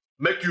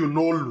 make you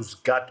no lose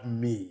guard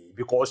me.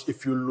 Because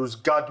if you lose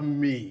guard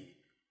me,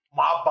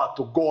 my bad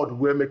to God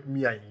will make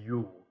me and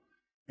you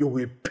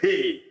will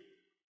pay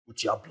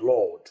with your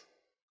blood.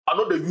 I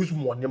know they use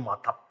money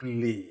matter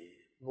play.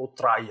 No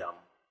try am.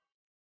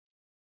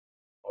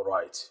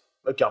 Alright.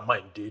 Make your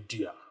mind dey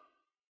dear.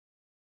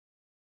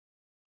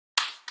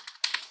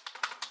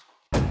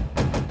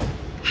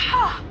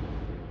 Ha!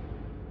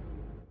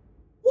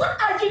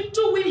 What are you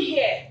doing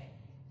here?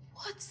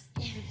 What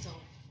in the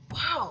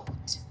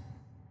world?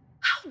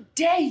 How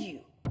dare you?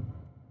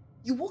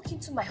 You walk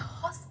into my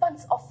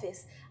husband's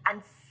office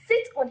and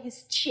sit on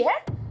his chair?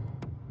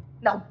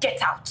 Now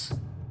get out.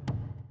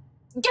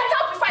 Get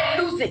out before I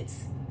lose it.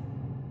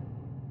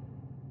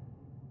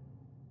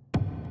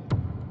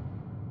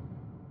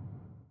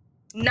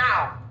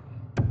 Now.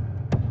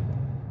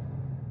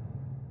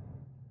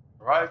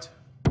 Right?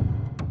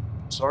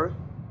 Sorry?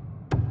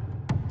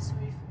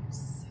 Sorry for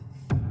yourself.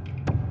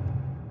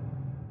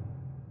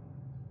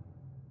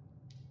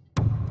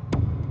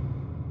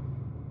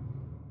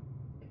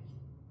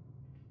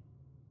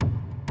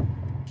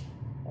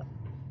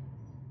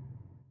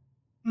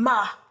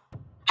 Ma,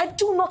 I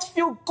do not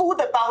feel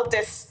good about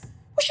this.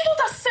 We shouldn't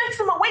have sent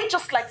him away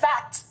just like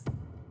that.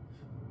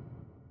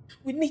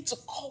 We need to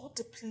call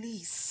the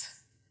police.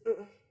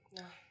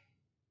 No,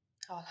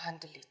 I'll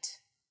handle it,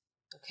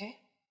 okay?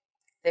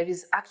 There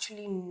is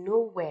actually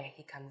nowhere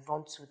he can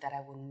run to that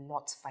I will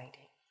not find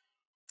him.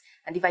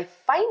 And if I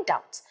find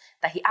out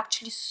that he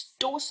actually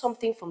stole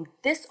something from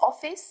this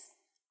office,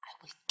 I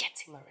will get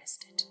him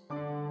arrested.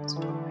 So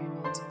don't worry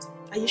about it.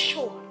 Are you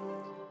sure?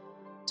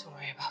 Don't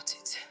worry about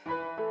it.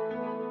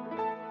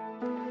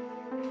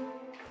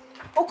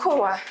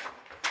 Okonwa,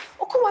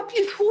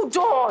 please hold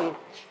on.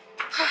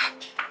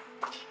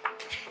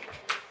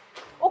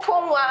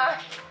 Okonwa,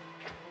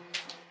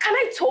 can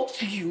I talk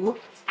to you?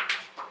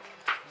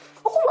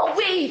 Okonwa,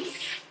 wait.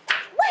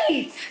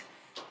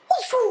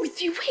 What's wrong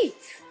with you?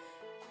 Wait.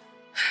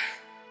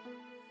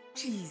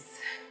 Please.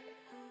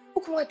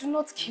 Okonwa, do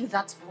not kill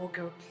that poor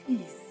girl,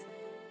 please.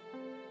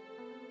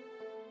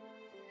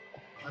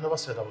 I never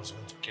said I was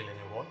going to kill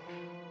anyone.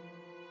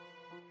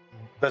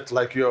 But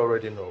like you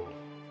already know,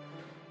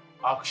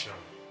 action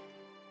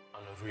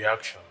and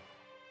reaction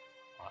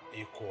are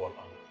equal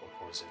and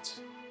opposite.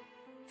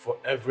 For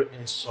every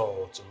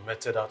insult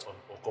meted out on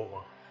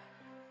Okowa,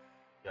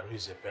 there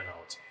is a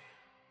penalty.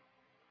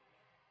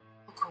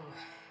 Okowa,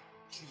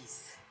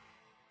 please.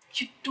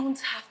 You don't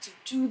have to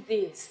do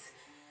this.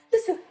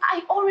 Listen,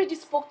 I already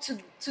spoke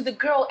to the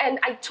girl and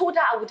I told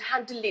her I would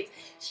handle it.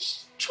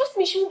 Trust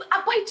me, she will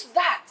abide to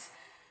that.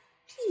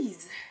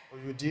 Please. Oh,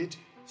 you did?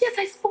 Yes,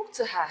 I spoke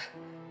to her.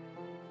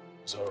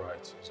 It's all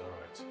right, it's all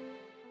right.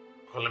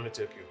 Come, let me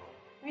take you home.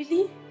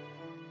 Really?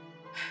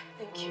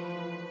 Thank you.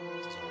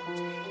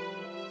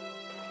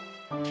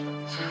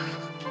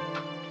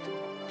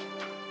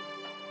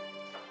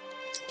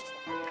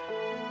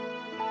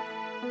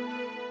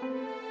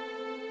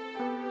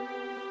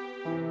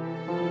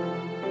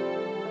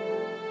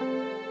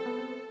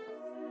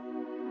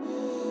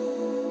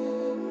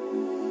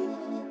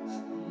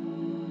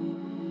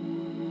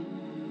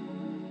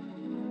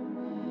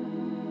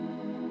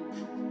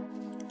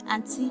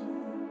 Auntie.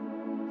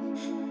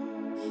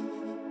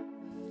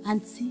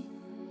 Auntie.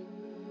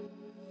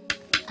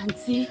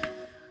 Auntie.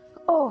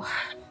 Oh,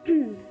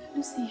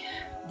 Lucy.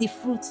 The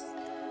fruits.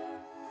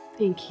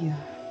 Thank you.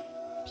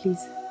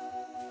 Please.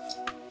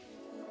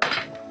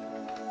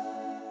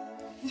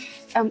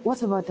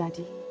 What about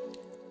Daddy?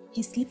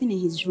 He's sleeping in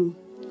his room.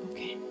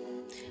 Okay.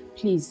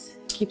 Please,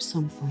 keep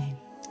some for him.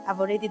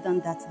 I've already done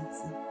that,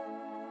 Auntie.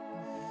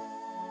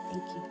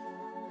 Thank you.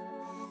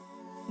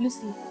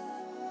 Lucy.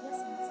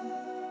 Yes, Auntie.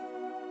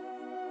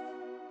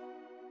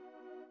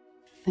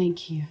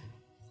 Thank you.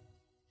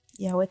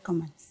 You're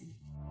welcome, Auntie.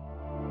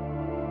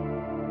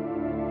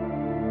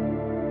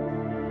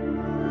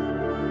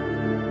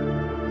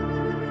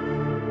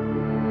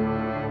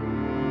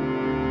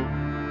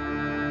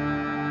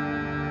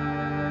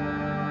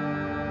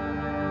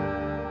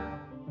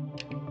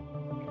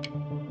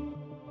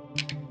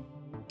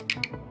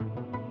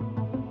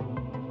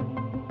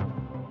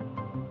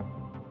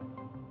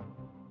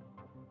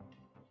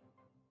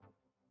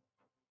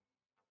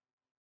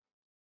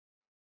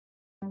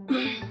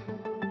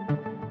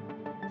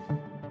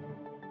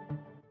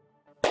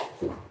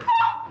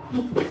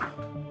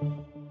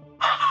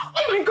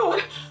 Oh my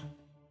God!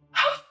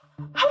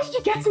 How did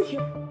you get in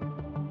here?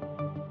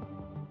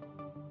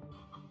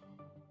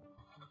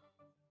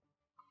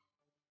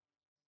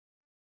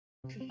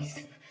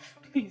 Please,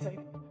 please, I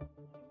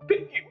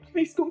beg you,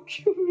 please don't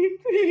kill me,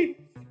 please.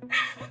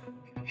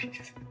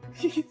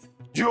 Please.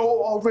 You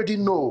already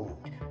know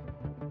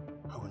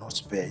I will not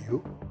spare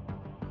you.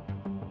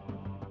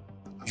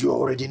 You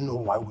already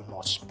know I will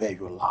not spare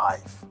your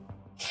life.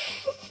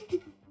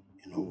 You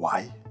know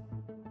why?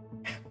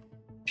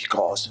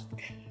 Because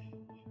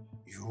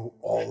you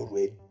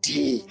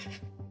already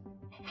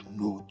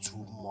know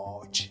too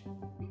much.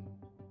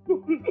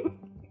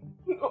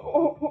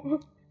 No.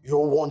 You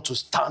want to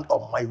stand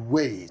on my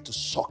way to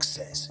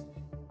success,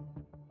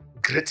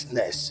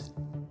 greatness,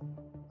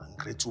 and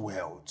great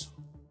wealth.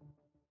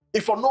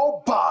 If you're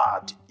not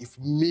bad, if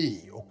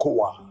me,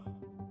 Okowa,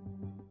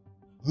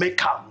 make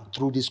come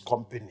through this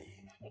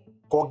company,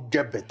 go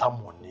get better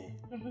money,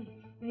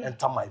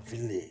 enter my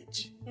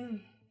village,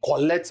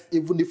 collect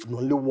even if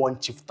only one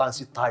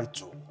chieftaincy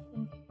title,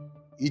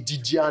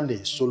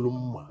 Ididiane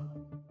Solomon,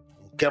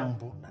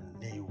 Kembo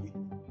and Newi.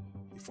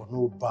 If you're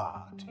not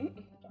bad,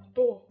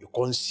 you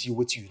can't see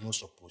what you not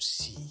supposed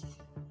to see.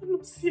 I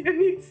don't see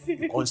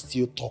anything. You can't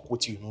still talk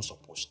what you not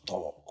supposed to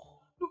talk.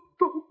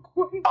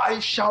 I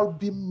shall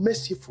be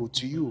merciful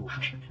to you.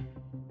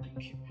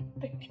 Thank you.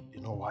 Thank you.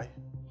 You know why?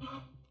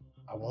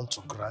 I want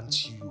to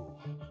grant you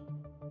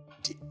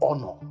the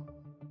honor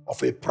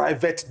of a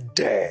private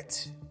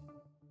death.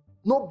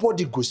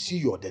 Nobody go see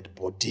your dead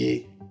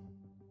body.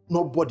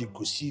 Nobody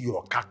go see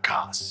your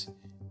carcass.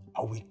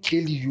 I will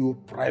kill you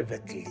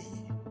privately.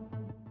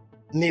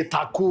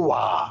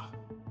 Nitakuwa.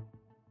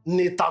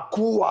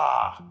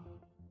 Nitakuwa.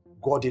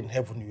 God in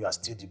heaven, you are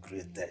still the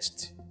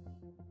greatest.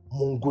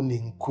 Mungu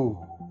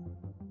ninku.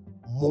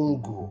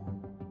 Mungu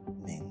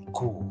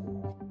ninku.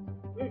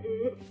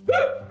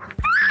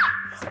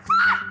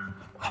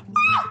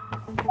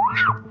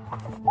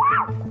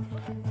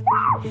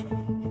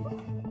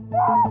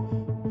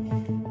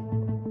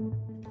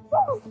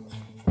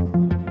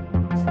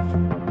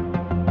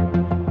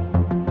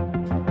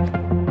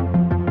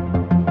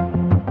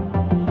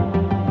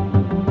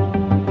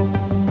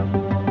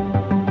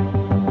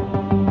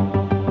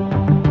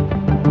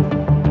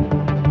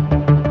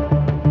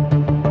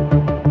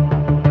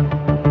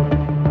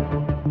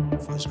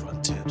 First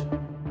granted.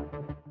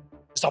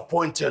 It's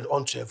appointed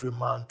unto every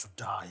man to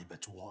die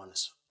but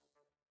once.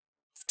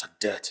 After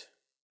death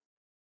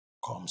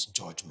comes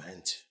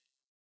judgment.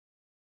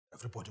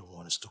 Everybody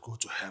wants to go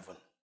to heaven.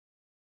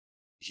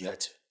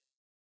 Yet,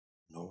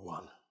 no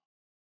one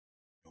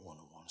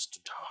wants to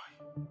die.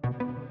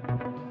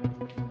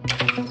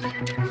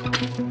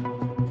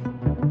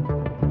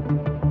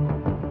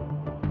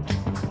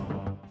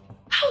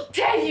 How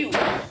dare you!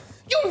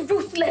 You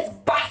ruthless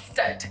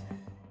bastard!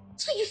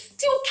 So you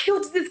still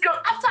killed this girl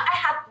after I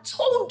had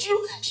told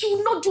you she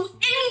would not do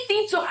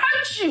anything to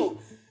hurt you?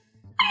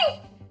 I mean,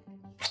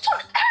 what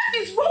on earth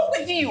is wrong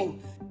with you?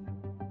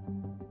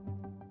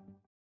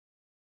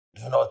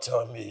 Do not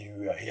tell me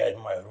you were here in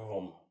my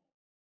room,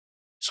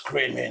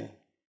 screaming,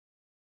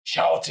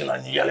 shouting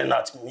and yelling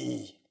at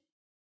me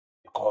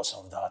because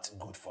of that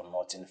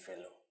good-for-nothing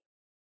fellow.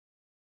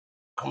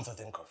 Come to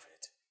think of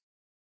it,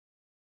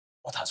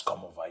 what has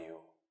come over you?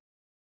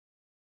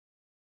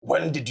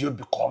 When did you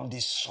become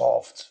this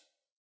soft?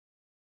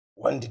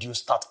 When did you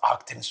start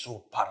acting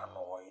so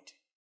paranoid?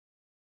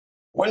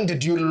 When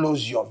did you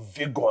lose your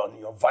vigor and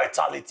your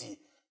vitality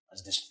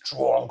as the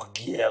strong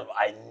girl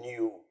I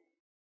knew?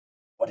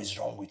 What is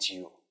wrong with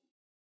you?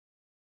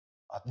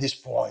 At this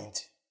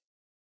point,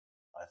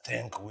 I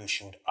think we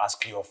should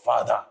ask your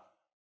father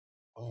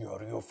who your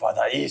real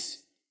father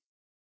is.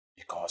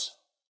 Because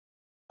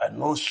I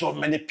know so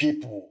many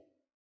people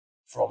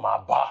from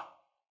Aba,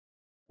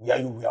 where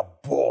you were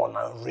born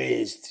and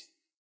raised.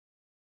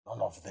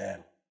 None of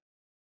them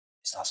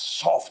is as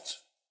soft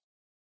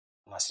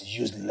and as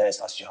useless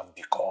as you have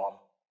become.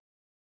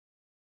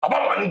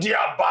 Aba mandi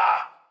Aba.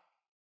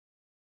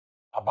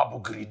 Aba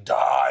bugri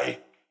die.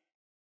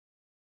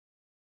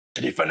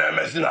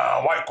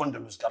 Why couldn't you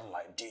lose that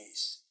like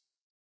this?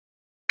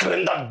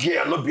 Killing that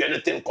girl not be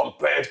anything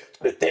compared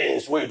to the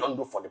things we don't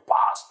do for the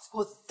past.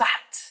 Oh,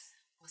 that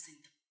was in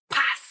the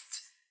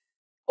past.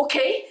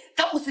 Okay?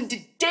 That was in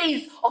the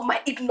days of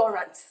my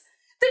ignorance.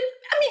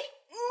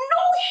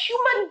 No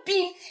human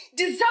being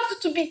deserves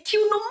to be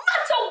killed no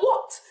matter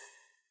what.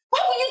 Why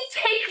would you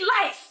take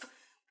life?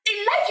 A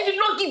life you did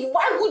not give,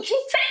 why would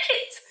you take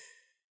it?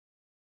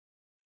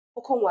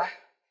 Okonwa,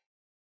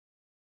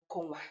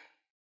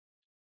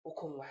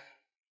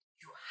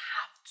 you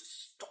have to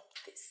stop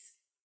this.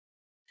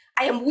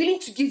 I am willing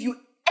to give you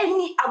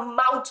any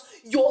amount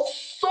your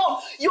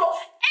soul, your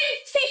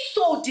empty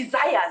soul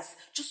desires,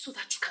 just so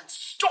that you can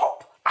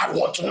stop. I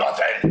want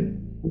nothing.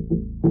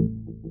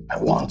 I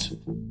want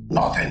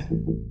nothing.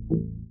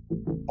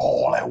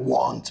 All I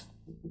want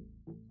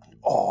and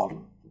all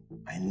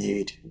I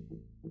need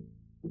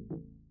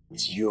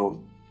is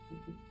you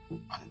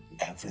and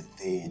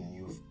everything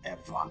you've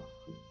ever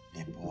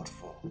labored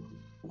for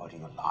all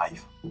your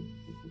life.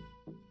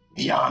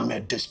 I am a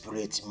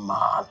desperate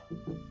man.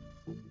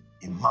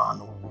 A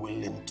man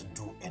willing to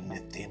do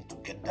anything to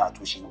get that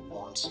which he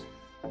wants.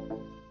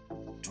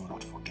 Do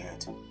not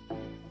forget,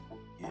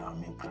 I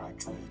am a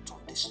graduate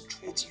of the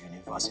Straight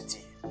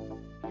University,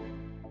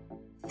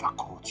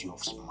 Faculty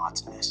of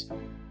Smartness,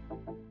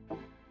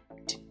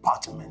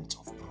 Department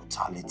of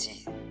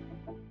Brutality.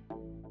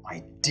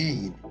 My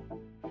dean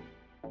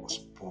was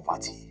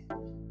poverty,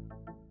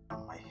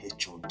 and my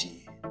HOD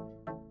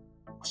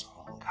was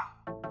hunger.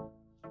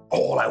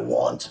 All I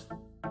want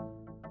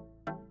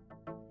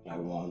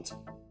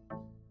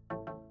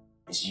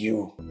is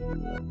you. I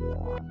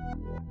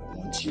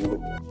want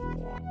you.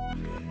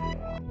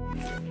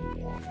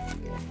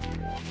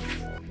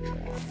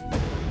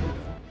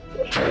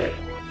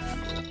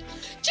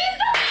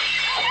 Jesus!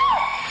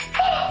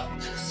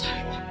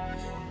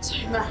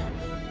 Sorry, ma. I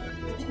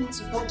didn't mean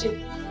to budge it.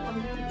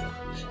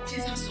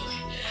 Please, I'm sorry.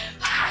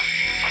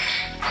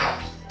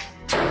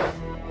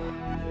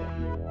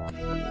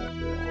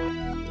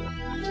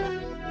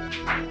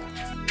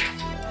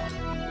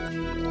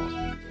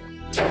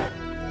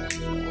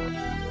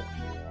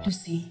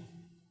 Lucy,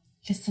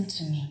 listen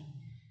to me.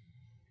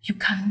 You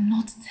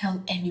cannot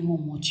tell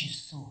anyone what you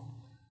saw.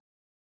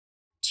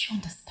 Do you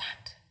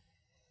understand?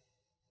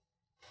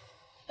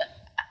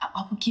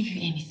 I will give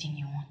you anything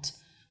you want.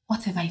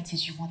 Whatever it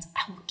is you want,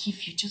 I will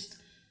give you. Just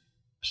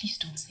please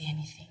don't say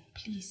anything,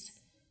 please.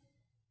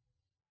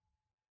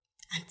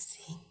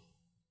 Auntie,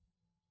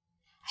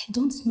 I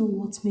don't know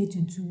what made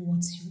you do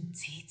what you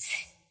did.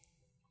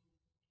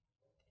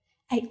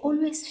 I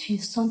always feel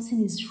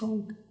something is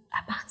wrong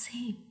about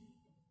him.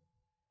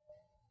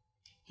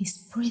 His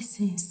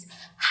presence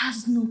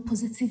has no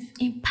positive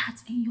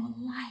impact in your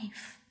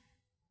life.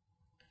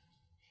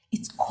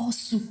 It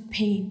causes you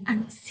pain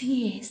and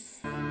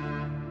tears.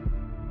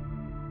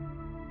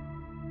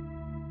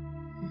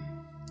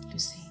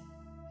 Lucy,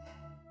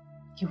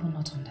 you will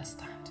not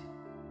understand.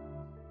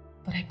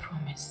 But I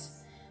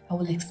promise, I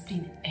will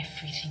explain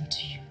everything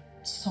to you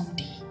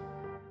someday.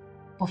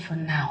 But for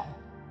now,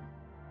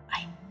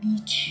 I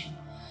need you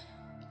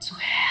to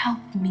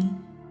help me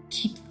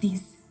keep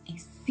this a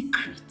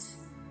secret.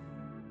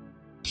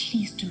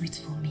 Please do it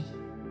for me.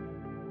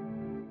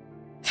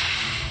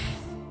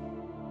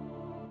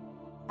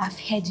 I've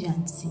heard you,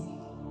 Auntie.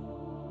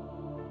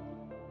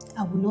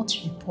 I will not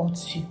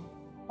report you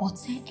or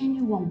tell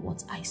anyone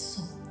what I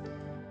saw.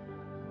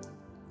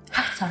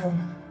 After all,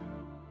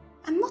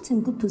 I'm not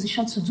in good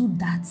position to do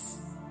that.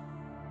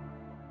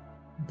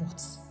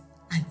 But,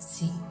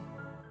 Auntie,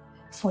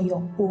 for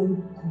your own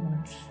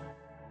good,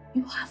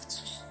 you have to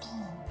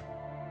stop.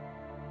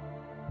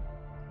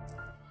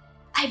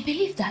 I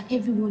believe that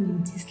everyone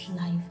in this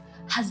life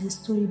has a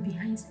story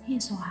behind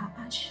his or her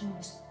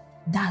actions.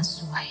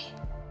 That's why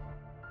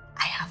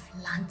I have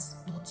learned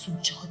not to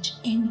judge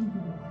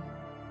anyone.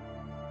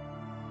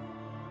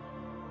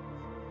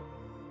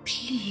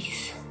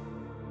 Please.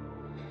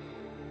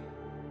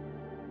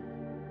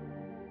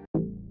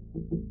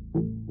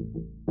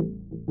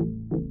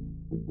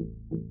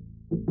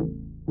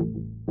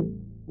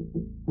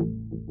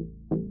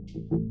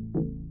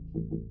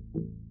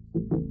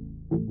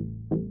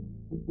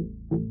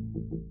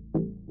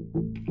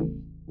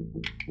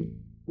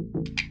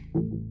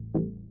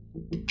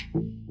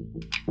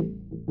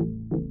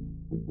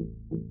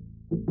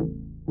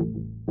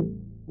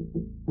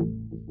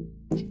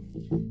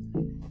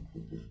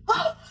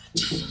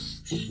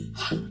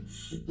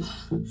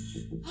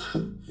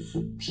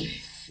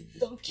 Please,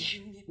 don't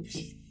kill me,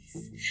 please.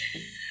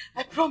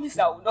 I promise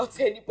I will not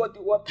tell anybody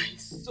what I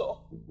saw.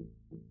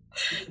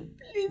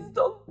 Please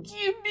don't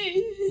kill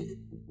me.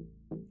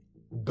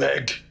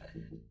 Beg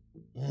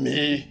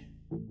me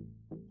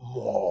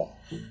more.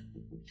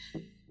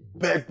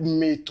 Beg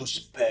me to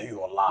spare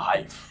your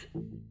life.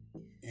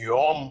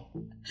 Yom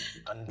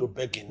can do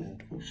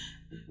begging.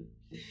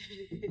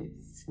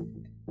 Please.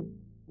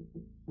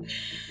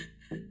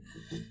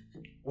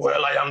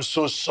 Well, I am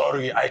so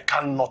sorry. I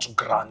cannot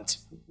grant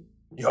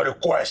your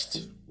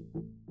request.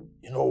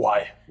 You know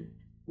why?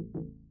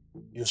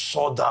 You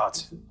saw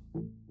that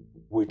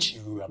which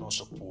you were not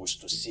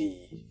supposed to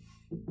see.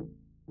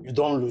 You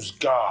don't lose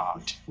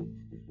guard.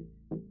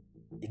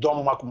 You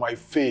don't mark my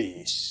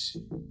face.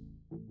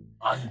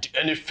 And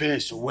any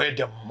face where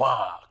the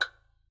mark,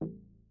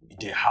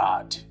 it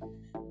hard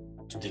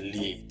to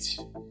delete.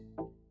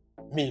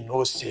 Me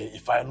no say,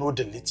 if I no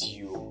delete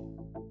you,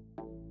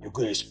 you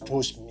go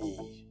expose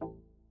me.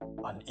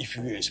 And if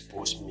you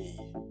expose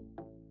me,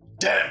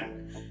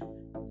 them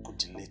could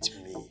delete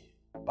me.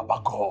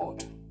 Baba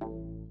God.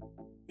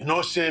 You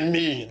know say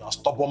me, a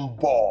stubborn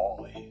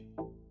boy.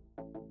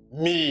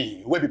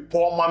 Me, we be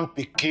poor man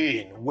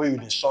pikin, where you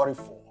dey sorry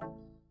for.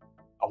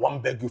 I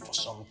want beg you for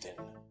something.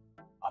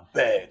 I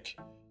beg,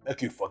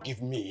 make you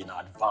forgive me in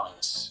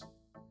advance.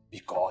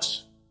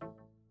 Because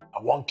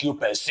I want kill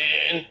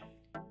person.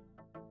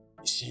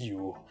 You see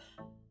you.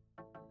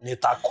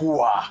 Nita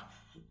kuwa.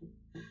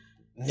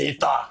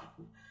 Nita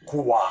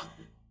kuwa.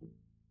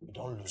 You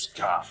don't lose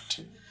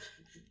guard.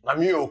 Na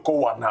me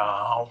okowa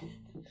now.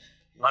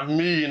 Na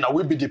me, na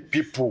we be the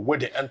people where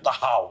they enter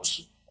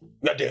house.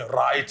 Where they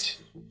right.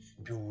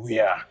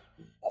 Beware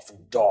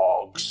of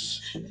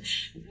dogs.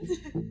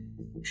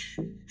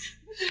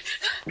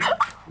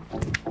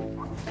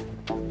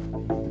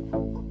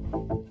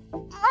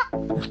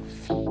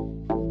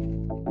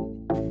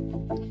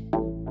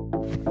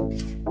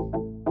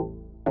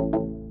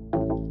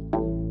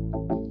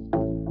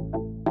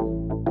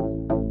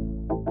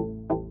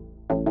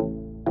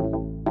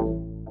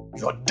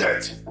 Your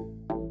death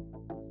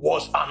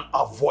was an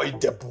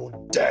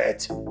unavoidable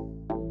death.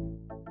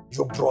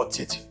 You brought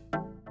it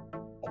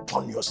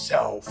upon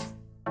yourself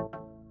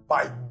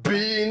by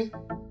being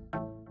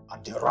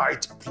at the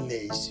right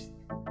place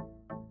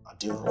at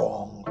the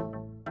wrong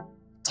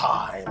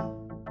time.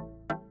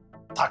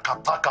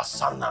 Taka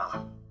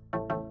sana,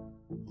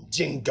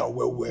 jinga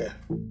wewe.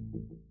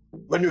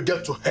 When you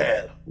get to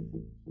hell,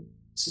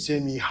 say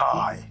me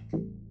hi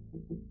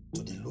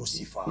to the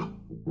Lucifer.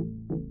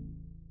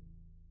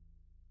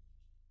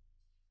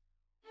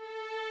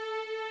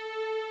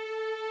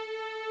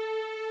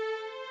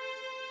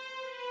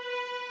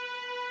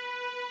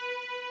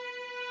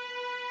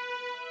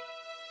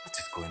 What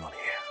is going on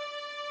here?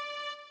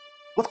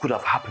 What could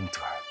have happened to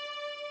her?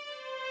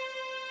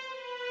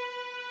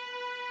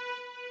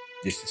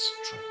 This is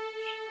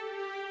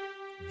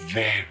strange.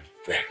 Very,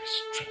 very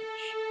strange.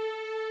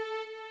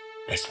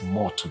 There's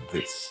more to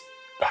this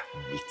that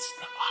meets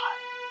the eye.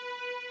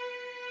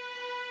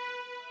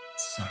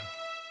 Son,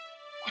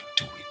 what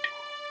do we do?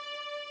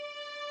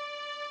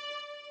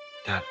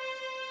 Dad,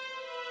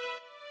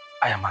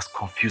 I am as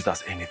confused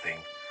as anything.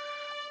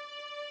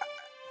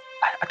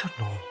 I don't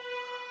know.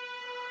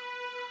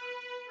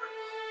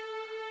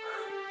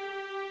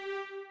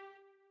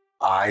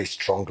 I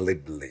strongly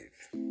believe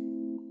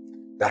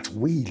that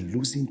we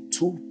losing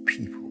two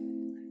people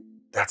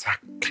that are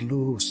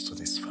close to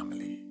this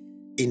family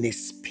in a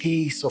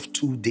space of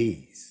 2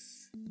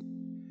 days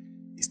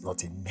is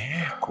not a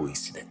mere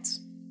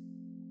coincidence.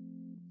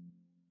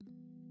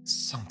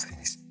 Something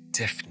is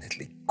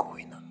definitely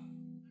going on.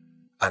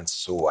 And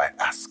so I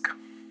ask,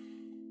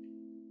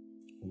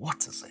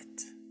 what is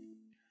it?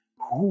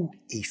 Who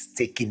is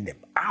taking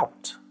them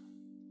out?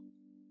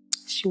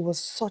 She was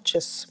such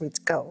a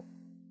sweet girl.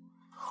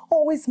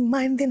 Always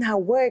minding her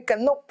work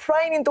and not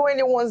prying into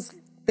anyone's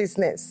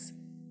business.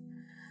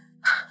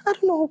 I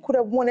don't know who could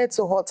have wanted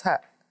to hurt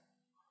her.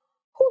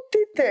 Who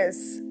did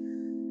this?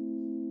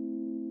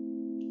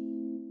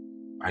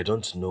 I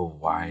don't know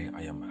why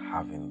I am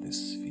having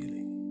this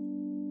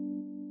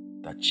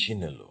feeling that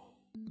Chinelo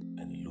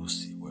and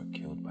Lucy were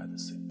killed by the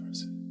same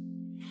person.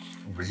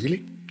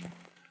 Really?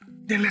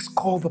 Then let's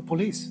call the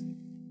police.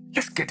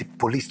 Let's get the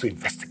police to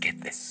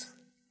investigate this.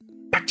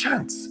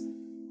 Perchance,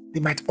 they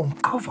might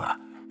uncover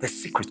the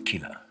secret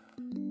killer.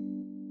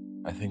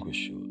 I think we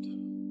should.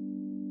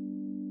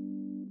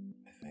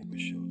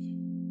 should.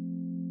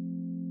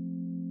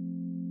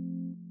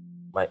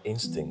 My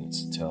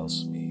instinct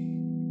tells me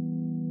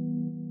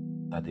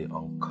that they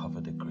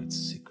uncovered a great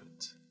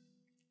secret.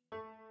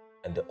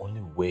 And the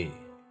only way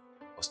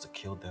was to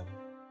kill them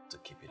to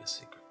keep it a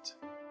secret.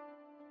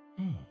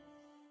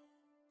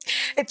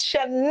 It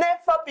shall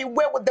never be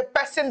well with the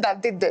person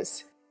that did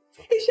this.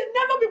 It shall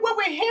never be well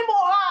with him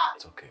or her.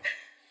 It's okay.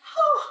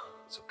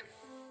 It's okay.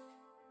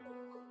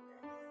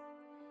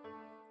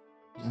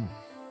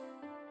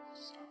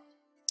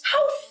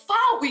 How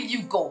far will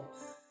you go?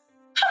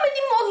 How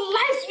many more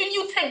lives will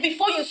you take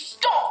before you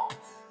stop?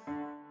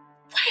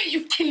 Why are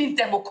you killing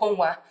them,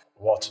 Okonwa?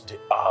 What the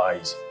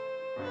eyes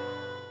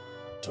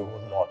do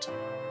not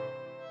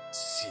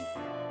see,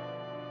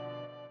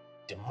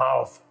 the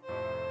mouth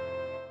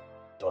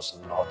does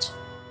not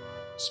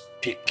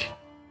speak.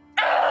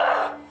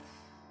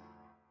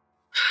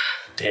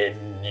 They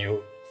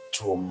knew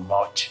too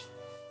much,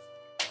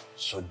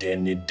 so they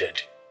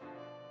needed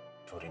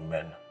to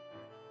remain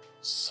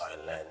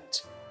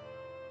silent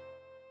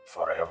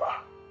forever.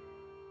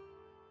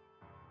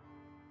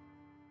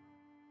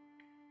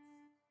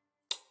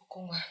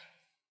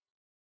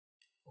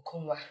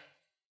 Okonwa,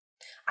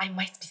 I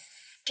might be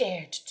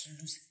scared to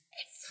lose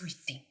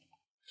everything,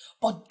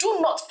 but do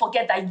not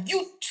forget that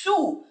you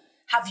too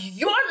have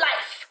your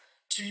life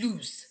to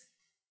lose.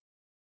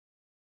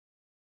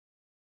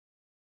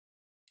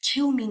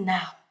 Kill me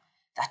now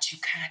that you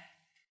can,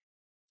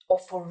 or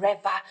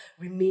forever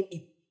remain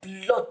a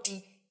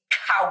bloody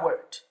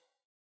coward.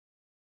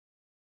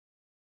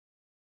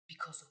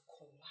 Because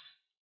Okonwa,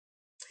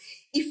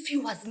 if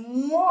you as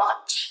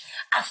much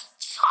as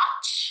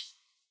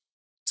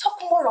talk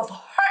more of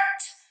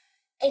hurt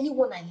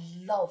anyone I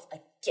love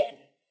again,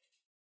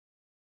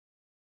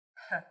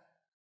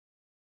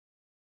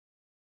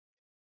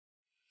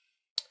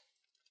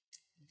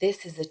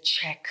 this is a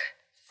check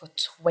for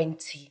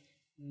 20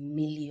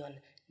 million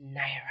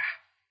naira.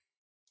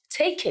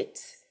 Take it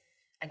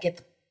and get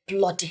the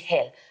bloody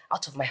hell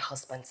out of my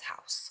husband's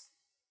house.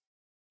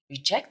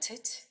 Reject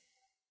it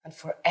and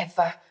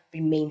forever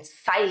remain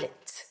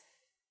silent.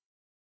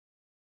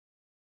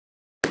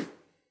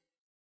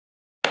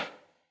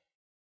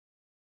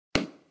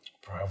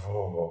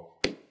 Bravo.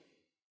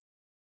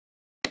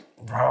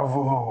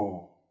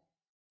 Bravo.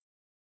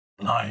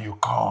 Now you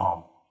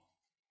come.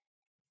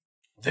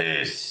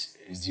 This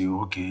is the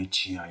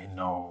Ogechi I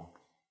know.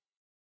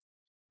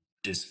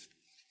 This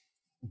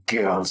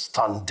girl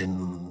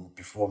standing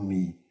before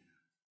me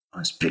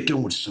and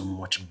speaking with so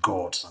much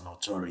guts and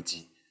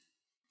authority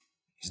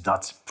is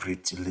that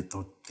pretty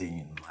little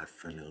thing I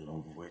fell in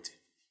love with.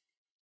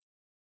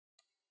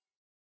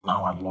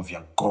 Now I love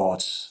your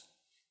guts.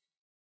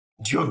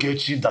 The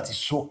Ogechi that is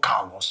so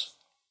callous,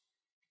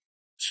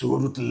 so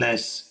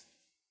ruthless,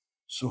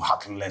 so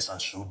heartless,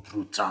 and so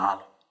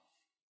brutal.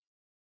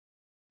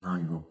 Now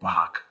you're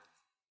back.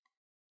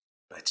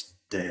 But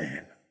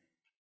then,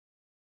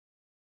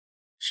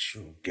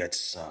 she'll get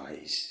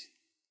size.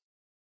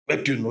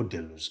 Make you know they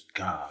lose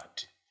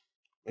guard.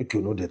 Make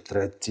you know they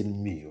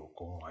threaten me,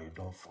 Okonwa, you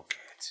don't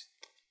forget.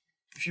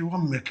 If you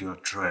want to make your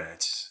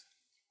threats,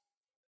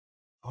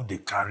 how they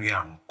carry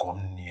and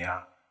come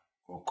near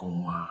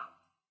Okonwa,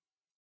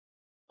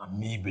 and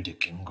me be the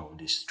king of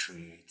the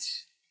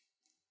street.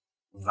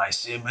 If I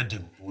say make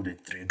them pull the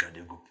trigger,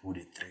 they go pull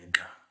the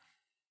trigger.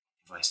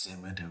 If I say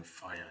make them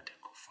fire, they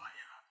go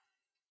fire.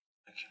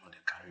 Make you know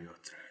they carry your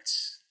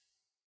threats.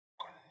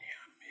 Come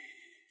near me.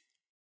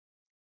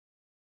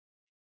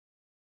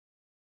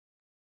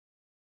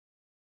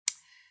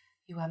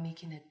 You are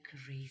making a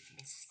grave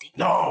mistake.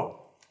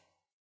 No!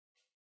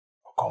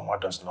 Okonwa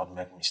does not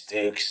make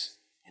mistakes.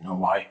 You know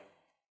why?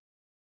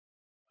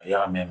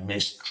 I am a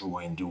maestro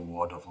in the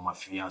world of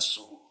mafia,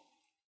 so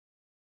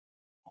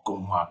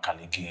Okonwa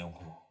Kaligegu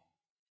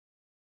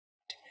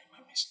didn't make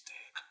a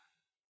mistake.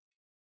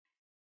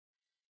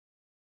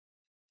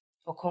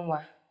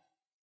 Okonwa,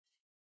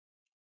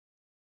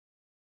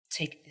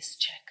 take this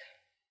check.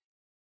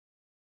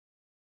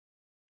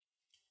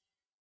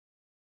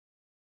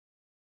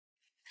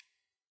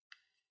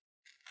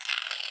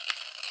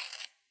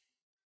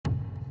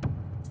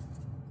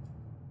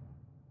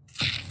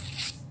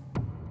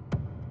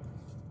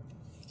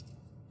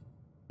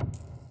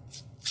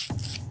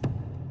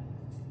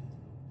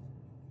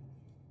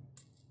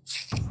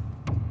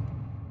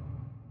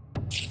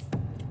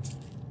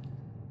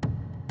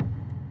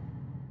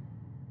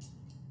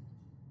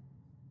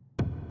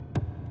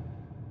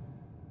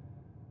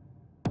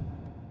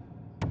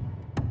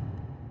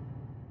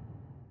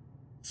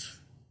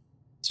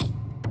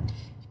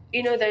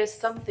 You know, there is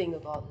something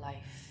about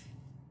life.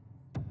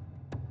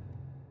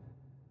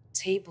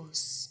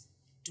 Tables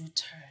do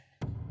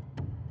turn.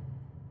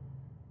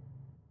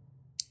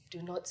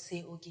 Do not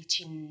say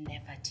Ogechi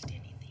never did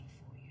anything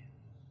for you.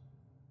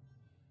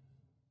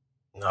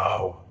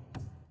 No.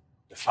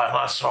 The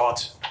final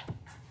shot.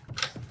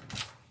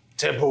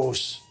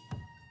 Tables.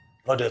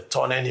 Not a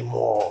turn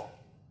anymore.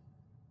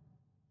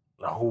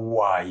 Now who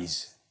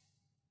wise?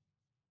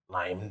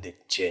 Now him the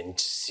change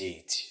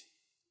seat.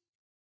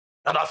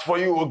 And as for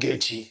you,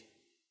 Ogechi,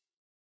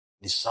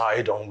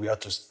 Decide on where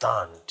to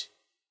stand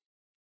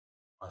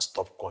and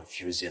stop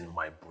confusing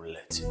my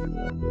bullet.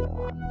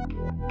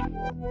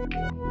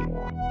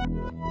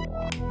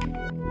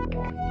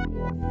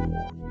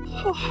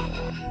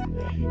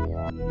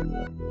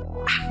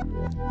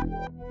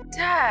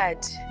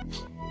 Dad.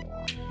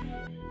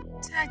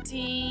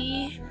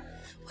 Daddy.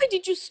 Why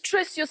did you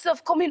stress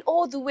yourself coming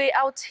all the way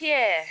out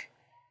here?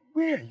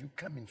 Where are you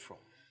coming from?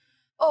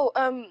 Oh,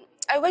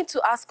 I went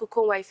to ask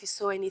Okonwa if he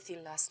saw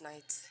anything last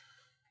night.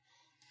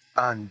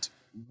 And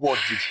what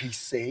did he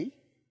say?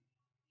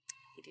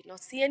 He did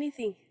not see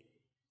anything.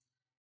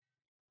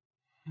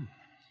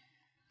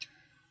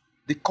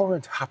 The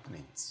current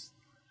happenings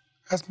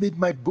has made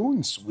my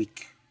bones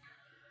weak.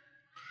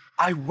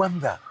 I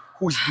wonder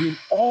who is doing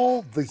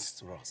all this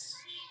to us.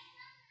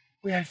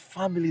 We are a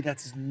family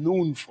that is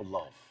known for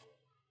love.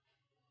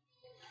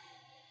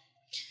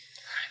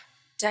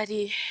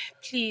 Daddy,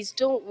 please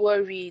don't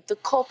worry. The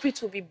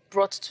culprit will be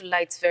brought to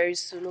light very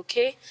soon,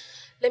 okay?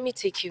 Let me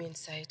take you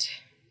inside,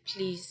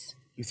 please.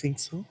 You think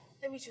so?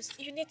 Let me just,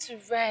 you need to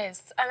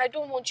rest, and I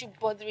don't want you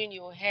bothering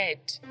your head.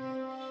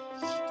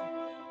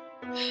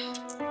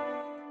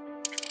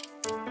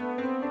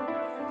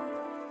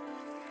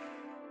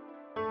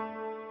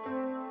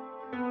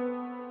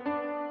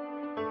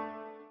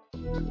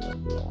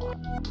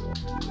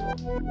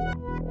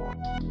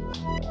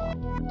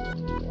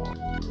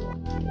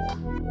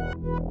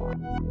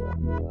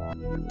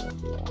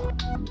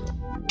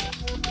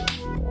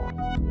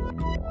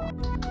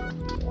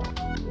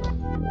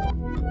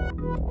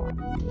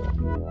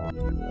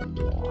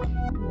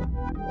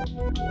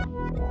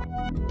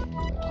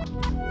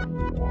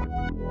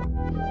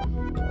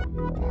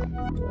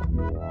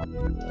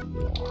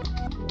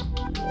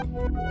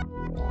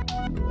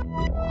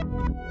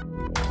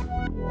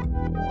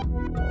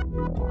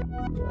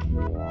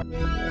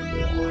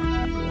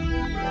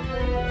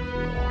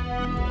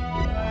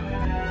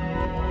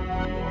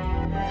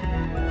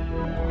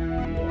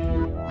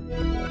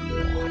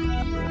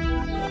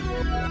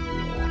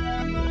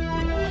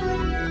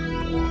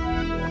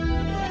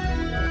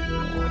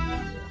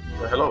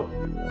 Hello?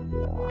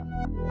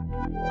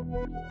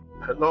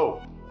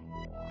 Hello?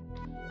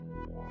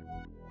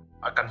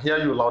 I can hear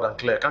you loud and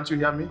clear. Can't you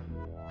hear me?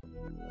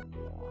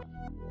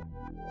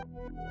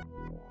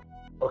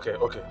 Okay.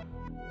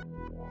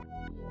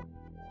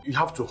 You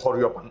have to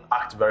hurry up and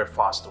act very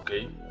fast,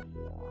 okay?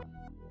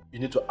 You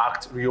need to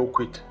act real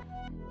quick.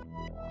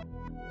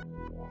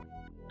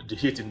 The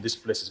heat in this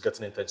place is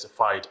getting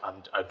intensified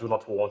and I do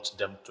not want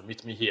them to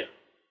meet me here.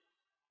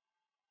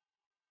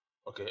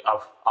 Okay,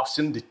 I've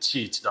seen the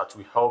cheat that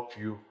will help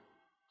you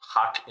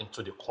hack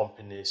into the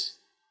company's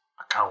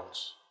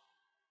accounts.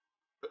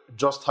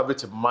 Just have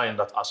it in mind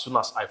that as soon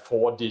as I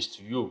forward this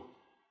to you,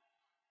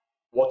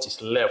 what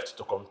is left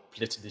to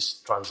complete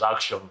this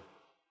transaction,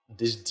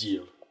 this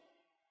deal,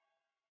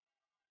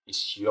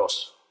 is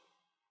yours.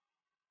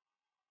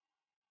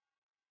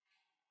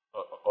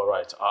 All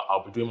right,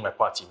 I'll be doing my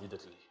part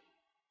immediately.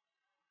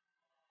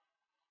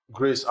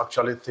 Grace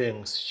actually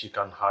thinks she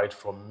can hide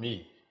from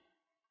me.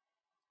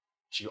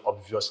 She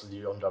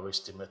obviously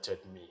underestimated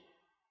me.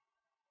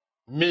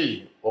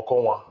 Me,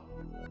 Okonwa,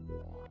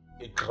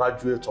 a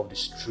graduate of the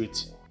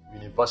street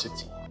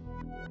university,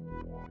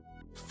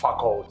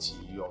 faculty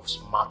of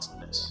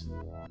smartness,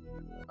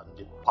 and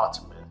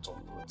department of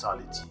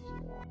brutality.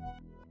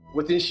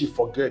 Wetin she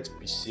forget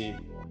be say,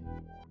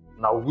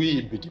 now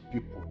we be the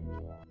people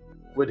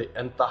where they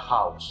enter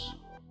house,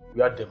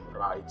 where them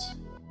write,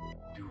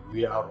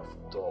 beware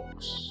of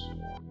dogs.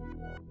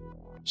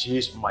 She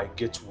is my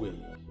gateway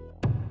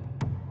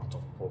out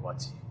of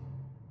poverty,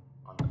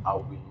 and I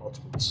will not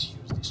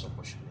misuse this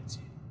opportunity.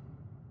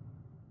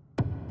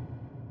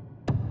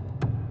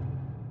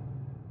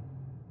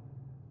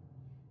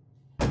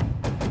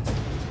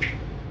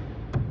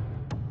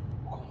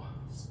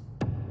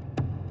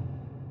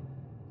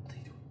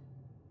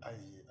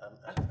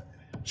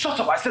 Shut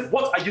up, I said,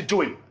 what are you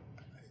doing?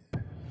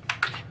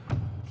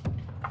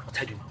 What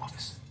are you doing in my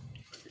office?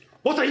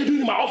 What are you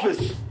doing in my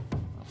office?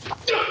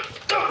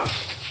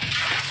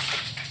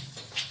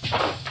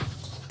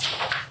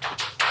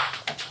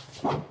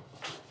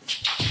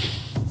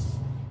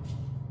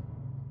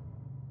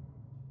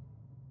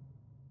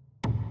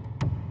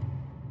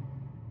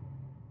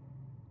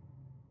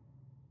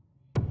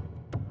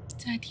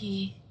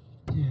 Daddy.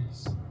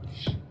 Yes.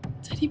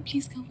 Daddy,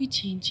 please, can we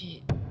change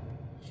it?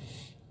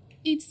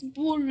 It's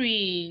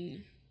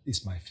boring.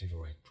 It's my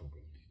favorite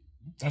program.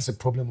 That's a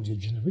problem with your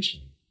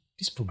generation.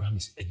 This program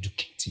is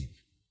educative.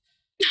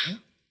 Huh?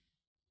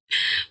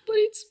 But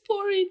it's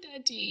boring,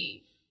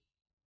 Daddy.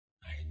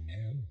 I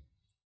know.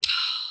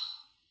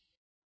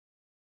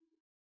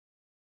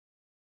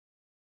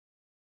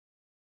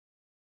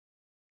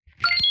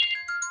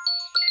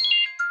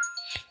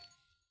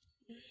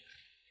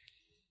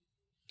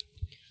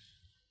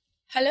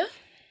 Hello?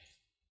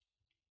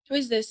 Who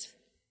is this?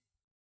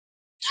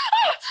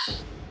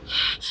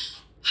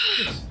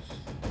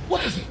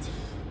 What is it?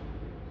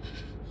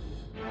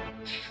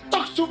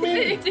 Talk to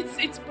me!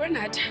 It's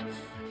Bernard.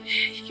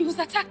 He was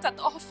attacked at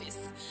the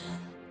office.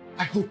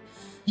 I hope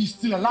he's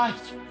still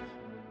alive.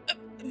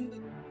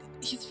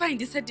 He's fine.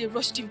 They said they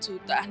rushed him to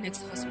the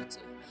annex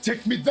hospital.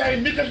 Take me there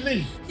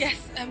immediately.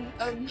 Yes,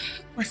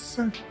 My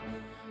son.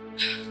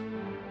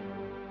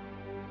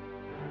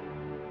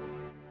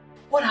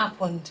 What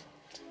happened?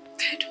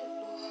 I don't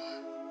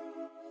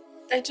know.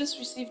 I just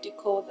received a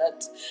call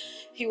that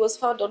he was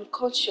found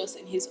unconscious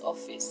in his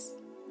office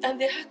and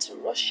they had to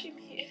rush him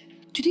here.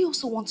 Do they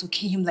also want to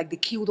kill him like they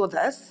killed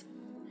others?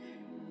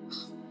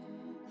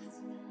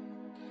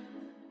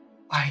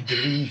 I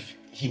believe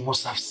he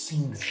must have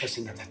seen the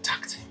person that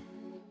attacked him.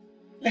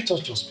 Let us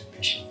just be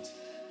patient.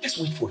 Let's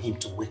wait for him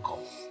to wake up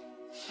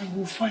and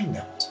we'll find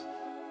out.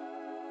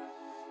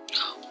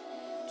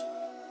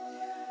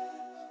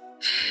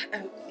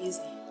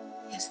 Lizzie.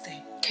 Yes,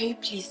 dear. Can you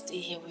please stay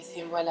here with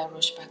him while I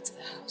rush back to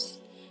the house?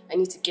 I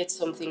need to get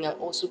something and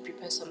also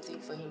prepare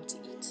something for him to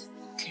eat.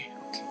 Okay.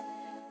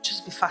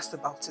 Just be fast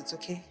about it,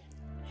 okay?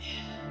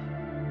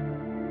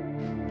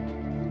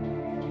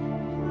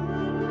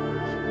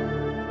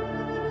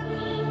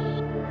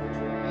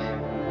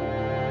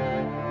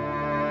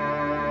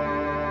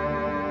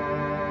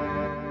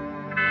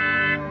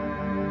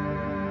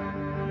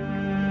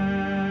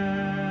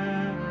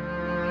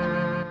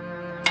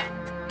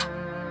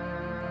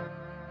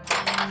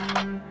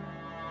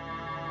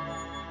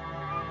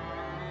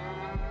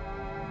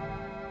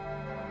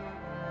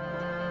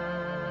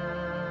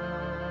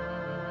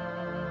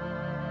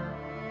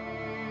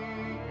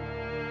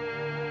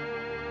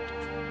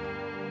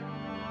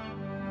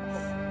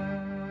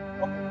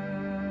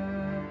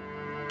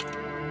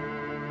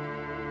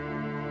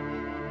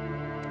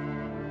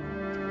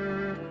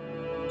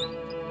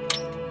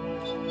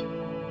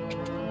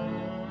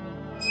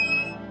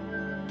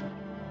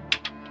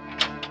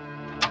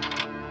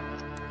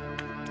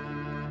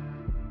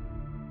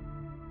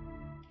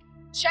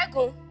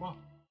 Shagun,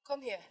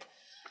 come here.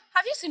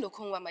 Have you seen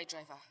Okonwa, my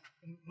driver?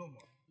 No, Mom.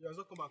 He has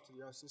not come back to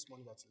the house since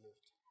morning that he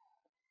left.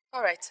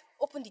 All right,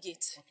 open the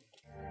gate.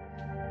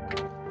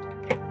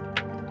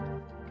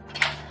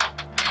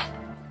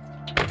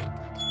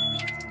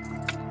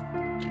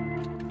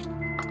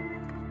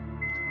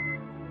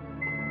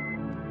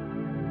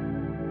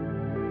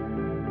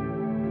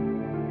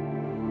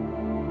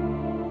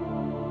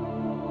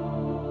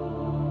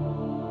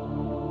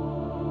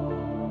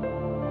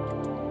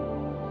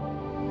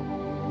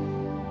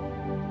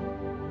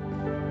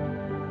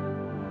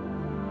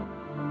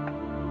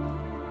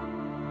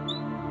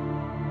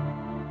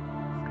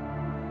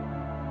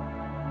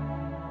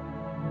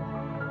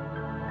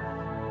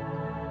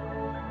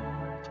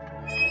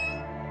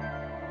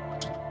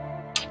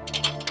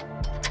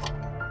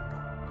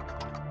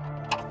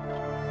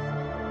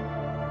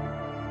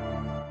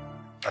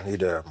 I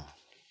need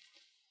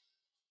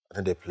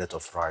a plate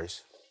of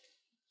rice.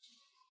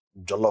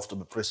 Jollof to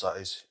be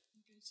precise.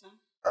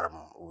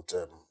 With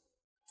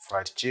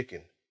fried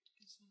chicken.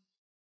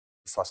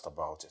 Be fast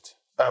about it.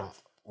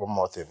 One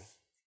more thing.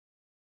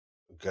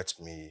 Get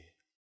me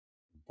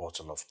a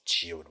bottle of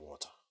chilled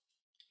water.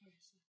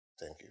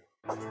 Thank you.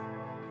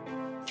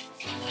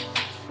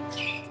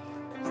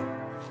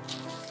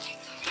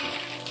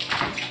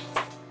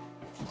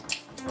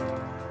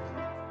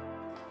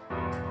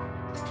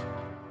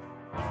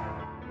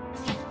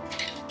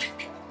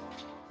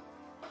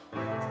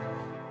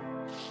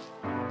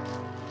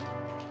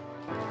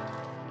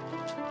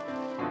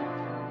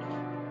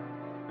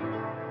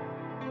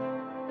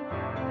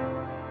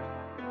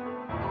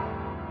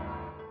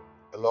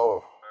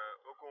 Hello.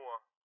 Okonwa,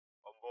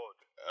 on board.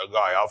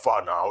 Guy, how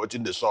far now? What's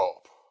in the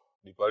shop?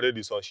 The parade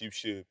is on ship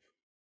shape.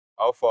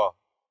 How far?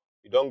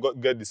 You don't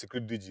get the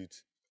secret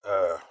digit. Okay.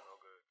 Oh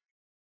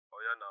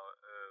yeah, now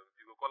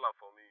you go call her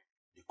for me.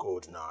 The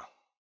code now.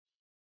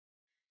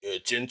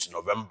 18th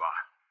November,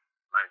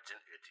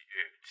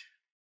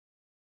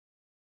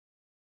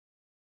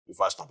 1988. Be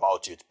fast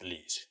about it,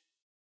 please.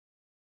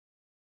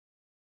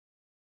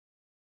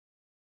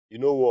 You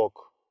know work.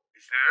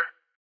 You say?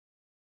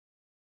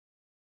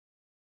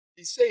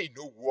 He say he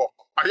no work.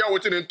 I hear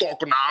what you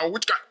talk now.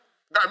 Which guy,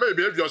 maybe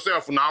behave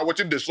yourself now. What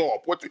in the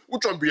shop? Which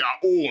one be your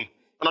own?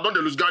 And I don't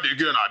lose guard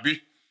again,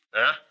 Abi.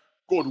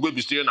 Code will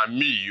be saying I'm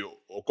me,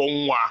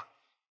 Okonwa,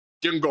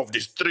 king of the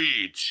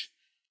street.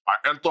 I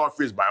enter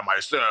office by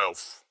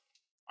myself.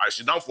 I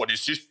sit down for the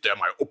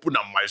system. I open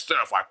them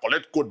myself. I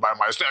collect code by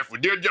myself.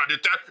 They are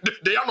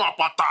no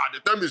apata. They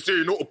tell me say,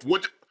 which kind of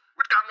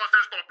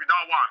nonsense stop with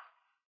that one?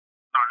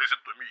 Now listen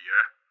to me,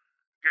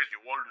 in case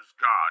you won't lose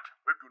guard,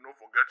 make you not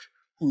forget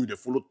who they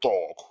follow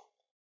talk.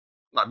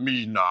 Not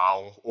me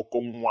now,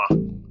 Okonwa.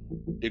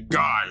 The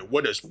guy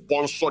where they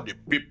sponsor the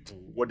people,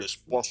 where they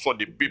sponsor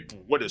the people,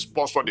 where they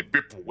sponsor the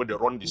people, where they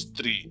run the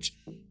street.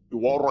 You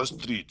won't run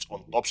street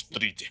on top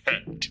street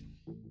head.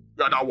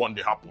 Yeah, that one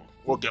they happen.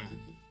 Okay.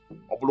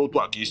 Upload to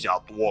a case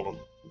at wall.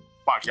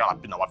 Park here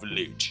up in our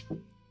village.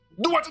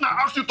 Do what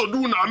I ask you to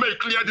do now, make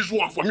clear this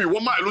one for me.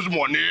 What might lose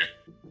money?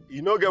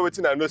 You know get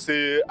wetin I know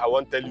say I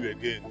won't tell you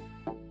again.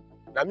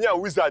 Now me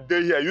and Wizard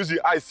day here, use the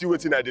eye see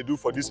wetin I dey do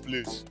for this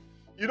place.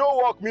 You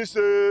know work, me say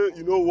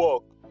you know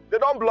work. They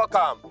don't block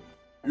am.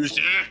 You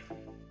see?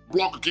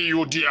 block kill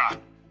you there.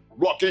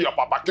 Block kill your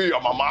papa, kill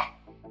your mama.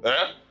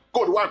 Eh?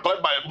 Code one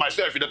collect by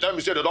myself. If they tell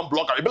me say they don't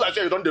block her, it be like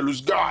say you don't they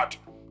lose guard.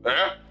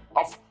 Eh?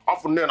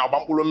 Half name na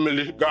bampulo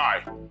mili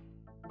guy.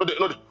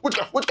 No,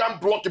 which can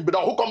block it?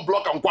 Who can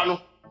block am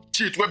kwano?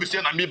 Cheat wey be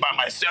say na me by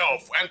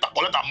myself. Enter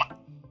collect am.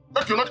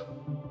 Make you not.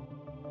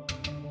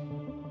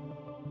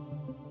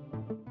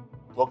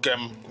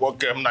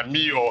 Welcome, na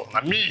me.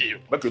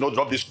 Make you not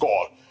drop this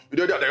call. You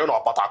know that they know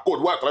about a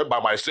code where I collect by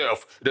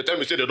myself. They tell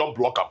me say they don't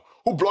block them.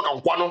 Who block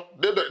them, Kwano?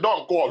 They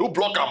don't call. Who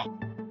block them?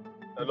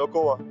 Hello,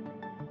 Kowa.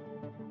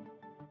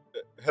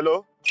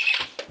 Hello?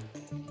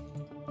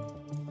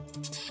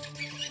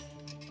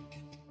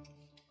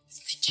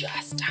 Sit your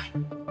ass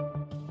down.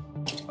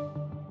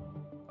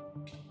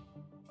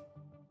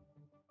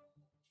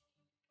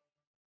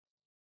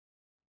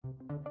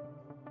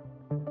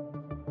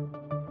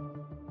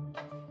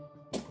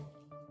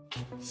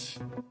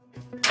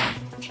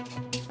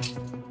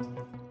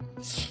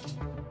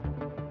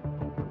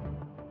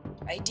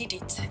 I did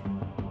it.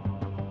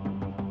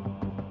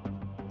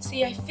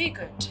 See, I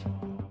figured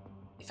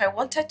if I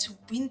wanted to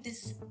win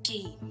this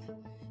game,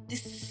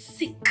 this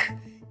sick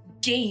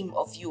game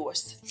of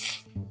yours,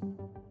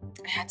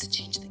 I had to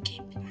change the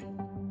game plan,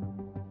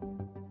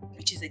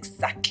 which is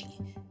exactly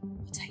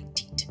what I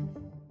did.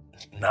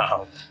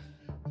 Now,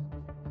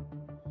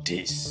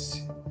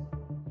 this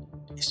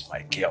is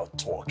my girl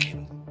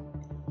talking.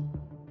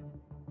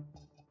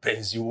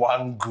 Penzi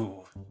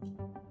wangu.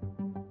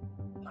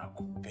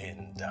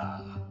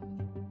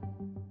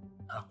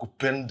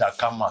 Nakupenda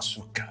kama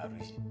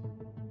sukari.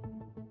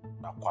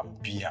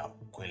 Nakwambia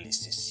kweli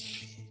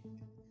sisi.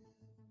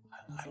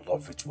 I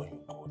love it when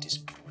you go this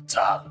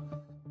brutal.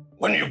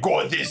 When you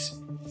go this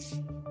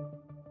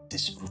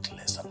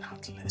ruthless and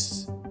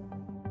heartless.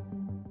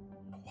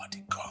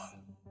 Nobody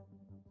gone.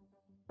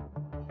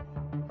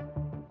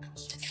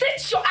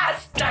 Sit your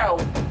ass down!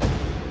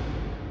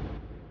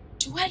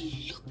 Do I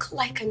look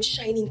like I'm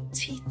shining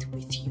teeth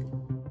with you?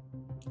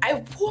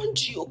 I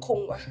warned you,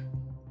 Okongwa.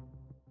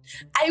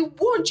 I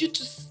warned you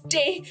to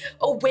stay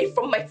away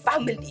from my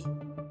family.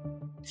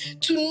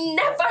 To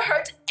never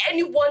hurt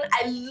anyone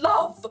I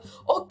love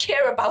or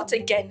care about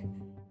again.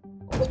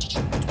 What did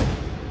you do?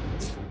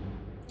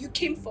 You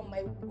came for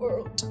my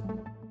world.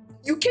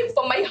 You came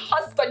for my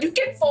husband. You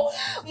came for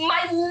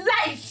my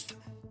life.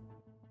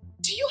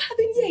 Do you have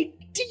any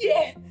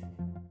idea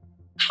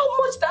how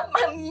much that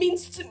man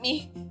means to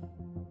me?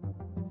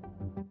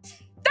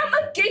 That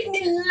man gave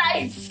me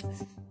life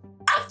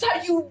after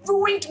you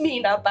ruined me,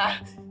 Naba.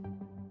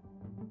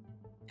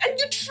 And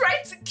you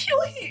tried to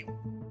kill him.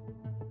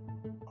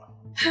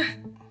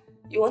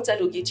 You wanted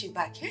Ogechi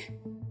back, eh?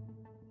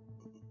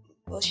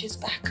 Well, she's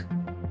back.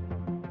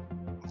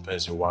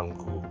 There's one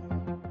go.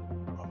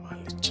 Mama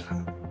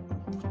Licha.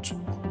 Putu.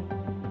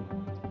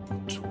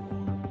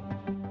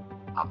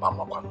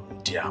 Abama kwanu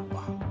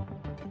ndiaba.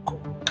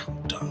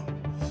 Calm down.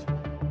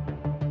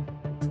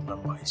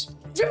 Remember his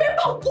name.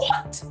 Remember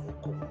what?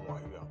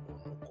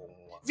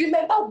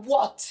 Remember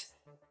what?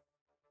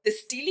 The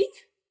stealing?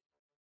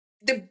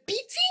 The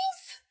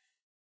beatings?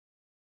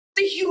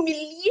 The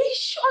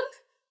humiliation?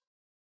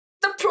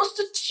 The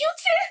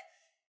prostituting?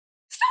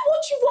 Is that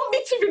what you want me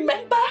to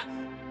remember?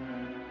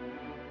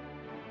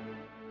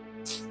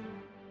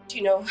 Do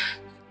you know,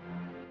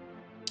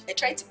 I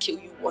tried to kill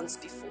you once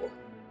before.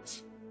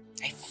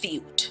 I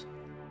failed.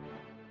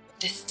 But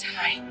this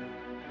time,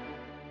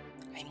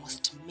 I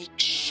must make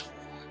sure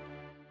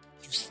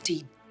you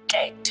stay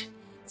dead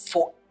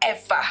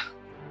forever.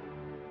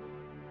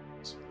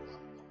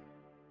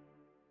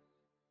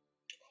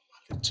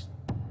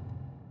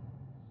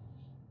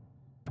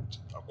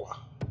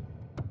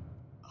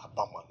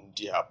 Abama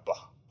ndiaba.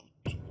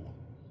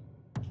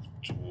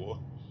 Putu.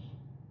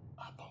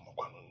 Abama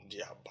kwanu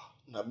ndiaba.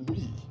 Na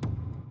me,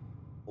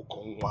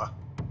 Okongwa.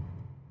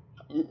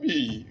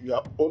 Me, you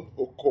are on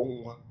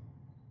Okongwa.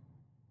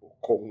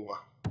 Okongwa.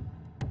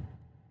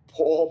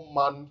 Poor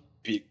man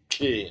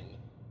pikin.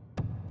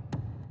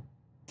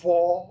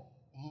 Poor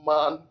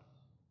man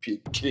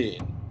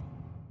pikin.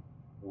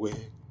 Where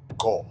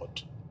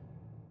God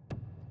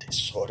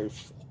is sorry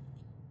for.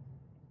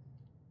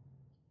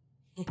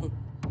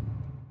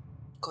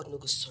 God no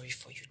go sorry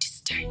for you this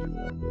time.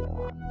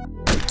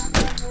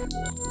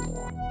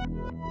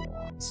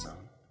 Son,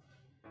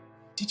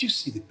 did you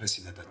see the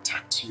person that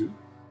attacked you?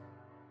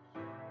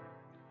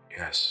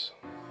 Yes.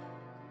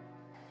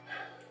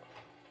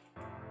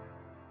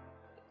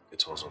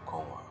 It was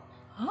Okongwa.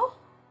 Huh?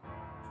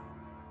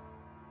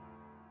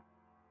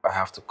 I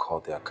have to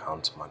call the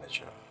account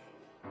manager,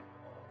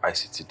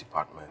 ICT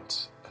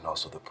department, and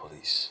also the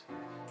police.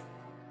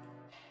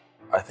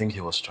 I think he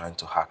was trying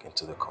to hack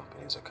into the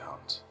company's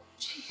account.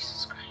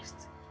 Jesus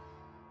Christ.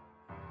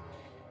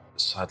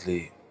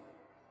 Sadly,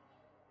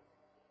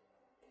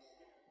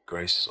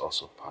 Grace is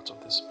also part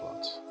of this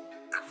plot.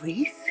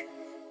 Grace?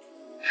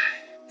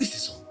 This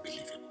is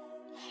unbelievable.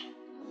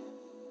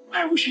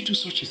 Why would she do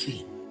such a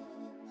thing?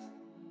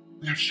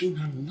 We have shown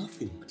her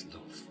nothing but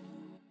love,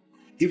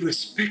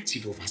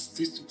 irrespective of her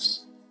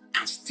status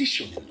and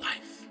station in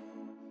life.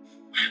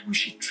 Why would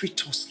she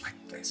treat us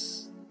like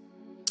this?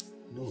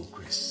 No,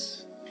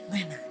 Grace.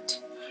 Bernard,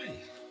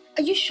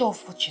 are you sure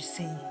of what you're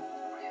saying?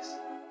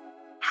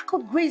 How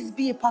could Grace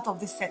be a part of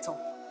this setup?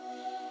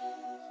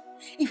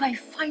 If I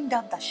find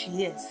out that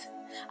she is,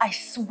 I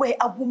swear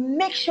I will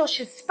make sure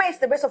she spends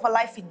the rest of her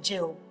life in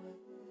jail.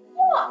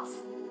 What?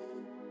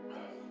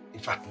 In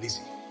fact,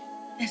 Lizzie,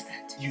 Yes,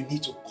 Dad. you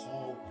need to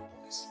call the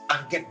police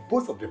and get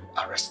both of them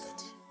arrested.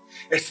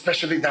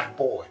 Especially that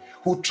boy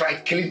who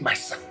tried killing my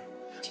son.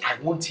 I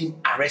want him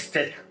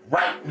arrested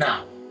right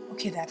now.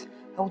 Okay, Dad.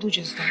 I will do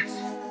just that.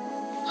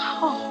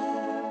 Oh.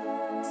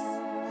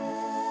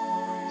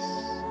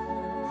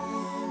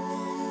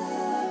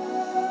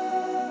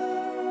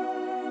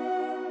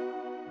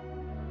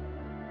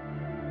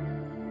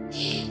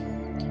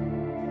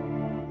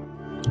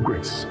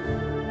 Grace.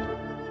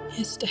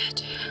 Yes,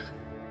 Dad.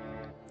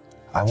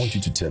 I want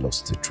you to tell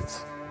us the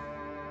truth.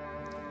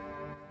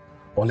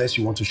 Unless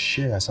you want to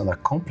share as an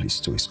accomplice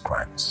to his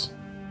crimes.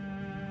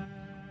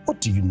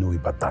 What do you know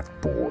about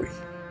that boy?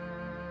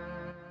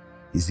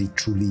 Is he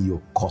truly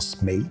your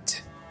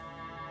cosmate?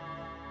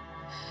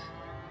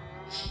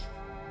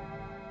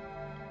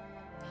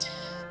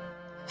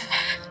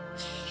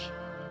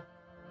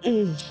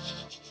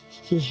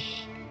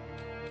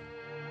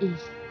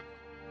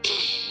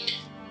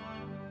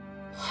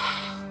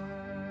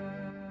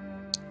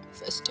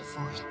 First of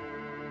all,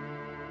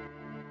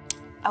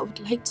 I would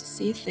like to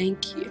say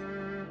thank you.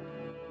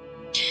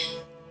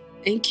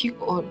 Thank you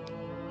all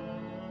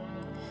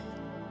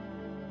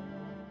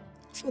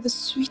for the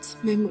sweet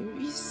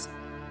memories.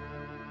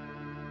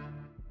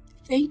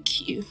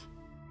 Thank you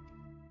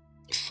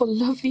for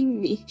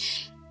loving me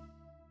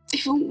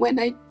even when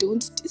I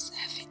don't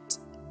deserve it.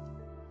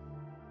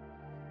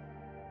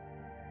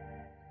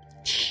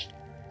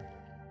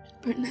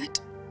 Bernard,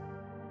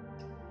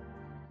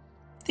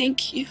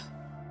 thank you.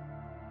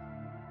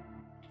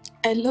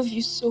 I love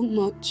you so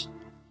much.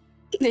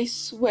 I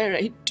swear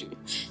I do.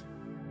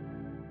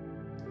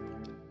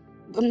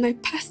 But my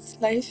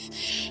past life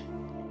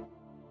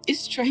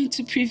is trying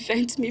to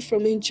prevent me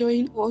from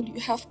enjoying all you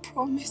have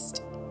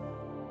promised.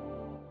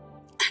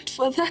 And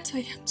for that,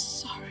 I am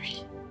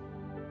sorry.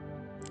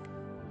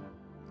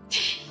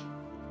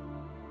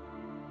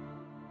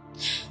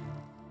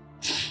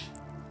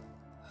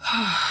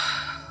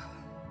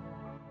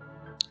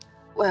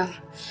 Well,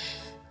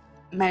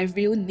 my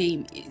real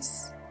name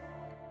is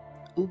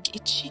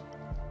Ogechi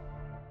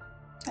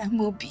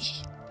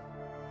Amobi.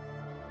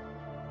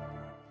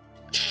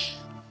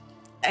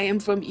 I am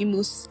from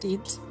Imo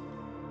State.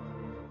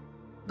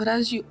 But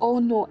as you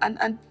all know,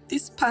 and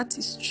this part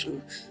is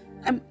true,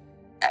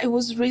 I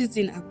was raised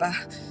in Aba.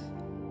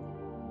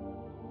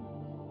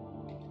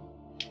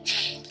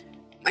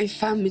 My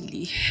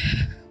family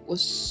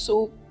was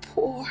so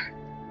poor.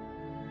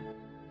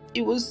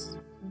 It was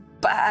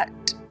bad.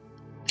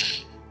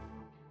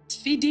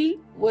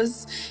 Feeding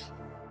was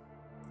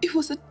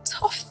a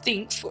tough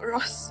thing for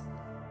us.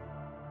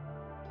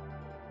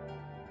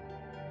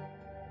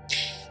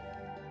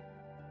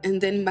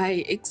 And then my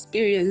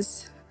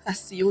experience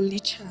as the only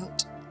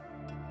child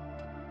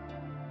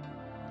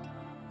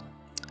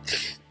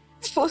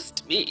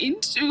forced me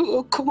into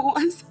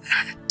Okowa's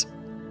heart.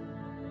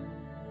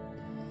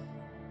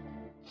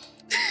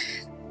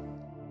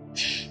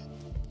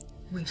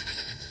 Wait,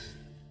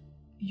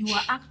 you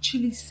are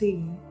actually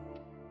saying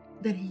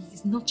that he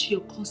is not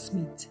your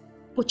classmate,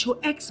 but your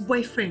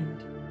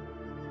ex-boyfriend?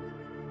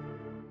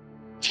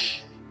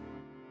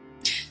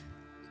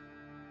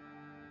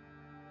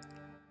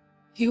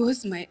 He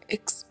was my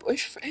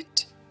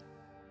ex-boyfriend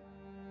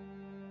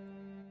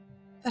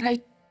that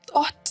I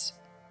thought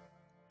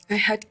I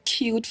had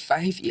killed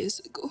 5 years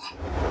ago.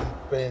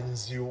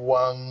 Mpenzi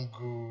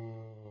wangu.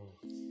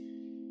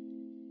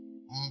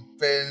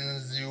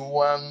 Mpenzi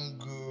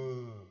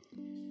wangu.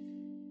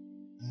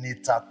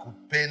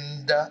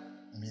 Nitakupenda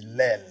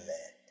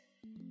milele.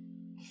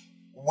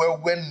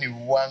 Wewe ni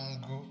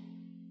wangu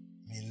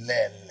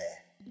milele.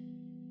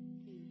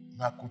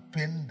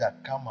 Nakupenda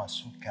kama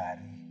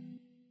sukari.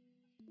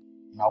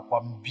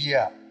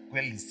 Nakwambia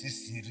kweli si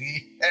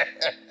siri.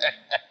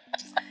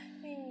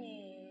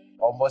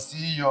 Almost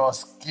see your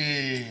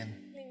skin.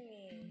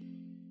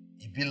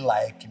 It be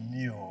like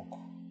milk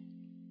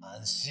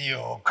and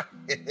silk.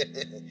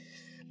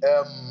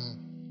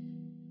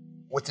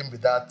 Waiting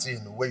with that thing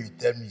where you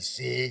tell me,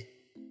 say,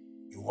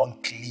 you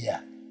want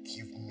clear,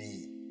 give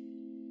me.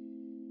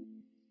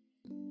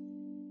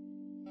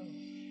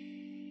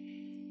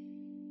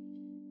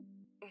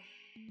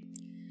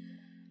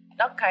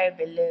 Don't carry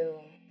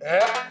below. Eh?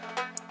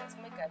 Let's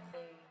make a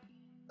thing.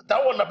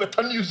 That one a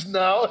better news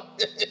now.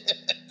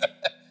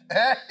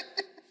 Eh?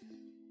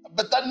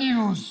 Better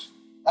news.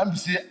 I'm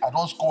say I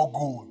don't score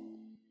goal.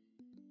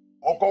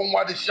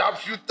 Okonwa the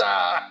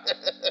sharpshooter.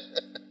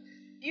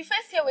 You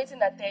first hear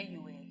waiting I tell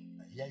you when.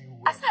 I hear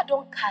you As I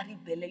don't carry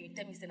belly, you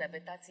tell me say a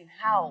better thing.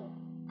 How?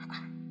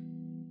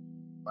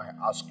 I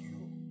ask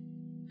you,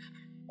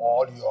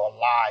 all your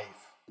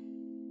life,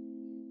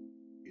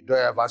 you don't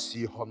ever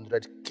see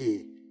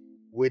 100K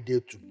where they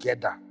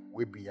together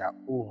will be your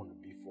own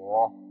before.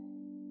 for.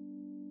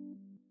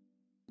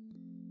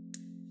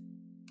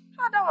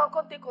 How that one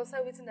can't take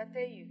concern with I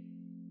tell you?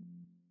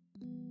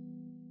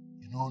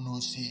 You know, no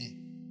see,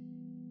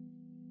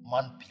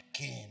 man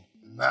picking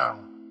now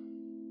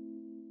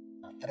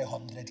na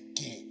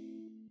 300K.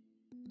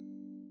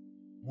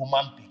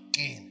 Woman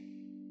picking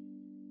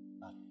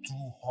na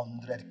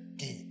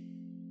 200K.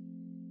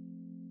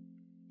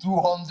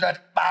 200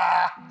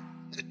 pa.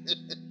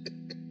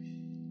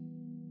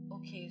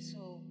 Okay,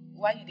 so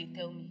why you they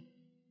tell me?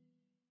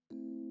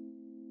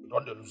 You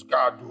don't lose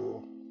guard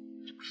though.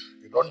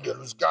 You don't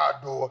lose guard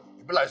though.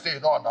 You be like say you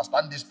don't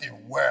understand this thing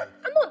well.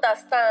 I don't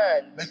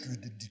understand. Make you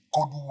the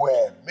decode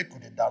well. Make you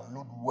the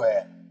download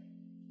well.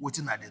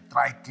 Waiting at the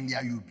try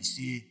clear you be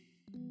say.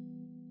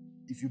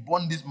 If you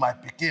born this my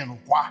pikin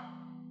kwa,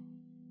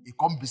 it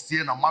come be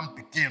saying a man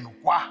pikin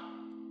kwa.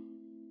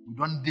 We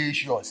don't dey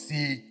sure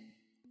say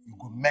you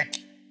go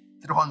make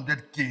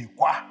 300K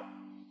kwa.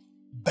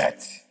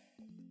 But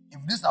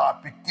if this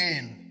our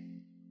pikin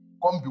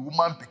come be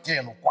woman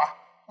pikin kwa,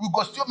 we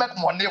go still make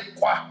money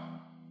kwa.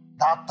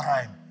 That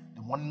time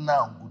the money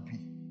now would be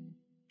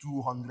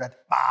 200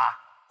 pa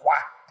kwa.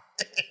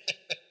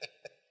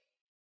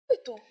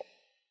 Wait, oh.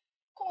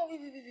 Come on,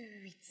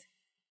 wait.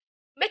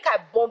 Make I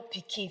born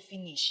pikin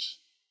finish.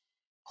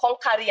 Come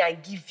carry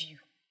and give you.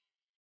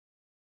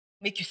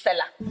 Make you sell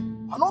her.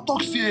 I don't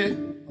talk say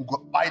we go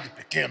buy the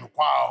pikin.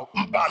 Wow,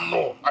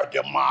 no, I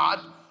get mad.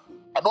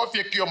 I don't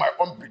fake you my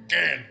own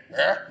pikin.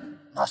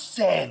 Now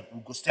sell,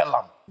 we go sell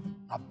them.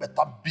 Now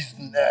better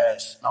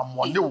business. Now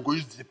money we go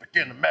use the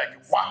pikin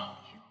make. Wow.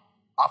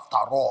 After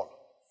all,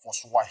 for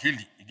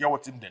Swahili, you get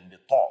what in them they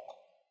talk.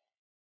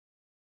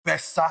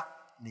 Pesa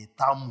ni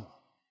tamu.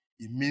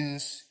 It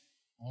means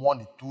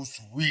money too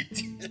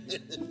sweet.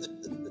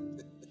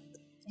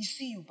 You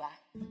see, Yuba,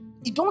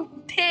 it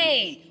don't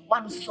pay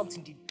one who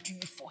something they do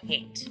you for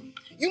head.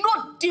 You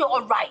know they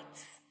all right.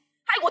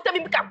 How you go tell me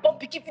make a bomb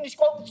picking finish,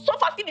 so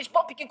far finish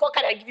bomb picking, call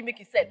carry and give you make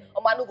it sell.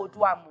 Oh man, no go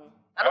do am.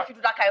 I don't fit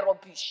do that kind of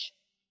rubbish.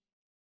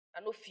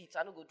 I no fit,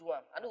 I no go do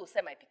am. I no go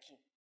sell my picking.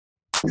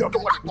 You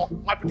don't want to talk.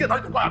 My pikin, how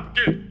you call your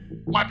pikin?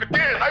 My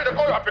pikin, how you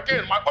call your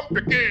pikin? My own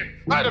pikin,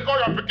 how you call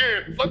your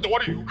pikin? Something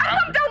what are you?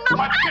 Calm down now.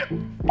 My pikin,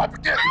 my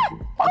pikin.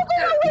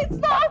 Wait,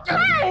 stop.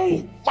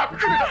 Hey. My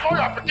pikin, you call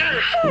your pikin.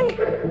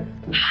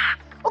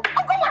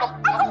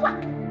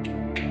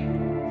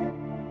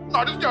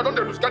 Now this girl don't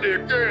lose God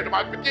again.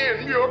 My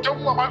pikin, me okay,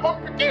 my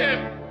own pikin.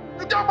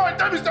 You can't buy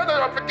time instead of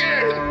your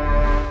pikin.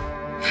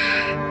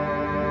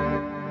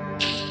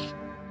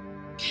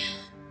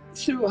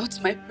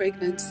 Throughout my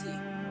pregnancy,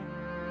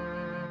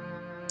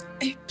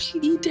 I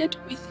pleaded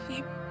with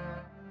him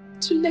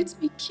to let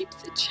me keep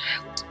the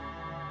child,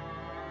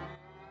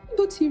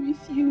 but he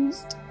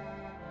refused.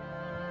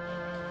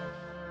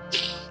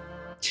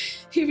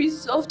 He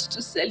resolved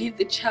to sell me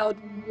the child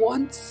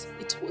once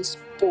it was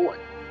born.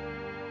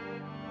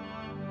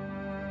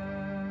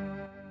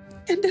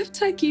 And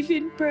after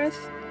giving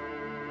birth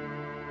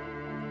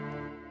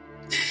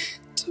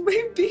to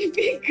my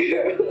baby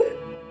girl,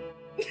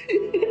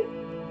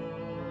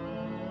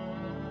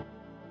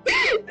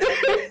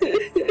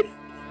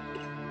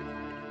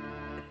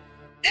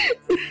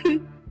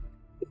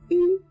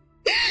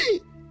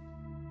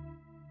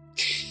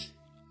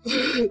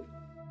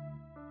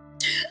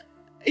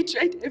 I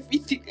tried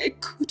everything I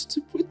could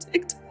to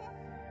protect her,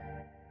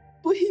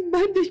 but he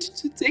managed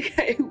to take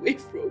her away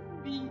from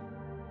me.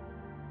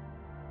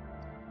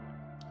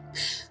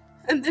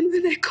 And then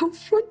when I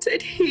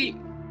confronted him,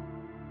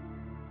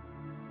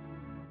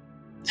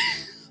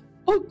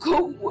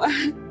 Ogonwa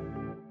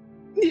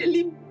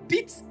nearly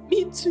beat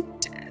me to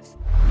death.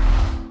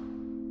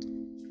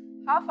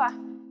 How far?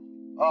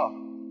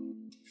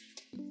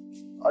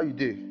 How you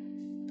dey?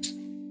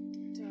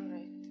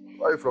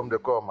 Why you from the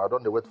come? I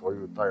don't wait for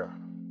you, tire.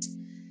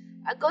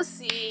 I go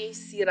see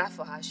Sarah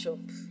for her shop.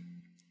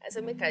 I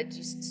said make her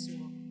gist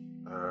small.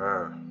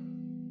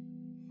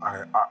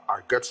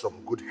 I get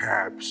some good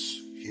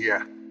herbs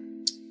here.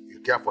 You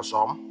care for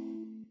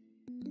some?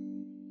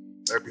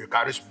 Maybe you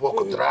carry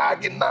smoke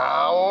dragging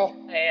now.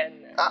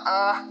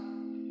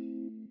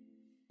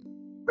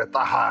 Better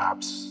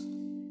herbs.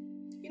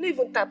 You don't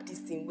even tap this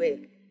thing well.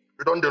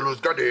 You don't lose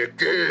God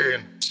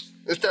again.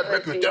 Instead,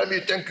 make you tell me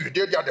thank you,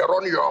 they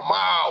run your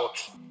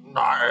mouth.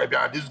 Nah,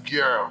 this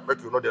girl,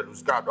 make you know they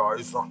lose God or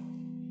so.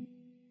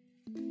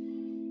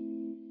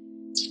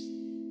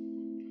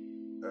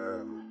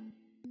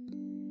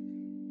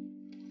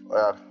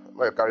 Well,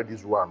 I carry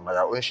this one. Now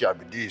your own share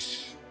be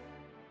this.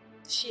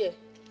 Share?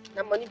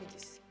 Na money be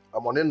this? Na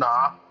money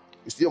now.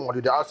 You see money,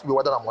 they ask me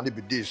whether na money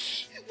be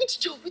this. Which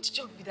job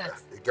be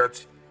that? You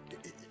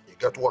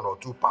get one or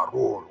two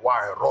parole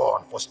while I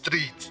run for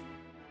street.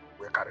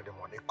 We carry the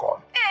money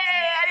come. Hey,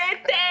 I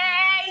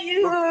tell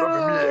you. No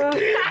be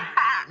me again.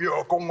 Me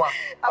Okonwa.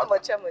 How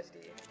much do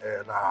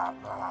you? Na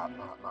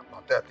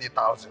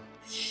 30,000.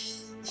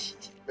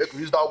 Make we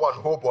use that one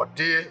whole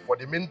body for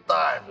the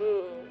meantime.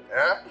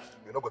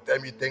 You no go tell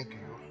me thank you.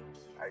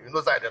 You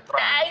know say I dey try.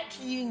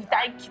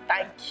 Thank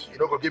you. You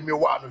no go give me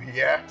one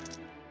here.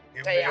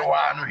 Give me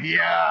one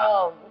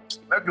here.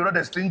 Make you know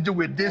the stingy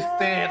with this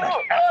thing.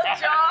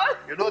 John.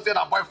 You know, say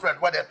that boyfriend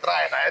when they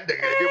try and they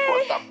give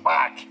front and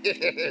back.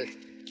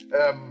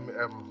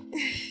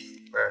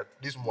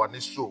 This money,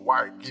 so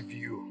why I give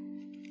you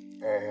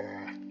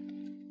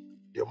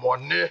the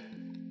money?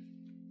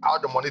 How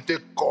the money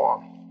take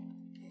come?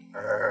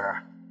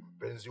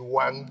 Benzi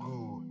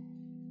wangu.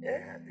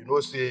 You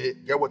know, say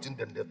get what in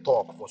them they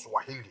talk for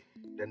Swahili.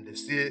 Then they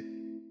say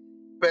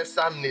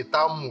pesa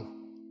nitamu.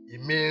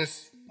 It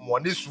means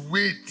money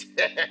sweet.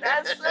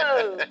 That's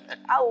so.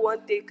 I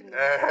won't take no.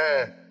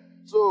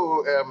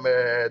 So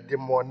the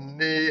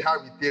money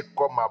how it take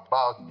come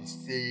about? We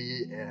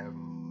say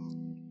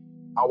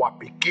our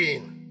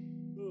Pekin.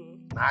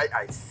 Now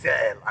I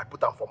sell. I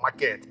put them for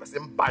market.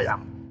 Person buy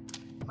them.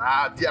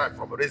 Now there I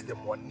from raise the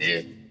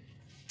money.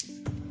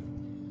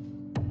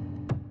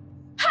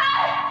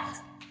 Hey!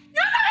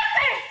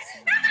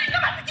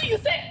 You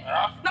said.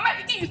 No, my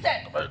picking, you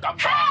said. Hey!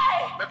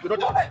 You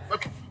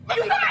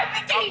said my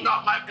picking.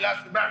 Not my glass.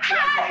 Now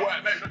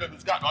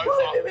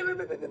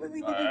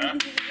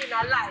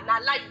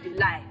lie, you dey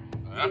lie. You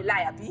dey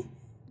lie, Abi. You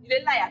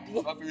dey lie, Abi.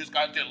 If you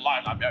can't tell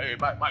lie, my you know me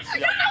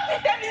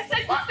tell me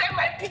say you say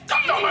my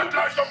picking. You know me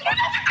tell me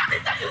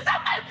say you say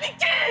my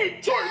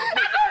picking. Sorry, I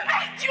don't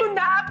beg you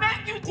now. I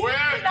beg you this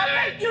thing. I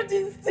beg you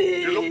this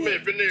thing. You look me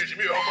finish.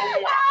 Me,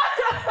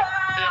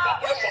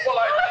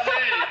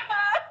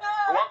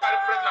 what kind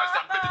of pregnancy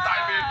and baby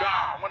tie me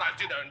down when I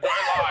see the enjoy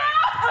life?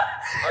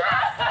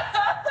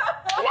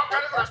 What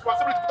kind of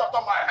responsibility put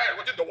on my head?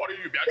 What is the worry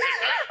you be again? I'm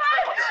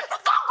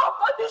gonna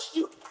punish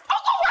you. I'm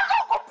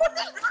gonna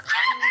punish you.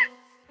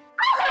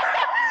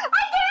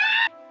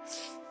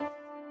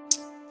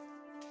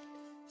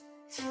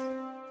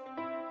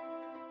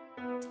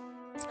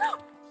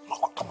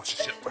 Come on,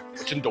 sister.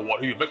 What's in the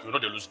worry you make you know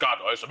they lose guard,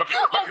 or so make you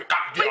can't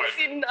get it.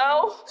 Wait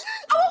now.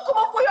 I won't come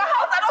up for your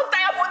house. I don't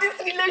tire for this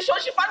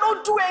relationship. I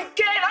don't do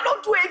again.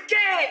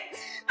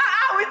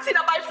 Waiting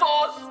at my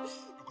force.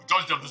 You could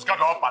just the lose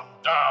guard up and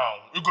down.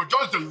 You could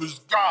just the lose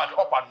guard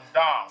up and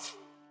down.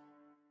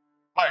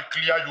 I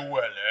clear you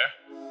well,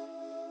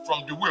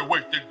 From the way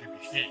you take the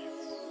behave.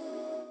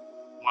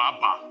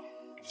 Mama,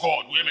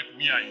 God will make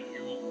me and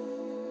you.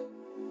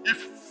 If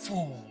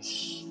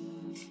fools,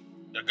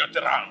 they get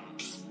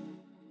rank.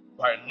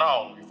 By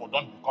now, if I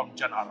don't become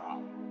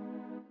general.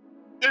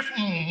 If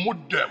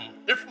mugu them,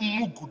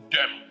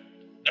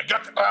 they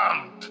get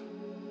rank.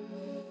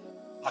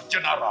 A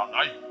general,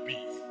 now you be.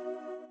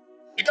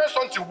 You get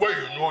something where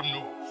you know.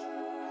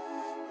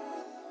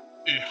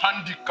 A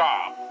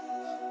handicap.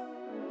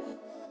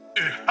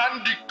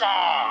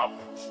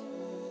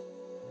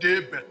 They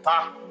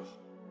better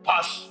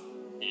pass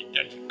a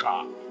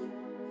handicap.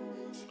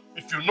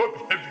 If you not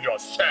behave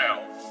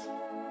yourself,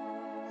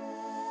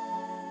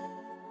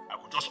 I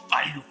will just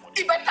buy you for it.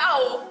 It better, I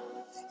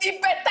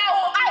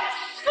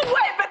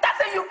swear, it better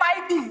say you buy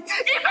me.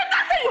 It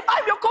better say you buy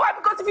me,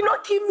 because if you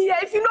not kill me,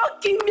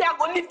 I'm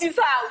gonna leave this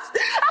house.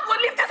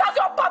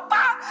 Your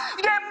papa,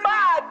 they're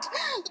mad.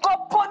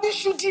 God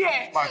punish you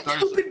there,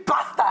 stupid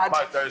bastard.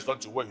 My tell you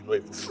something where you know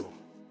even know.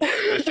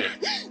 Listen,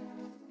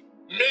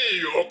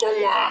 me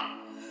Okonwa,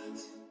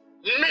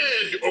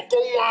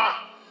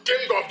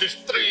 king of the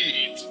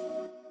street,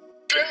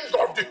 king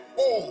of the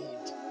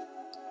hood,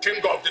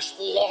 king of the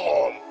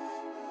slum,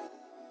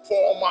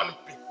 foreman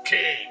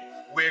Pekin,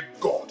 where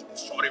God is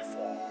sorry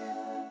for.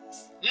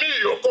 Me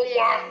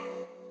Okonwa,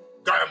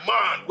 guy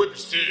man wey be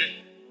say,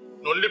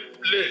 the only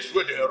place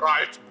where they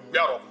write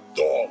beware of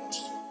dogs,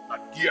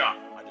 and there I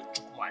dey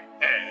chook my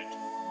head.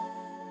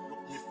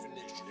 Look me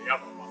finish, they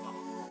have no matter.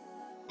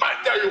 I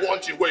tell you one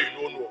thing where you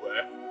don't know,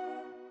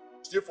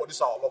 You see for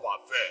this our love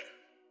affair.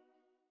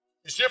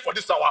 You see for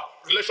this our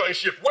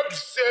relationship, what you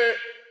say,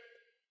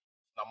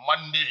 na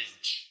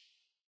manage.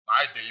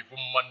 I dey even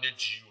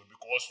manage you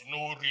because you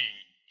no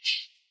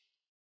reach.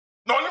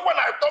 Not only when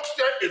I talk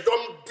say it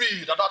don't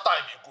be, that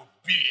time it could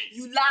be.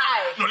 You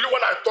lie. Not only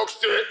when I talk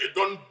say it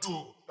don't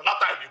do, that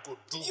time it could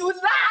do. You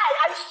lie.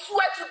 I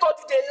swear to God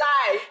you dey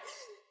lie.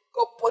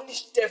 God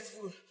punish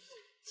devil.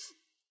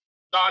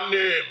 That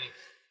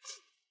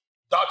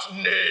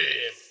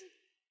name,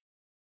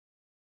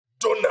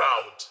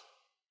 Donald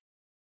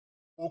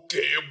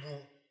Okebu,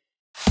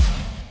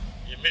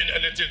 it mean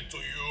anything to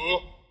you?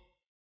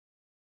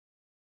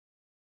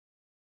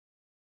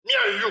 Me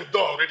and you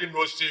don't already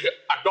know, say,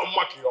 I don't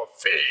mark your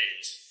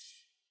face.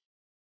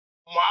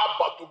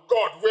 But to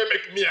God will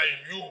make me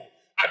and you,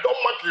 I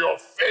don't mark your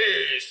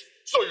face,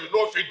 so you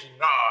know if you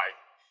deny.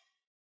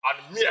 And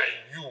me and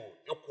you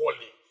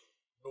equally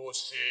know,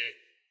 say,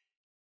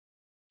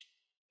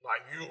 now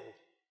you,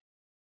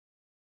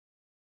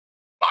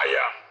 I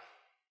am.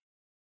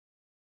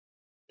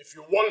 If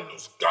you want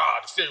lose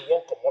God, say you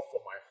won't come up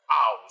from my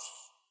house.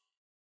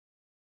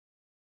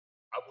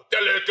 I will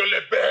tell you,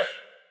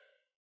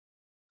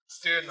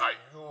 say now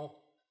you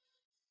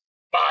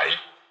buy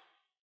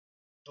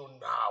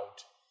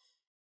Donald.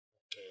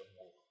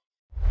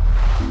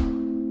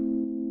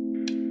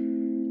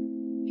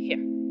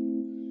 Here.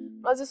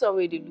 Not this one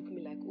way they look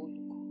me like old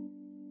look.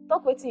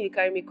 Talk waiting you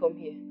carry me come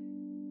here.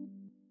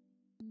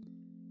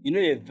 You know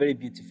you're a very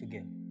beautiful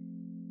girl.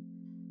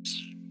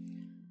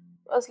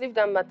 Let's leave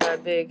that matter, I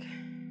beg.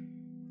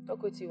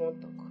 Talk what you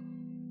want to talk.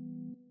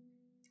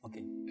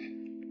 Okay.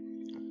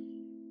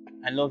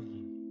 I love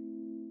you.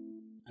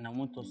 And I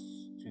want us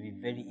to be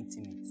very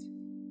intimate.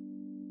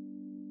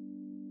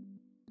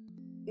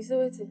 You say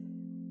what?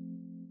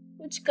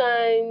 Which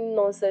kind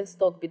nonsense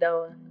talk be that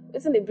one?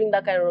 Waiting they bring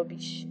that kind of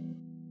rubbish?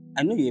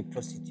 I know you're a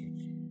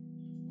prostitute,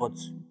 but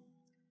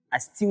I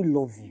still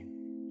love you.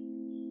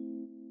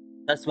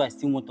 That's why I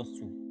still want us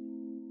to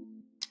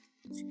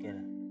be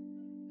together.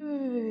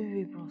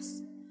 Wait,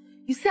 bros.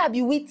 You say I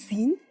be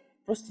waiting?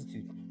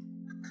 Prostitute.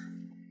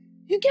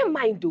 You get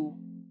mine though.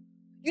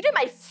 You did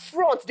my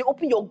front, they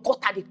open your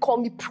gutter, they call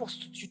me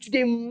prostitute.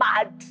 They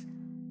mad.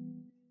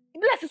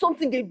 It be like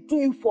something they do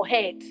you for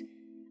head.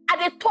 And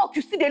they talk,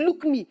 you see, they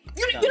look me.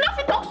 You not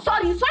fit talk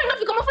sorry not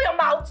fit come out for your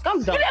mouth.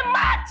 Calm down. You they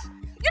mad.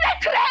 You they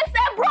crazy,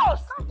 bros.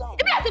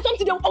 It be like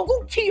something they will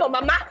go kill your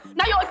mama.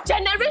 Now your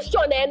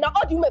generation, now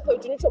all the women for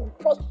your generation be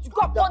prostitute.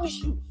 God punish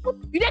you.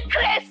 You they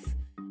crazy.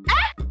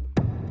 Eh?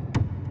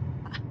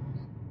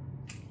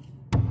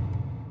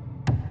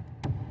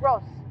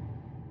 Bros,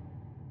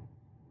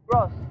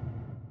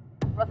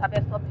 I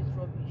better stop this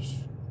rubbish.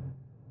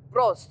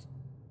 Bros,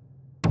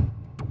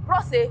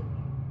 eh?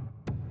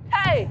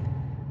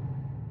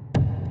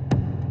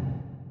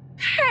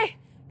 Hey,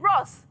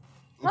 bros,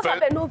 I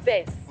better no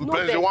verse. No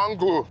verse. One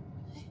go.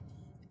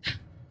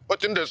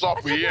 What's in the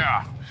shop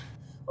here?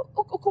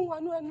 Okonwa, I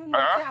know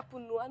what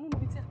happened. No, I don't know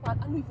what happened. I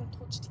don't even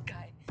touch the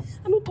guy.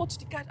 I don't touch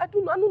the guy. I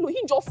don't know.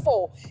 He just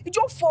fall.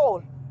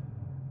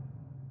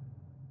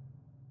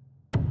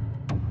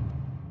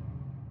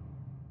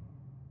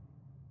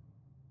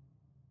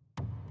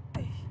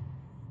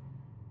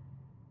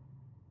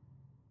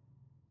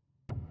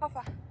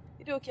 Papa,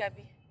 you okay,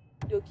 Abi?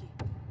 You okay?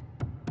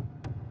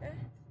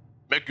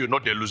 Make you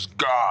not lose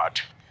guard.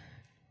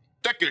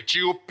 Take a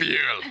chill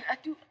pill. I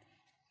do.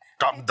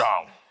 Calm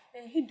down.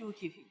 He do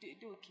okay. He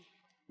do okay.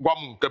 Gwa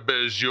m nke bụ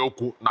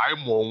eziokwu na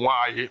ịmụ onwe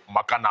anyị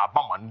maka na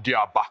aba ma ndị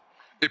aba.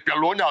 Ị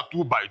pịala onye a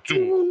 2 by 2.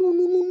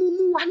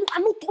 No. I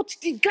no touch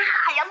the guy.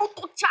 I no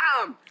touch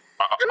him.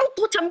 I no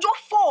touch him.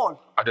 Just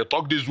fall. I dey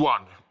talk this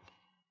one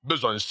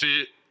based on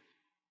say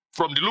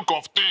from the look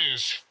of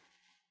things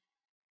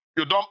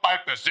you don't buy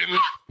person.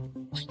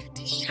 Why you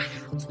dey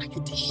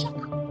shout?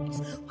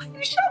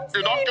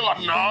 You don't kill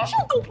him now.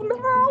 Shut up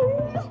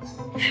now.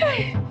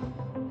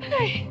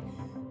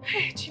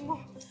 Hey, Chimo.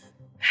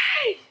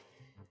 Hey,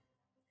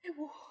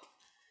 Ewo.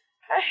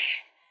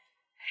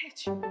 Hey,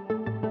 Chimo.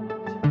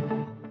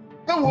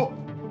 Ewo.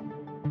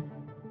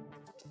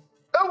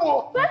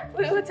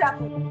 What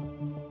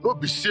happened? No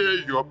be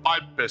say your buy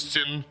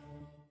person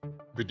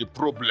with the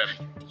problem.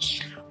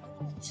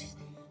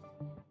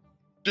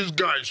 This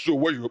guy so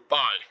where you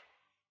buy.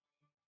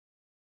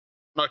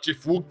 Now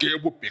Chief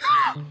Ukebu pick.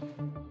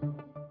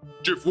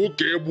 Chief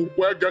Ukebu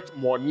where get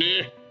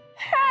money.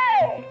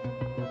 Hey!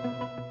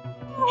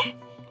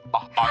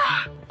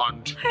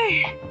 And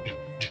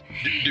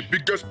the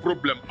biggest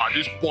problem at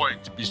this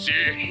point be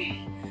say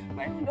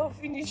my own don't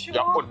finish.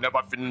 Your own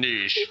never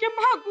finish.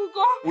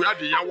 We are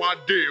the Yawa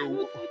day.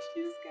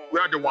 We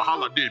are the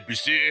Wahala day be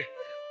say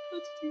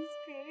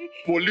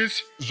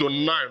police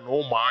zone 9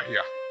 over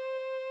here.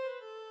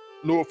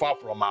 No far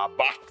from our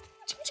back.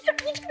 Which can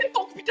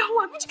talk with that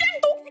one?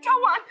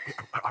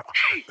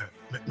 Hey,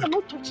 I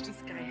don't touch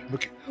this guy.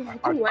 Okay,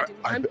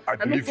 I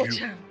believe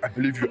you. I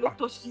believe you.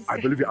 I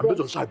believe you. I'm not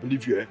just I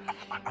believe you.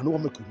 I don't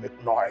want to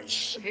make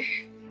noise.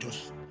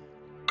 Just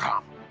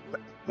calm.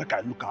 Make I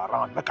look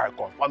around. Make I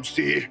confirm.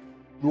 Say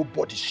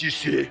nobody see.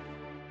 Say you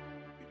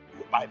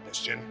buy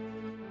person.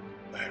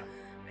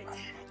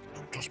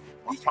 Just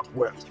back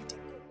well.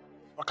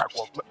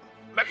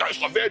 Make I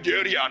survey the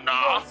area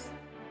now.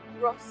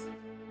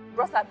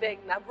 Bros, I beg,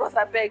 bros,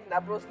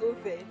 no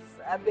vex.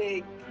 I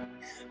beg.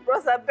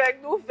 Bros, I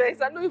beg, no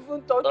vex. I don't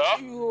even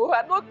touch you.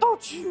 I don't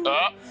touch you.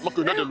 Make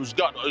you not lose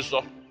guard,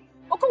 also.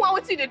 Okonwa,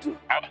 what they do?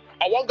 I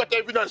want to get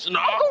evidence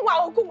now.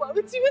 Okonwa,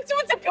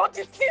 what be all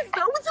these things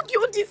now? What be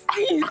all these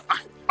things?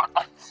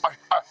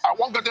 I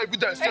want to get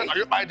evidence saying that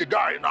you buy the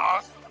guy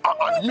now.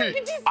 And me,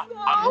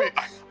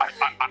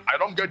 I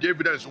don't get the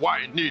evidence why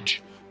I need.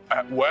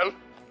 Well,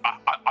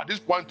 at this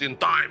point in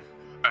time,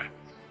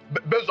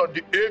 based on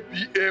the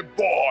ABA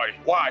boy,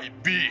 why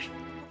be?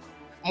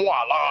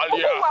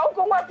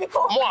 Okonwa,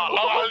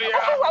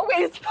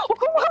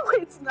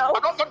 wait now. I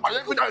don't get my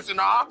evidence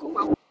now.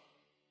 Okonwa.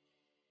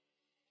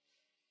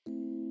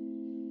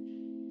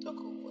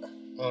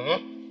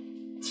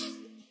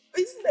 What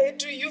did I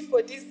do you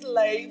for this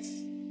life?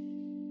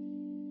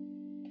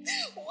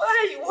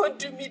 Why you want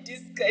to do me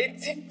this kind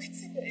of thing? What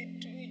did I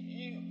do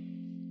you?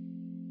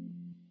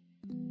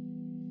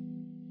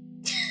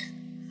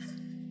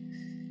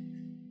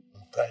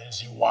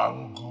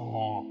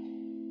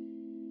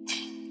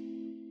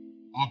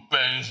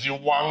 Mpenzi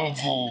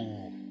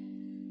wangu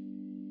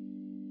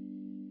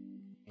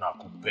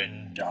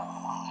nakupenda.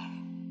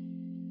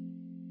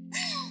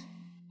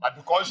 And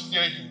because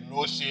say you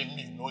know say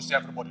me, know say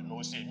everybody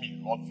know say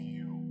me love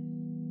you.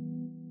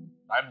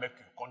 I make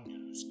you come to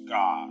lose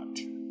guard.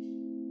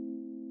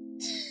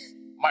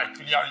 Might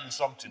clear you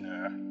something,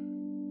 eh?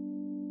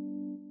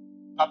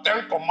 The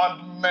 10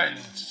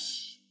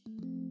 Commandments.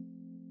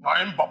 Now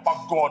I'm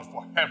Papa God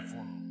for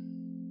heaven.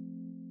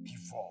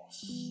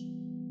 Divorce.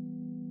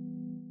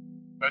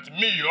 But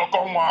me,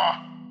 Okonwa,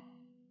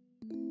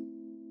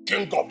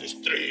 king of the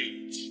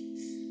street.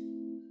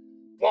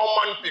 Poor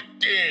man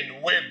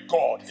pikin where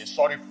God is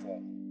sorry for.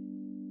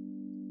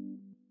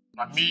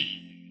 Na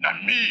me,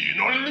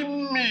 only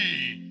me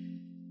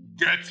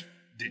get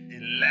the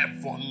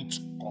 11th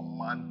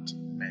commandment.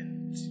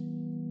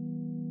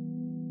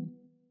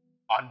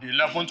 And the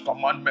 11th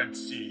commandment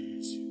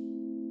says,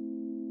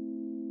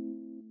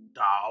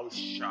 thou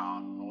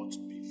shalt not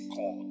be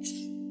caught.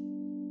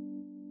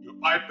 You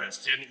eye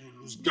person, you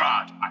lose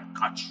guard, I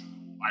catch you.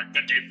 I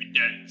get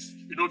evidence.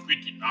 You don't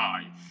fit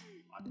deny.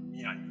 And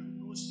me and you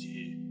know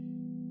say,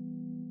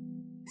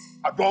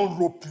 I don't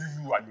rope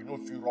you and you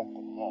don't feel wrong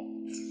come out.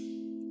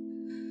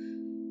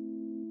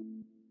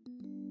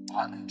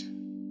 And you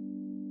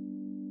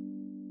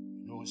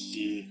know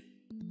say,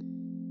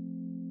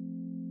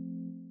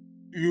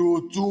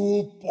 you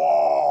too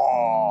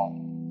poor.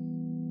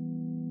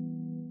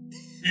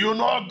 You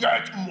no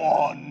get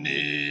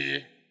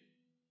money.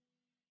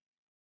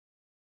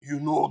 You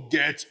no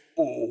get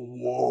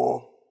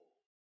owo.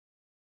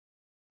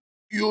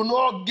 You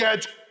no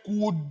get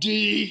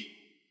kudi.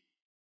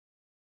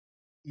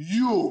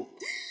 You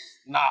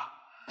na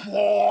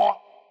poor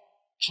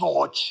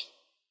church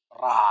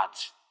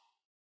rat.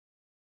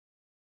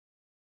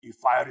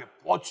 If I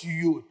report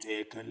you to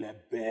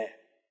Ekelebe,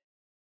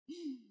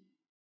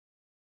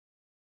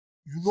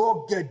 you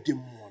no get the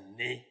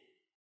money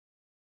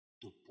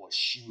to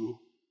pursue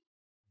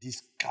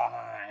this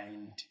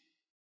kind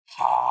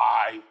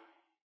high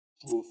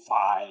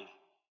profile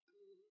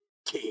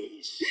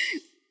case.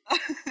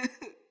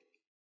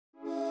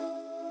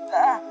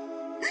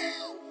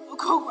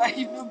 Okonwa,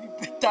 you know be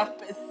better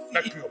person.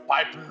 Make your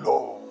pipe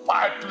low,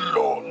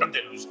 not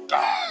the lose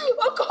guard.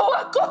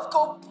 Okonwa, God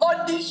go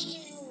punish you.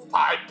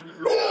 Pipe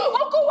low.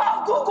 Okonwa,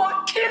 God go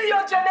kill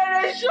your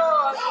generation.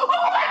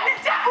 Okonwa, the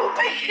devil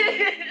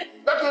begin.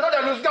 Make you know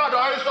the lose guard,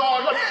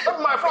 son. Not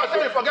be my fault, say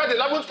you forget the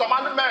 11th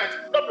commandment.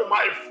 Not be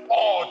my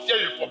fault, say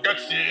you forget,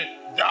 say,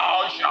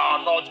 thou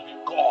shalt not be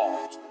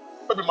caught.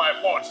 Not be my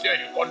fault, say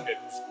you can't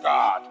lose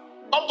guard.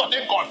 Come to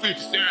think of it,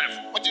 self.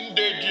 What in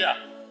day there?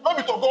 Not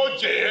be to go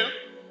jail.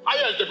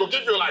 Highest they go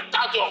give you like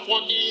 30 or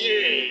 40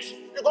 years.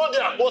 You go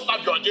there and go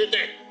serve your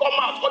duty. Come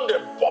out, come the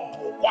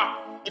bubble.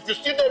 If you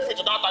still there fit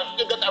to that time, you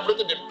still get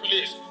everything in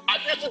place. I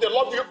feel still they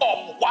love you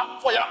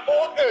up for your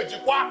old age.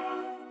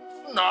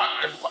 Nah,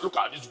 look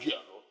at this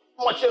girl.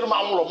 Much here,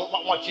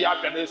 much here,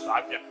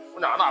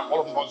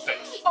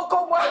 nonsense. Oh,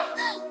 come on.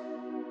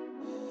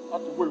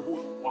 That's the way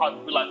who want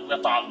to be like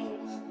metal.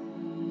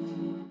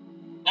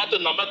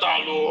 Nothing na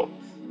metal.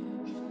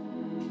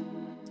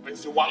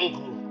 It's the one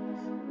group.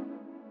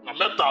 Na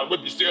metal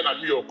will be saying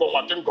that me or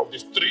come king of the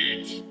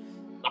street.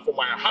 Now for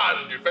my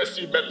hand, you first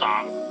see metal.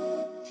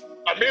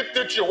 I may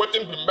teach you what to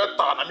be metal.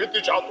 I may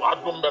teach you how to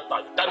add no metal.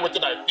 You can't wait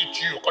till I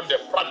teach you. Come they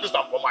practice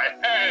that for my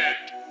head.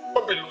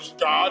 Don't be lose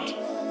guard. If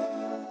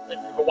you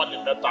don't want the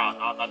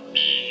metal, and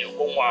me, you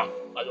go want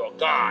your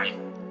guy.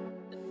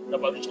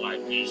 Never reach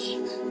like this.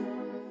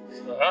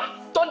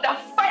 Thunder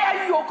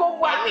fire you,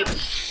 Okonwa.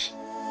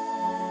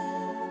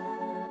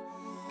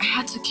 I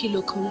had to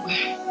kill Okonwa.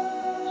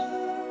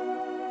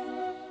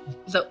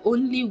 The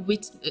only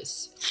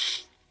witness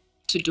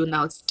to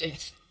Donald's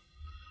death.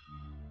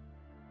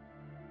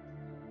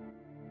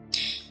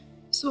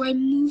 So I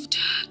moved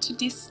to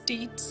this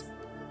state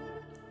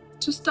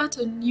to start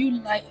a new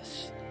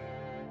life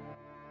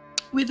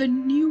with a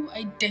new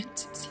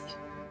identity.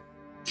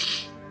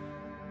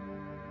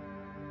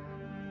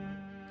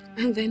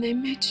 And then I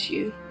met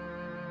you,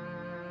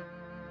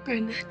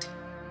 Bernard.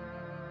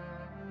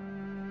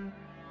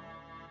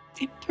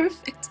 The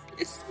perfect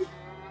blessing.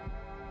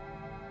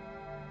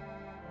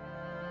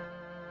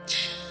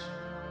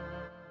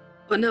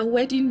 On our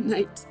wedding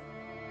night.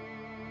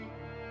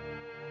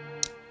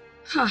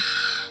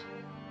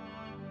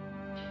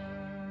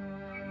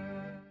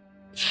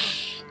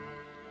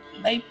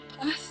 My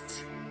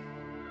past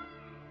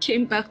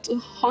came back to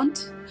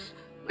haunt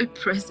my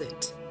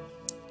present.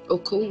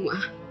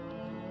 Okonwa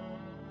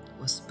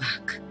was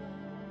back.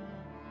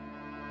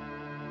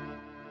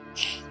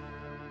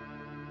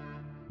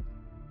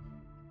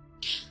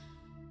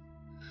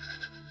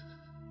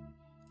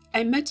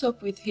 I met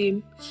up with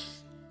him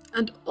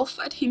and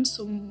offered him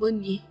some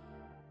money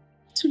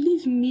to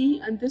leave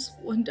me and this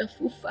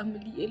wonderful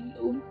family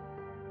alone.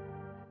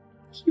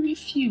 He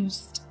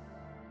refused.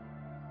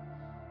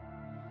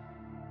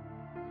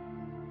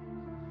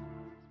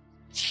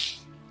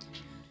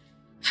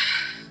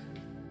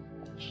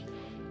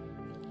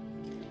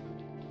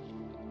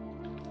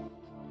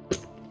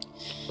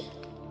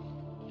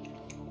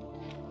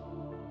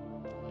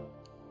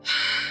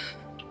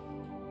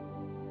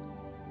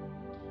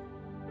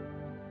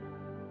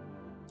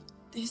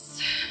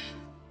 This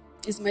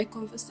is my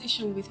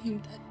conversation with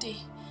him that day.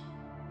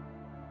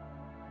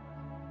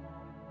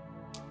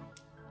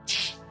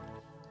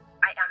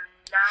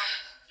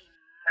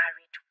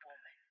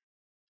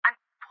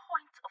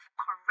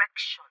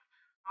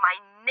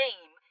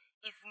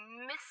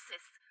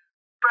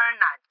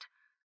 Bernard.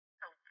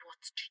 Now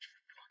what do you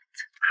want?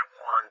 I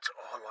want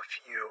all of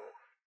you.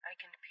 I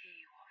can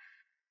pay you off.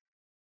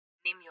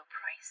 Name your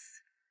price.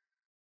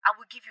 I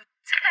will give you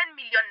 10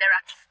 million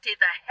naira to stay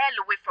the hell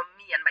away from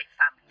me and my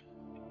family.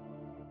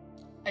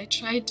 I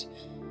tried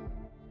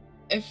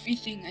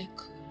everything I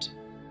could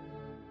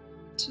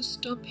to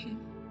stop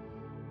him.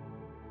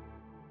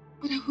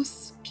 But I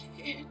was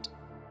scared.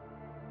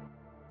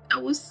 I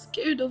was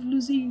scared of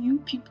losing you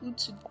people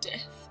to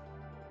death.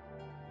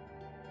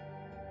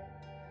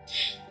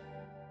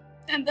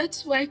 And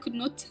that's why I could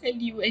not tell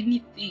you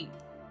anything.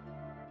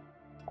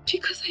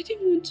 Because I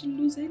didn't want to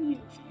lose any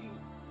of you.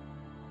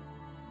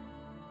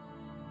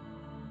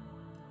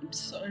 I'm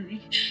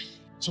sorry.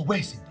 So where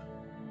is he now?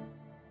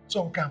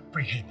 So we can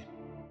apprehend him.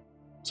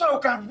 So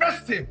we can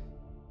arrest him.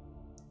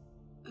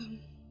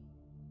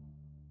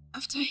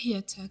 After he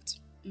attacked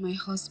my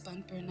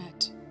husband,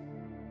 Bernard,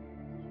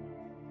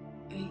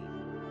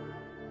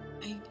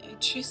 I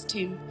traced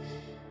him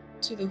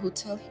to the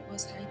hotel he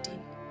was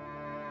hiding.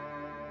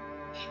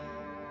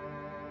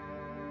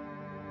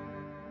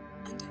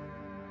 And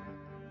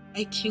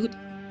I killed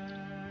him.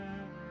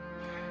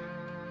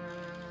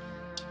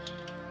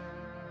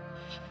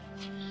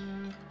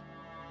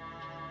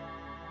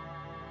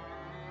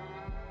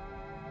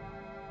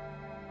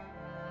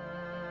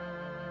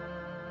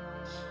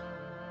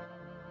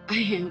 I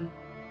am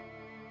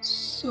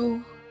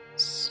so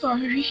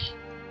sorry.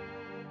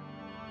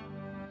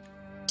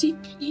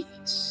 Deeply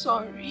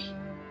sorry.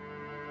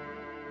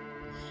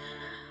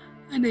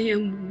 And I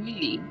am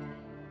willing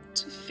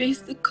to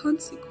face the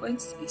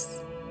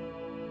consequences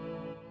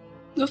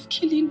of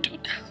killing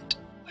Donald.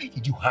 Why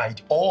did you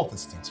hide all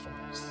these things from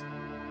us?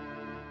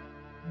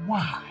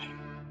 Why?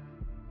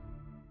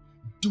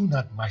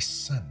 Donald, my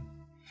son,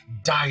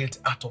 died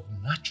out of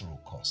natural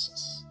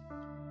causes.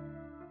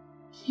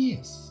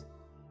 Yes,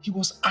 he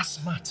was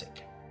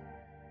asthmatic.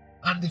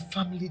 And the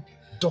family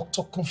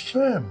doctor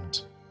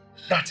confirmed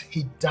that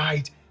he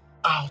died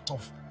out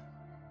of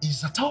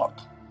his attack.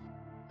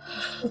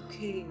 It's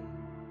okay.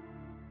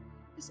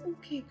 It's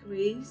okay,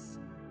 Grace.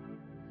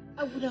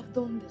 I would have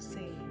done the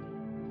same.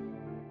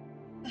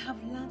 I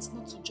have learned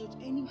not to judge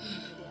anyone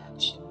by their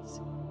actions.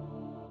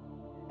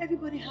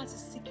 Everybody has a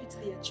secret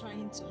they are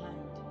trying to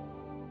hide.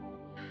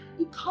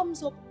 It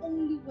comes up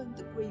only when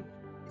the grave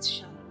is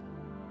shallow.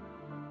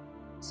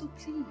 So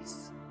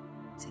please,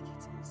 take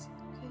it easy,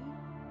 okay?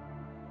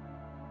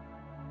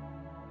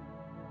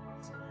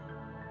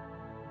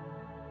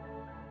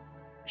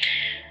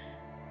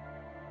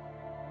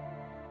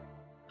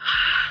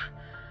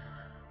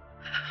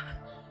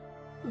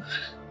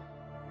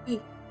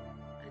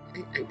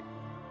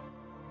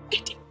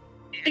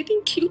 I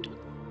didn't kill Donald.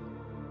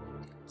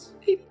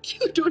 I didn't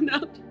kill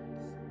Donald.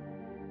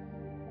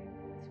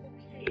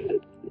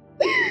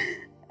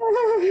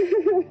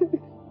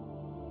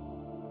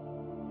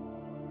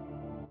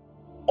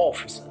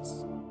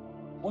 Officers,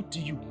 what do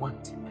you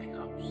want in my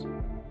house?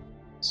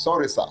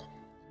 Sorry, sir.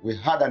 We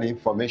had an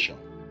information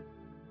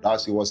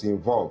that she was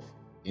involved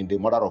in the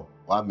murder of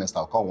one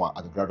Mr. Okonwa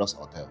at the Grados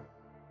Hotel.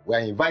 We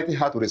are inviting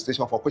her to the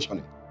station for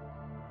questioning.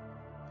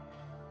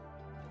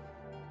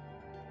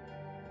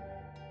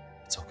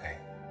 It's okay.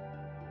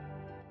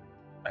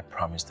 I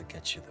promise to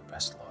get you the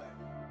best lawyer.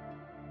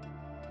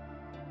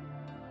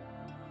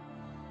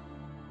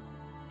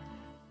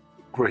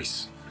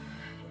 Grace,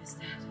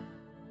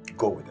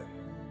 go with them.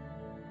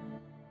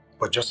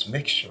 But just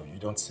make sure you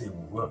don't say a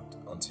word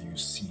until you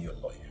see your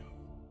lawyer.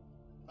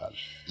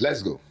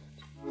 Let's go.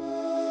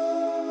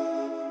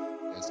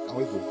 Yes, can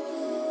we go?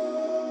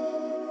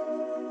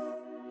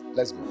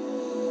 Let's go.